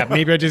 crap.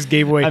 Maybe I just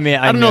gave away. I mean,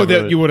 I don't know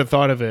never- that you would have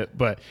thought of it,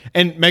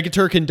 and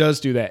Megaturkin does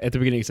do that at the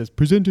beginning. He says,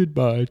 presented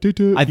by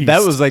Data East.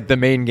 That was like the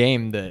main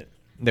game that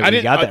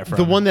we got that from.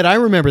 The one that I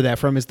remember that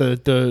from is the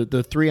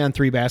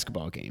 3-on-3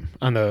 basketball game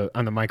on the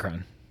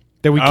Micron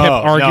that we kept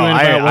arguing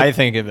about. I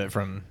think of it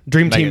from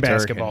Dream Team Megaturkin.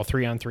 Basketball,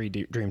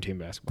 3-on-3 Dream Team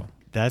Basketball.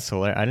 That's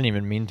hilarious. I didn't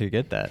even mean to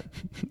get that.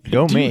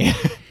 Go me.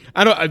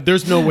 I don't.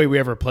 There's no way we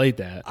ever played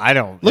that. I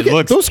don't. Look it at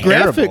looks those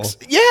terrible. graphics.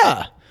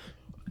 Yeah.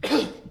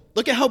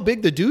 Look at how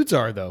big the dudes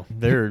are, though.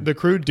 They're the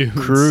crude dudes.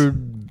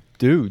 Crude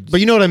dudes. But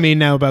you know what I mean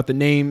now about the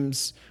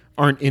names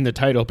aren't in the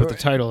title, but the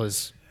title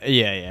is.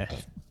 Yeah.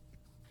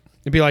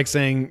 It'd be like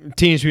saying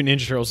Teenage Mutant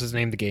Ninja Turtles is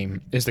named the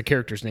game is the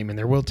character's name in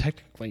there. Well,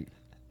 technically,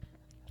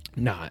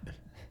 not.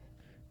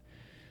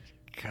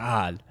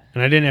 God.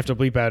 And I didn't have to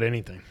bleep out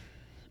anything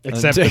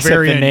except the Except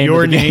very the end. name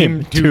Your of the name,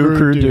 game, two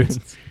crude dudes.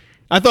 dudes.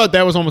 I thought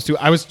that was almost too.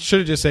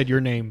 Should have just said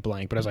your name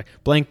blank, but I was like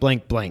blank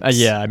blank blank.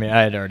 Yeah, I mean,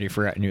 I had already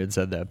forgotten you had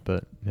said that,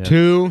 but yeah.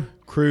 Two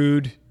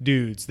crude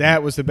dudes.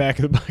 That was the back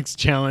of the box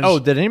challenge. Oh,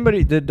 did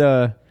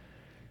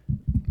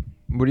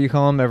what do you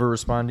call them? Ever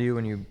respond to you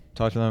when you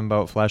talk to them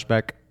about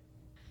Flashback?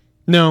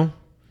 No.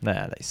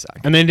 Nah, they suck.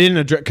 And they didn't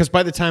address, because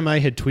by the time I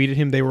had tweeted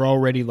him, they were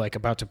already like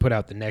about to put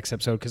out the next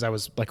episode because I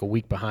was like a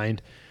week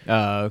behind.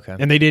 Okay.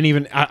 And they didn't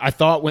even. I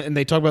thought when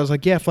they talked about it, I was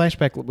like, yeah,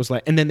 Flashback was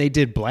like, and then they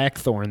did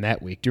Blackthorn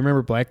that week. Do you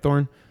remember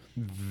Blackthorn?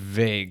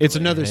 Vaguely. It's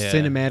another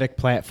cinematic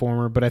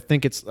platformer, but I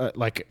think it's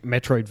like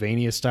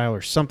Metroidvania style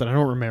or something. I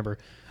don't remember.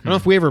 I don't know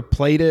if we ever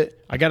played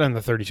it. I got it on the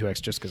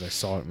 32X just because I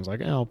saw it and was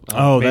like, I'll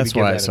maybe that's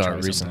give why that I a saw try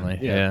it recently.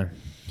 sometime. Yeah.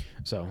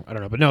 So I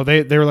don't know, but no,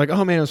 they were like,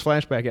 oh man, it was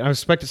Flashback. And I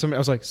expected somebody. I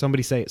was like,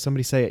 somebody say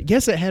it.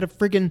 Yes, it had a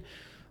friggin'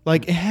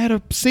 it had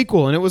a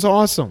sequel and it was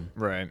awesome.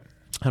 Right.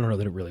 I don't know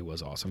that it really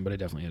was awesome, but it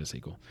definitely had a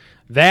sequel.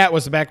 That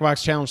was the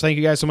Backbox Challenge. Thank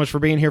you guys so much for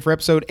being here for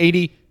episode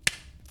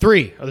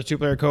 83 of the Two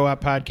Player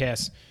Co-op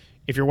Podcast.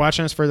 If you're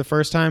watching us for the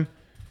first time,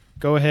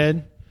 go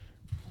ahead.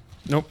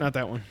 Nope, not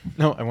that one.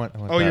 No, I want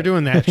Oh, that. you're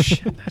doing that.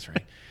 Shit, that's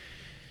right.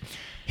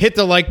 Hit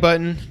the like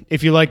button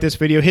if you like this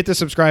video. Hit the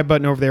subscribe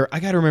button over there. I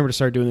got to remember to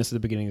start doing this at the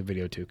beginning of the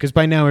video too, because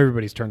by now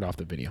everybody's turned off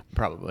the video.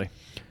 Probably.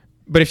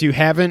 But if you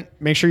haven't,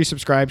 make sure you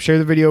subscribe. Share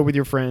the video with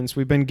your friends.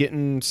 We've been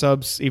getting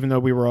subs even though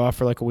we were off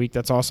for like a week.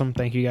 That's awesome.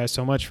 Thank you guys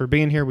so much for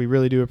being here. We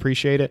really do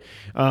appreciate it.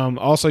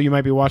 Also, you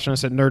might be watching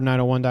us at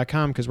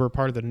nerd901.com because we're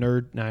part of the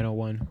Nerd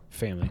 901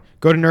 family.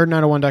 Go to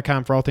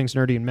nerd901.com for all things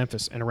nerdy in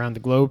Memphis and around the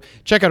globe.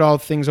 Check out all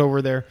the things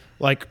over there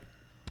like,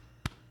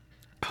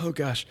 oh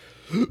gosh,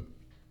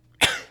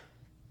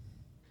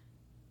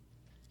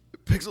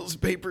 Pixels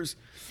and Papers.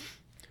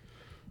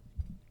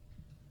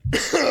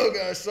 Oh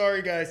gosh,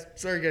 sorry guys.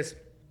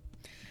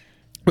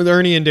 With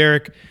Ernie and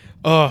Derek.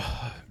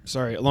 Oh,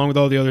 sorry. Along with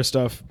all the other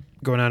stuff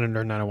going on in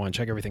Nerd 901.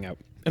 Check everything out.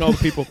 And all the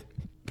people.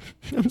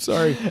 I'm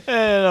sorry.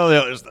 And all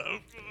the other stuff.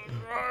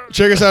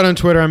 Check us out on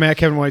Twitter. I'm at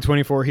Kevin White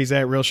 24. He's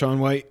at Real Sean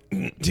White.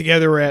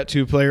 Together we're at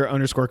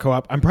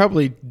 2player_co-op. I'm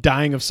probably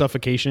dying of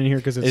suffocation in here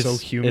because it's so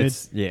humid.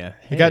 Yeah.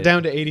 It got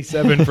down to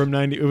 87 from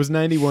 90. It was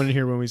 91 in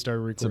here when we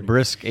started It's a recording.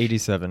 brisk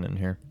 87 in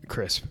here.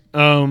 Crisp.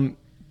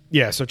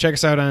 So check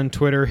us out on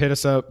Twitter. Hit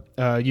us up,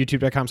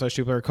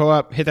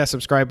 youtube.com/2playercoop. Hit that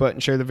subscribe button.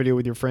 Share the video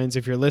with your friends.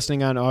 If you're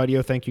listening on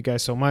audio, thank you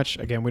guys so much.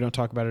 Again, we don't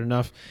talk about it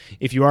enough.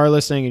 If you are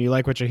listening and you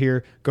like what you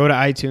hear, go to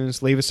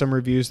iTunes. Leave us some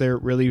reviews there.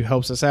 It really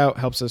helps us out.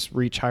 Helps us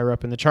reach higher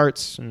up in the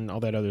charts and all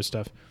that other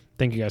stuff.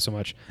 Thank you guys so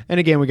much. And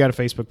again, we got a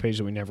Facebook page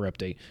that we never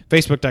update.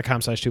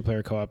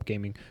 Facebook.com/2playercoop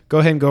gaming. Go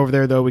ahead and go over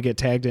there, though. We get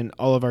tagged in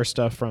all of our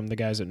stuff from the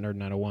guys at Nerd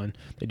 901.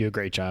 They do a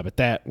great job at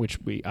that, which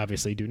we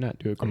obviously do not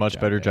do a much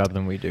better job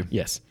than we do.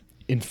 Yes.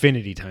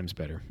 Infinity times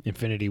better.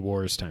 Infinity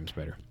Wars times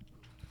better.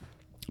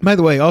 By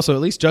the way, also,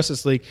 at least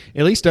Justice League,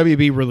 at least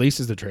WB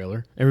releases the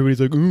trailer. Everybody's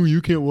like, oh,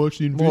 you can't watch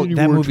the Infinity War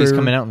that movie's trailer.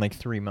 Coming out in like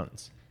 3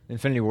 months.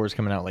 Infinity War is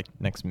coming out like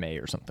next May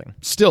or something.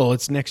 Still,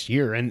 it's next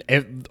year. And,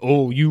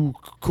 you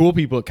cool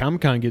people at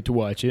Comic-Con get to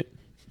watch it.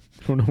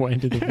 I don't know why I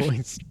did the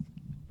voice.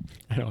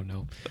 I don't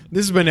know.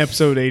 This has been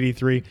episode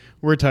 83.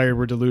 We're tired.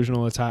 We're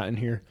delusional. It's hot in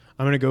here.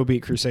 I'm going to go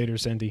beat Crusader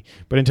Cindy.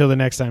 But until the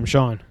next time,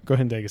 Sean, go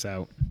ahead and take us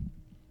out.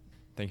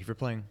 Thank you for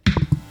playing.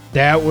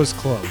 That was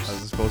close. I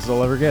was supposed to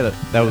ever get it.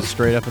 That was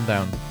straight up and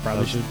down.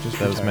 Probably should just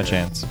That was my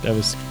chance. That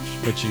was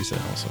what she said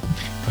also.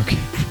 Okay.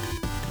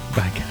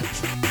 Bye,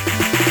 guys.